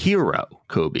 the hero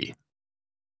Kobe.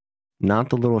 Not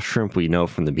the little shrimp we know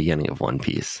from the beginning of One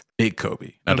Piece. Big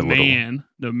Kobe. Not the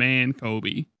little. man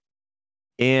Kobe.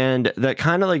 And that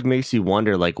kind of like makes you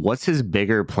wonder, like, what's his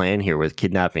bigger plan here with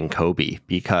kidnapping Kobe?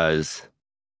 Because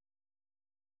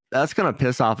that's going to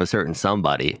piss off a certain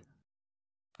somebody.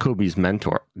 Kobe's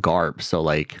mentor, Garb. So,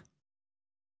 like,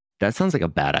 that sounds like a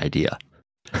bad idea.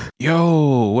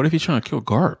 Yo, what if he's trying to kill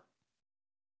Garp?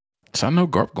 So I know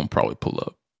Garp gonna probably pull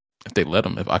up if they let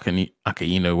him. If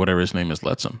Akainu, whatever his name is,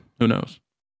 lets him. Who knows?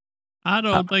 I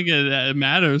don't think it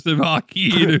matters if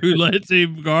Akainu lets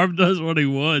him. Garb does what he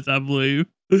wants, I believe.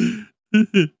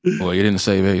 Well, you didn't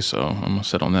save Ace, so I'm gonna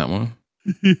sit on that one.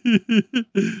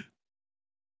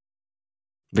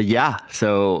 But yeah,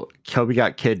 so Kobe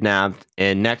got kidnapped,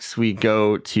 and next we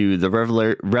go to the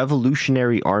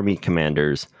Revolutionary Army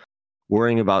commanders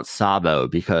worrying about Sabo,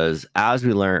 because as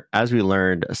we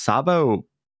learned, Sabo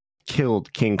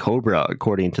killed King Cobra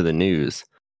according to the news,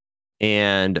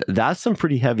 and that's some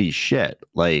pretty heavy shit.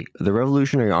 Like, the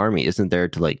Revolutionary Army isn't there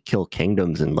to like kill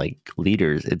kingdoms and like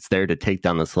leaders; it's there to take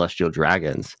down the Celestial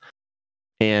Dragons.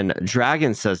 And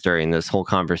Dragon says during this whole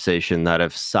conversation that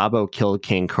if Sabo killed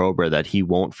King Cobra, that he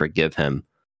won't forgive him.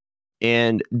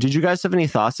 And did you guys have any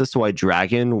thoughts as to why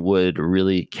Dragon would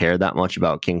really care that much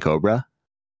about King Cobra?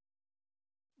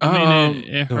 I mean,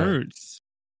 it hurts.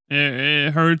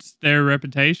 It hurts their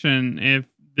reputation if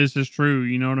this is true.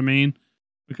 You know what I mean?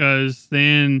 Because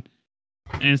then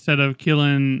instead of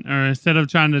trying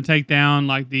to take down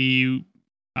like the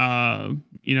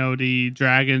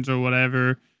dragons or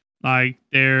whatever, like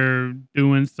they're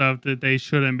doing stuff that they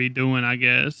shouldn't be doing, I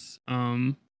guess.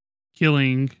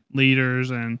 Killing leaders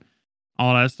and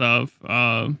all that stuff.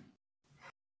 So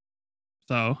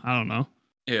I don't know.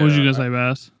 Yeah, what was you gonna say,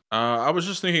 Bass? I was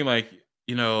just thinking, like,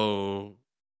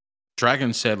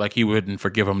 Dragon said like he wouldn't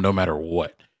forgive him no matter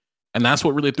what. And that's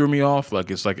what really threw me off.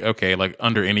 Like, it's like, okay, like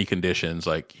under any conditions,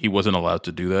 like he wasn't allowed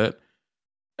to do that.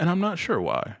 And I'm not sure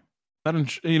why.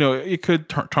 It could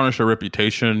tarnish their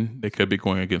reputation. They could be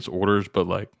going against orders, but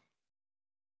like,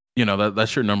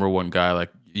 that's your number one guy.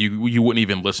 Like you wouldn't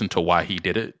even listen to why he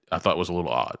did it. I thought it was a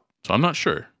little odd. So I'm not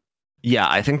sure. Yeah,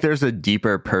 I think there's a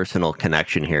deeper personal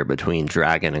connection here between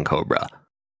Dragon and Cobra.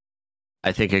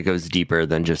 I think it goes deeper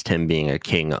than just him being a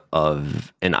king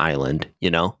of an island,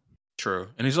 True.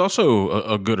 And he's also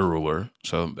a good ruler.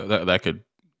 So that could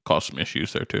cause some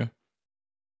issues there too.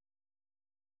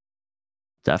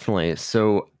 Definitely.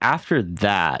 So after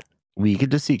that, we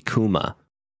get to see Kuma.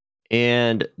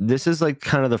 And this is like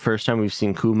kind of the first time we've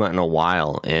seen Kuma in a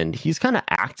while. And he's kind of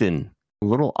acting a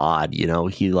little odd, you know?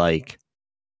 He like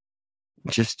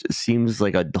just seems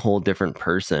like a whole different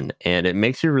person. And it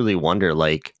makes you really wonder,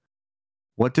 like,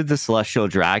 what did the Celestial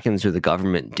Dragons or the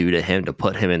government do to him to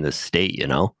put him in this state, you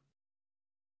know?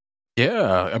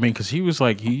 Yeah, I mean, because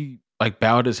he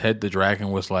bowed his head. The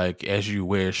dragon was like, "As you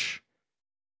wish,"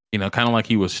 you know, kind of like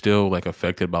he was still like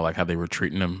affected by like how they were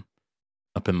treating him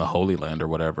up in the Holy Land or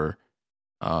whatever.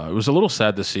 It was a little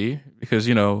sad to see because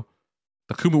you know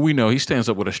the Kuma we know he stands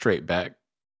up with a straight back,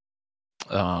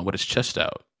 with his chest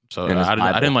out. So And his I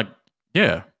didn't Bible. like,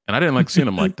 yeah, and I didn't like seeing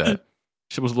him like that.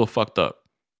 Shit was a little fucked up.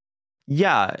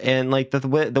 Yeah, and like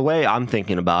the way I'm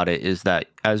thinking about it is that,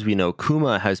 as we know,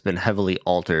 Kuma has been heavily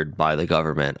altered by the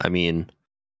government. I mean,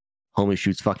 homie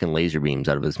shoots fucking laser beams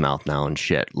out of his mouth now and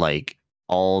shit. Like,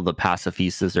 all the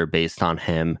pacifistas are based on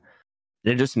him.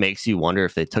 And it just makes you wonder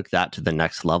if they took that to the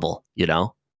next level, you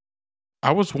know?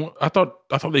 I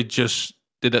thought they just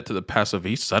did that to the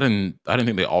pacifists. I didn't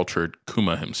think they altered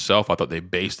Kuma himself. I thought they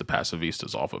based the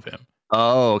pacifists off of him.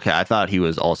 Oh, okay. I thought he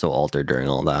was also altered during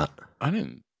all that. I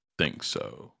didn't think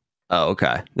so. Oh,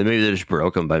 okay. Then maybe they just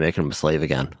broke him by making him a slave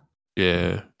again.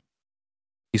 Yeah,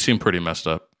 he seemed pretty messed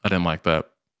up. I didn't like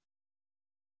that.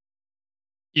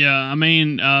 Yeah, I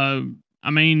mean,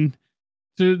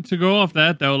 to go off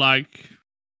that though, like,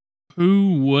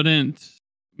 who would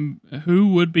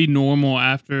be normal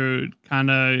after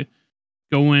kind of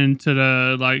going to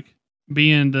the like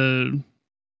being the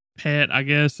pet, I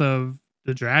guess, of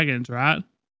the dragons, right?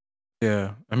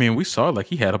 Yeah, I mean, we saw like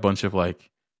he had a bunch of like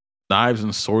knives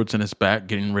and swords in his back,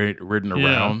 getting ridden Yeah.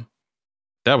 around.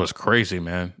 That was crazy,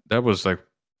 man. That was like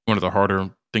one of the harder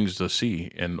things to see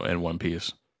in One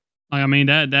Piece. Like, I mean,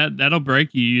 that'll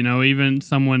break you, you know, even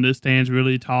someone that stands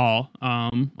really tall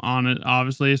on it,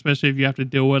 obviously, especially if you have to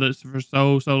deal with it for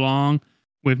so long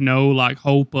with no like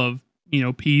hope of, you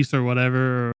know, peace or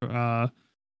whatever, or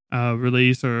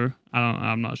release, or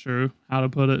I'm not sure how to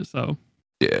put it. So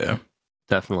Yeah,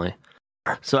 Definitely.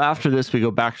 So after this, we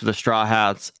go back to the Straw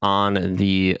Hats on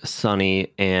the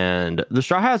Sunny, and the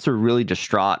Straw Hats are really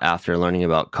distraught after learning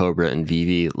about Cobra and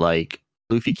Vivi. Like,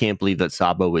 Luffy can't believe that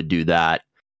Sabo would do that.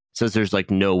 Says there's like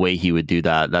no way he would do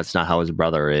that. That's not how his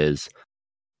brother is.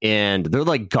 And they're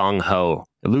like gung ho.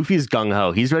 Luffy's gung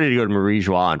ho. He's ready to go to Marie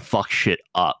Joie and fuck shit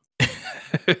up.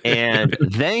 And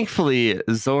thankfully,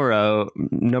 Zoro,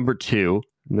 number 2,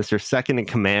 Mr. Second in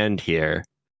Command here,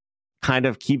 kind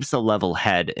of keeps a level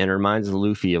head and reminds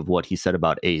Luffy of what he said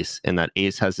about Ace, and that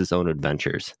Ace has his own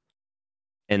adventures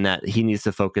and that he needs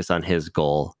to focus on his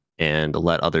goal and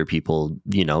let other people,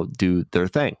 you know, do their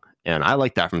thing. And I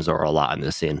like that from Zoro a lot in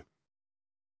this scene.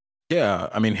 yeah.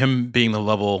 I mean, him being the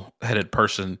level-headed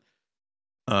person.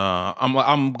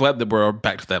 I'm glad that we're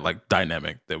back to that like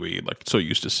dynamic that we like so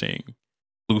used to seeing.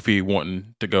 Luffy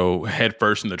wanting to go head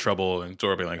first into trouble, and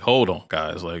Zoro being like, "Hold on,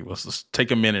 guys. Like, let's just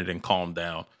take a minute and calm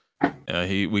down."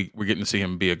 We're getting to see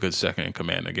him be a good second in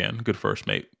command again, good first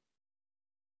mate.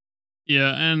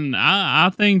 yeah, and I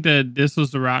think that this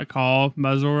was the right call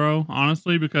by Zoro,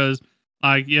 honestly, because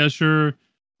like, yeah, sure,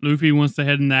 Luffy wants to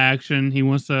head into action. He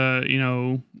wants to, you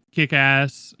know, kick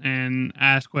ass and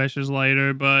ask questions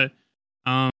later, but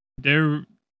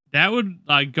that would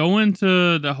like go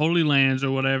into the Holy Lands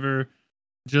or whatever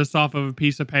just off of a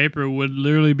piece of paper would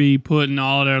literally be putting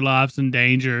all of their lives in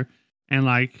danger, and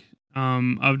like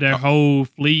of their whole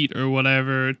fleet or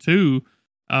whatever too.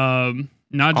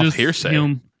 Not Off just hearsay.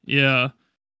 him. Yeah.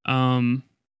 And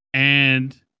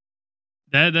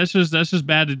that's just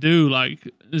bad to do. Like,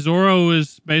 Zoro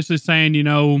is basically saying, you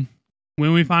know,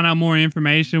 when we find out more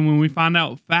information, when we find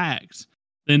out facts,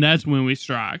 then that's when we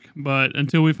strike. But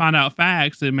until we find out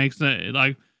facts, it makes it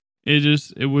like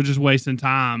we're just wasting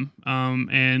time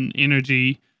and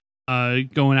energy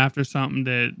going after something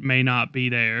that may not be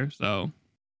there. So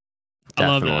I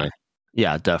love Definitely. that.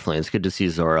 Yeah, definitely. It's good to see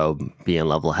Zoro being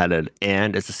level headed.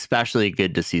 And it's especially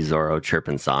good to see Zoro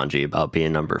chirping Sanji about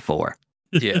being number 4.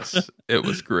 Yes, it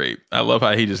was great. I love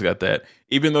how he just got that,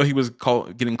 even though he was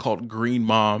getting called Green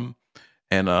Mom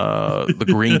and the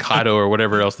Green Kaido or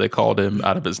whatever else they called him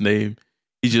out of his name.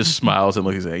 He just smiles and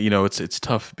looks at, you know, it's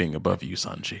tough being above you,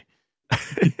 Sanji.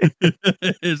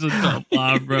 It's a tough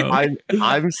life, bro.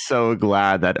 I'm so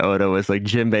glad that Oda was like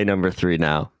Jinbei number 3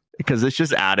 now, because it's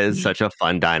just added such a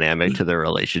fun dynamic to their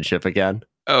relationship again.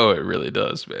 Oh, it really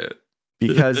does, man.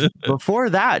 Because before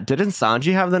that, didn't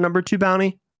Sanji have the number 2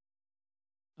 bounty?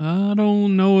 I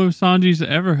don't know if Sanji's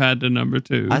ever had the number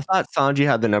 2. I thought Sanji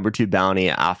had the number 2 bounty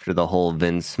after the whole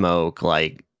Vin Smoke,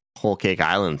 like, Whole Cake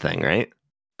Island thing, right?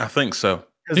 I think so.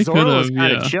 Because It Zoro could was have,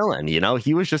 kind of yeah. chilling, you know.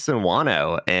 He was just in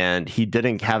Wano, and he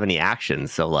didn't have any action.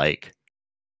 So like,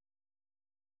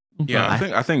 Yeah,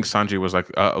 Okay. I think Sanji was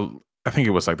like, I think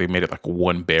it was like they made it like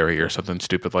one berry or something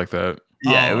stupid like that.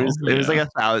 yeah, Oh, it was like yeah.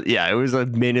 1,000. Yeah, it was a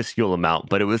minuscule amount,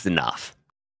 but it was enough.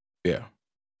 Yeah,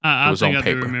 I was think on I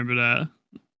do paper. remember that.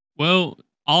 Well,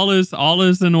 all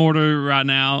is in order right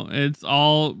now. It's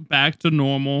all back to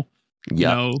normal. You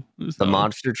Yep. know, The so.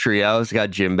 monster trio's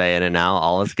got Jinbei in it now.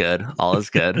 All is good. All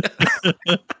is good.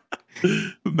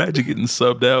 Imagine getting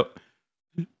subbed out.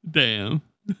 Damn.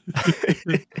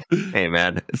 Hey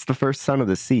man, it's the first son of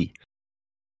the sea.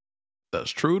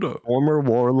 That's true though. Former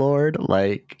warlord,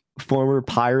 like former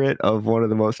pirate of one of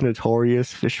the most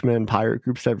notorious fisherman pirate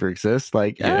groups ever exist.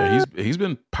 Like, Yeah, he's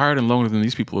been pirating longer than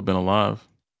these people have been alive.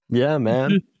 yeah,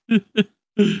 man.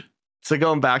 So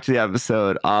going back to the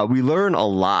episode, we learn a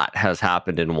lot has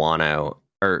happened in Wano,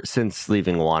 or since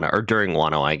leaving Wano, or during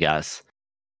Wano, I guess.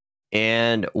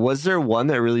 And was there one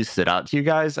that really stood out to you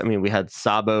guys? I mean, we had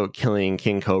Sabo killing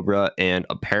King Cobra and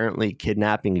apparently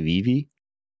kidnapping Vivi.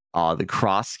 The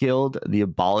Cross Guild, the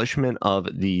abolishment of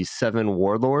the 7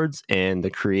 warlords, and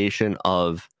the creation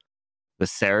of the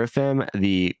Seraphim,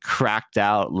 the cracked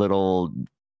out little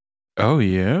Oh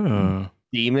yeah.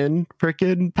 demon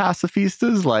frickin'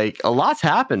 pacifistas. Like, a lot's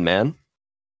happened, man.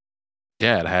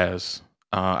 Yeah, it has.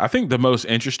 I think the most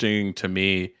interesting to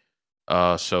me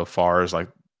so far is like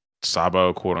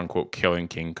Sabo, quote unquote, killing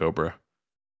King Cobra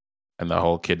and the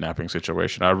whole kidnapping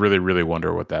situation. I really, really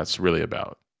wonder what that's really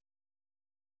about.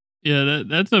 Yeah,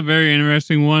 that's a very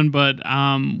interesting one. But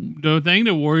the thing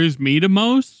that worries me the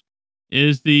most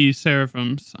is the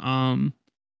seraphims.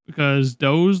 Because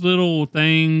those little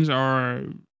things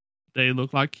they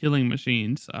look like killing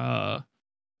machines. And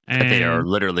they are And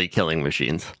literally killing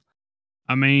machines.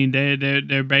 I mean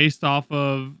they're based off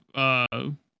of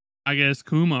I guess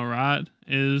Kuma, right?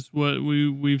 Is what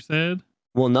we've said.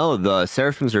 Well, no, the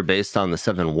Seraphims are based on the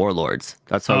 7 warlords.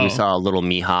 That's why we Oh. saw a little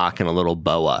Mihawk and a little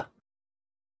Boa.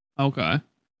 Okay.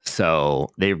 So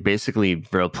they basically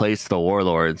replaced the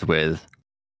warlords with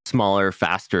smaller,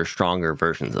 faster, stronger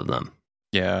versions of them.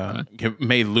 Yeah,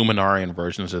 made Luminarian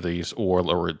versions of these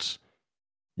warlords.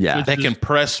 Yeah. Which They is can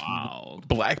press wild.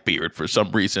 Blackbeard for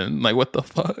some reason. Like, what the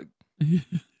fuck?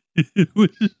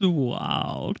 Which is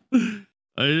wild.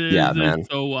 Yeah, man. It's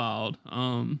so wild.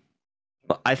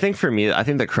 But I think for me, I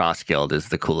think the Cross Guild is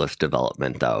the coolest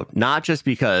development, though. Not just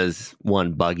because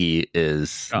one Buggy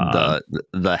is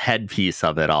the headpiece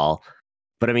of it all,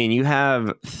 but I mean, you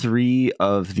have 3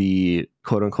 of the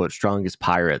quote unquote strongest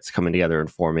pirates coming together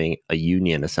and forming a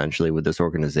union essentially with this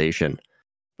organization.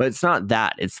 But it's not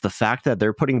that; it's the fact that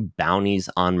they're putting bounties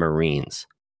on Marines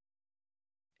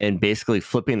and basically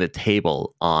flipping the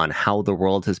table on how the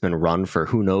world has been run for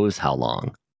who knows how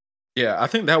long. Yeah, I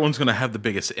think that one's going to have the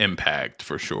biggest impact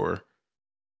for sure.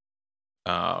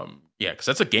 Yeah, because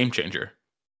that's a game changer.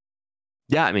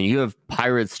 Yeah, I mean, you have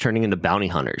pirates turning into bounty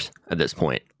hunters at this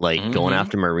point, like going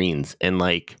after Marines, and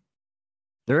like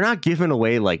they're not giving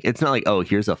away, like, it's not like, oh,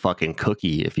 here's a fucking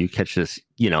cookie if you catch this,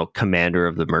 you know, commander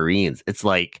of the Marines. It's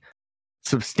like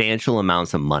substantial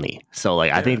amounts of money. So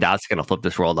like, I think that's going to flip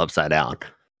this world upside down.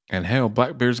 And hell,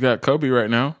 Blackbeard's got Kobe right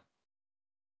now.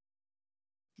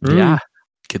 Yeah.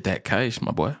 Get that cash,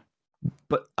 my boy.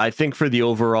 But I think for the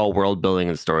overall world building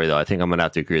and story, though, I think I'm going to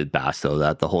have to agree with Bass, though,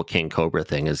 that the whole King Cobra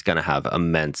thing is going to have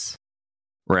immense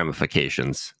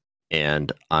ramifications.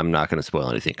 And I'm not going to spoil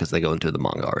anything because they go into the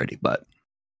manga already. But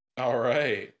all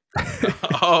right.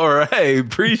 All right.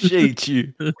 Appreciate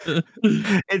you.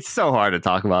 It's so hard to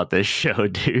talk about this show,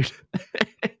 dude.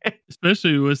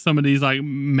 Especially with some of these like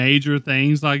major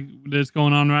things like that's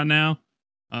going on right now.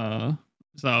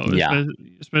 So yeah,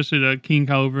 especially the King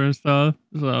Cobra and stuff.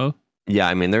 So yeah,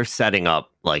 I mean, they're setting up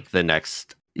like the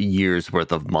next year's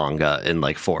worth of manga in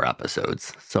like 4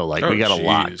 episodes. So like we got a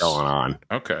lot going on.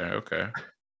 Okay.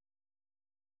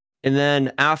 And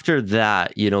then after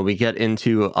that, you know, we get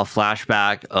into a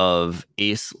flashback of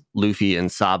Ace, Luffy,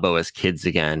 and Sabo as kids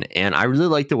again. And I really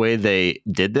like the way they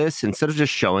did this. Instead of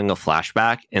just showing a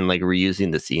flashback and like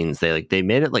reusing the scenes, they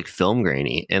made it like film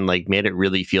grainy and like made it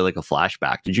really feel like a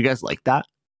flashback. Did you guys like that?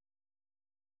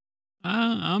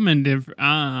 I'm indifferent.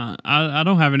 I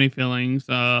don't have any feelings,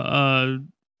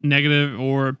 negative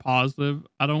or positive.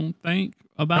 I don't think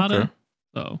about it.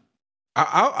 So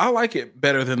I like it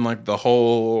better than like the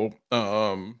whole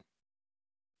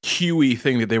huey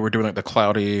thing that they were doing, like the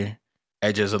cloudy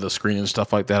edges of the screen and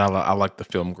stuff like that. I like the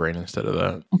film grain instead of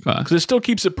that. Okay, because it still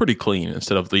keeps it pretty clean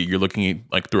instead of you're looking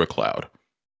like through a cloud.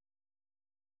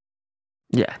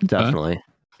 Yeah, definitely. Okay.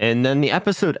 And then the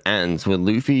episode ends with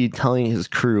Luffy telling his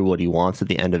crew what he wants at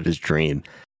the end of his dream.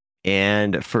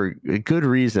 And for good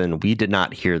reason, we did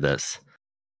not hear this.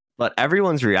 But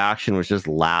everyone's reaction was just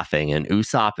laughing. And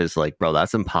Usopp is like, bro,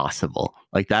 that's impossible.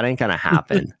 Like, that ain't going to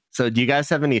happen. So do you guys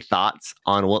have any thoughts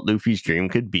on what Luffy's dream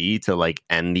could be to like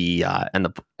end the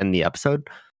episode?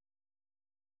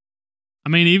 I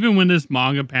mean, even when this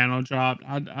manga panel dropped,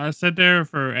 I sat there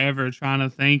forever trying to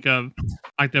think of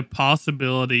like the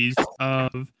possibilities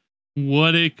of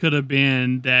what it could have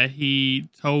been that he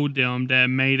told them that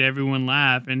made everyone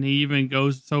laugh. And he even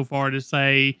goes so far to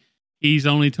say he's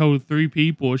only told 3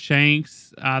 people,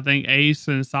 Shanks, I think Ace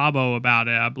and Sabo, about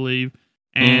it, I believe.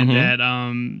 And that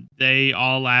they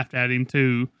all laughed at him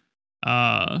too.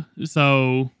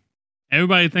 So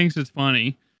everybody thinks it's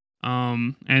funny.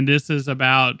 And this is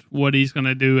about what he's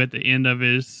gonna do at the end of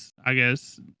his, I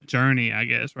guess, journey, I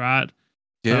guess, right?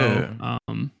 Yeah. So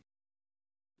I'm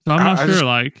not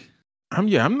sure.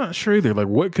 I'm not sure either. Like,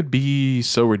 what could be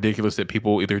so ridiculous that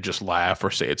people either just laugh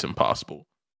or say it's impossible?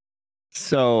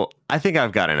 So I think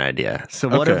I've got an idea. So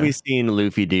what have we seen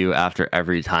Luffy do after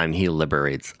every time he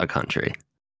liberates a country?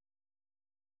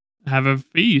 Have a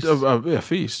feast. A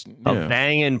feast. Yeah. A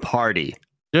banging party.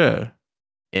 Yeah.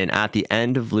 And at the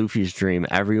end of Luffy's dream,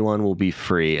 everyone will be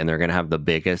free and they're going to have the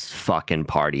biggest fucking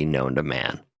party known to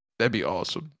man. That'd be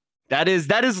awesome. That is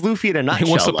Luffy in a nutshell.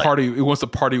 He wants to party. He wants to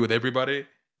party with everybody.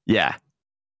 Yeah.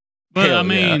 But hell, I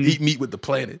mean, eat meat with the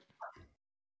planet.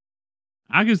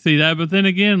 I can see that, but then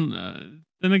again,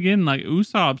 like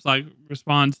Usopp's like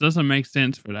response doesn't make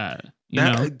sense for that. You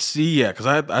know? See, yeah, because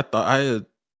I had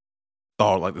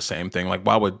thought like the same thing. Like,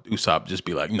 why would Usopp just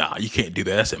be like, "Nah, you can't do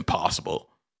that. That's impossible."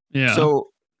 Yeah. So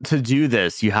to do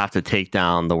this, you have to take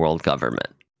down the world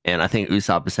government, and I think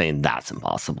Usopp is saying that's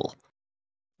impossible.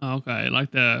 Okay,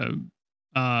 like the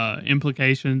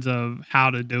implications of how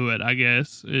to do it, I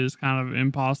guess, is kind of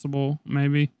impossible.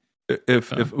 Maybe. If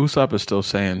Usopp is still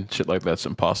saying shit like that's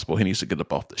impossible, he needs to get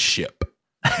up off the ship.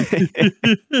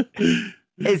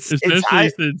 Especially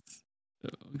since.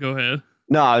 Go ahead.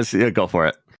 No, go for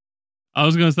it. I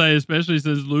was gonna say, especially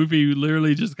since Luffy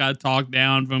literally just got talked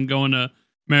down from going to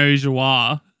Mary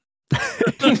Joie.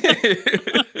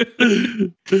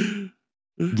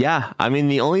 Yeah, I mean,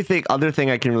 the only other thing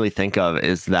I can really think of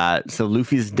is that so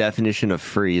Luffy's definition of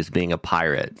free is being a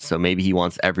pirate. So maybe he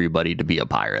wants everybody to be a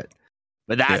pirate.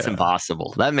 But that's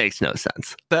impossible. That makes no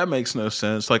sense. That makes no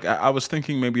sense. Like, I was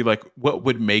thinking maybe like what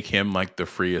would make him like the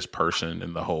freest person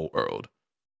in the whole world,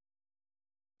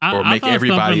 or make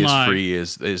everybody as free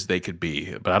as they could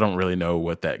be. But I don't really know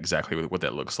what that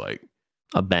looks like.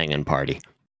 A banging party.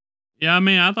 Yeah, I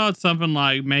mean, I thought something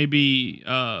like maybe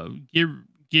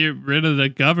get rid of the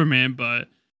government, but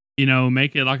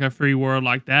make it like a free world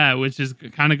like that, which is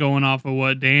kind of going off of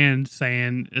what Dan's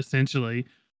saying essentially.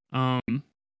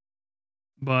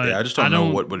 But yeah, I just don't know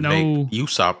what would make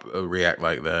Usopp react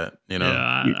like that. Yeah,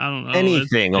 I don't know.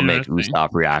 Anything will make Usopp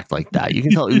react like that. You can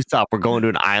tell Usopp we're going to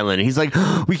an island, and he's like,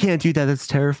 oh, "We can't do that. That's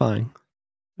terrifying."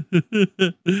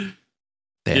 Damn,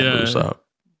 Usopp.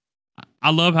 I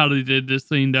love how they did this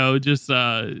scene though. Just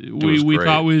we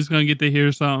thought we was gonna get to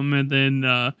hear something, and then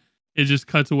it just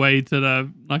cuts away to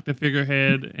the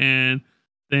figurehead, and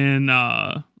then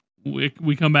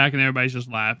we come back and everybody's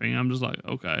just laughing. I'm just like,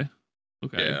 okay.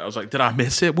 Yeah, I was like, did I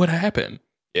miss it? What happened?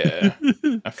 Yeah,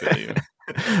 I feel you.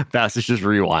 Bass is just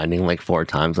rewinding like 4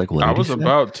 times. Like, what? I was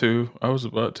about to.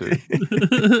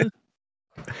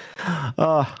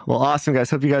 Well, awesome, guys.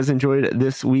 Hope you guys enjoyed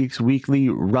this week's weekly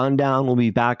rundown. We'll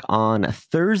be back on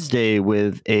Thursday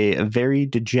with a very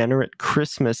degenerate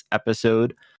Christmas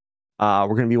episode. We're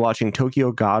going to be watching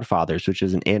Tokyo Godfathers, which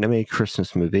is an anime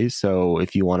Christmas movie. So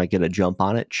if you want to get a jump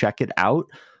on it, check it out.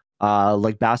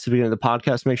 Like Bass at the beginning of the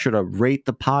podcast, make sure to rate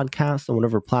the podcast on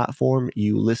whatever platform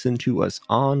you listen to us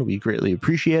on. We greatly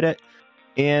appreciate it.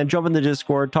 And jump in the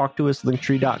Discord, talk to us,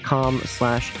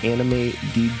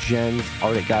 linktree.com/animedegens.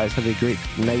 All right, guys, have a great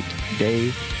night,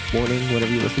 day, morning,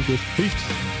 whenever you listen to us. Peace.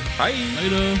 Bye.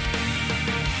 Later.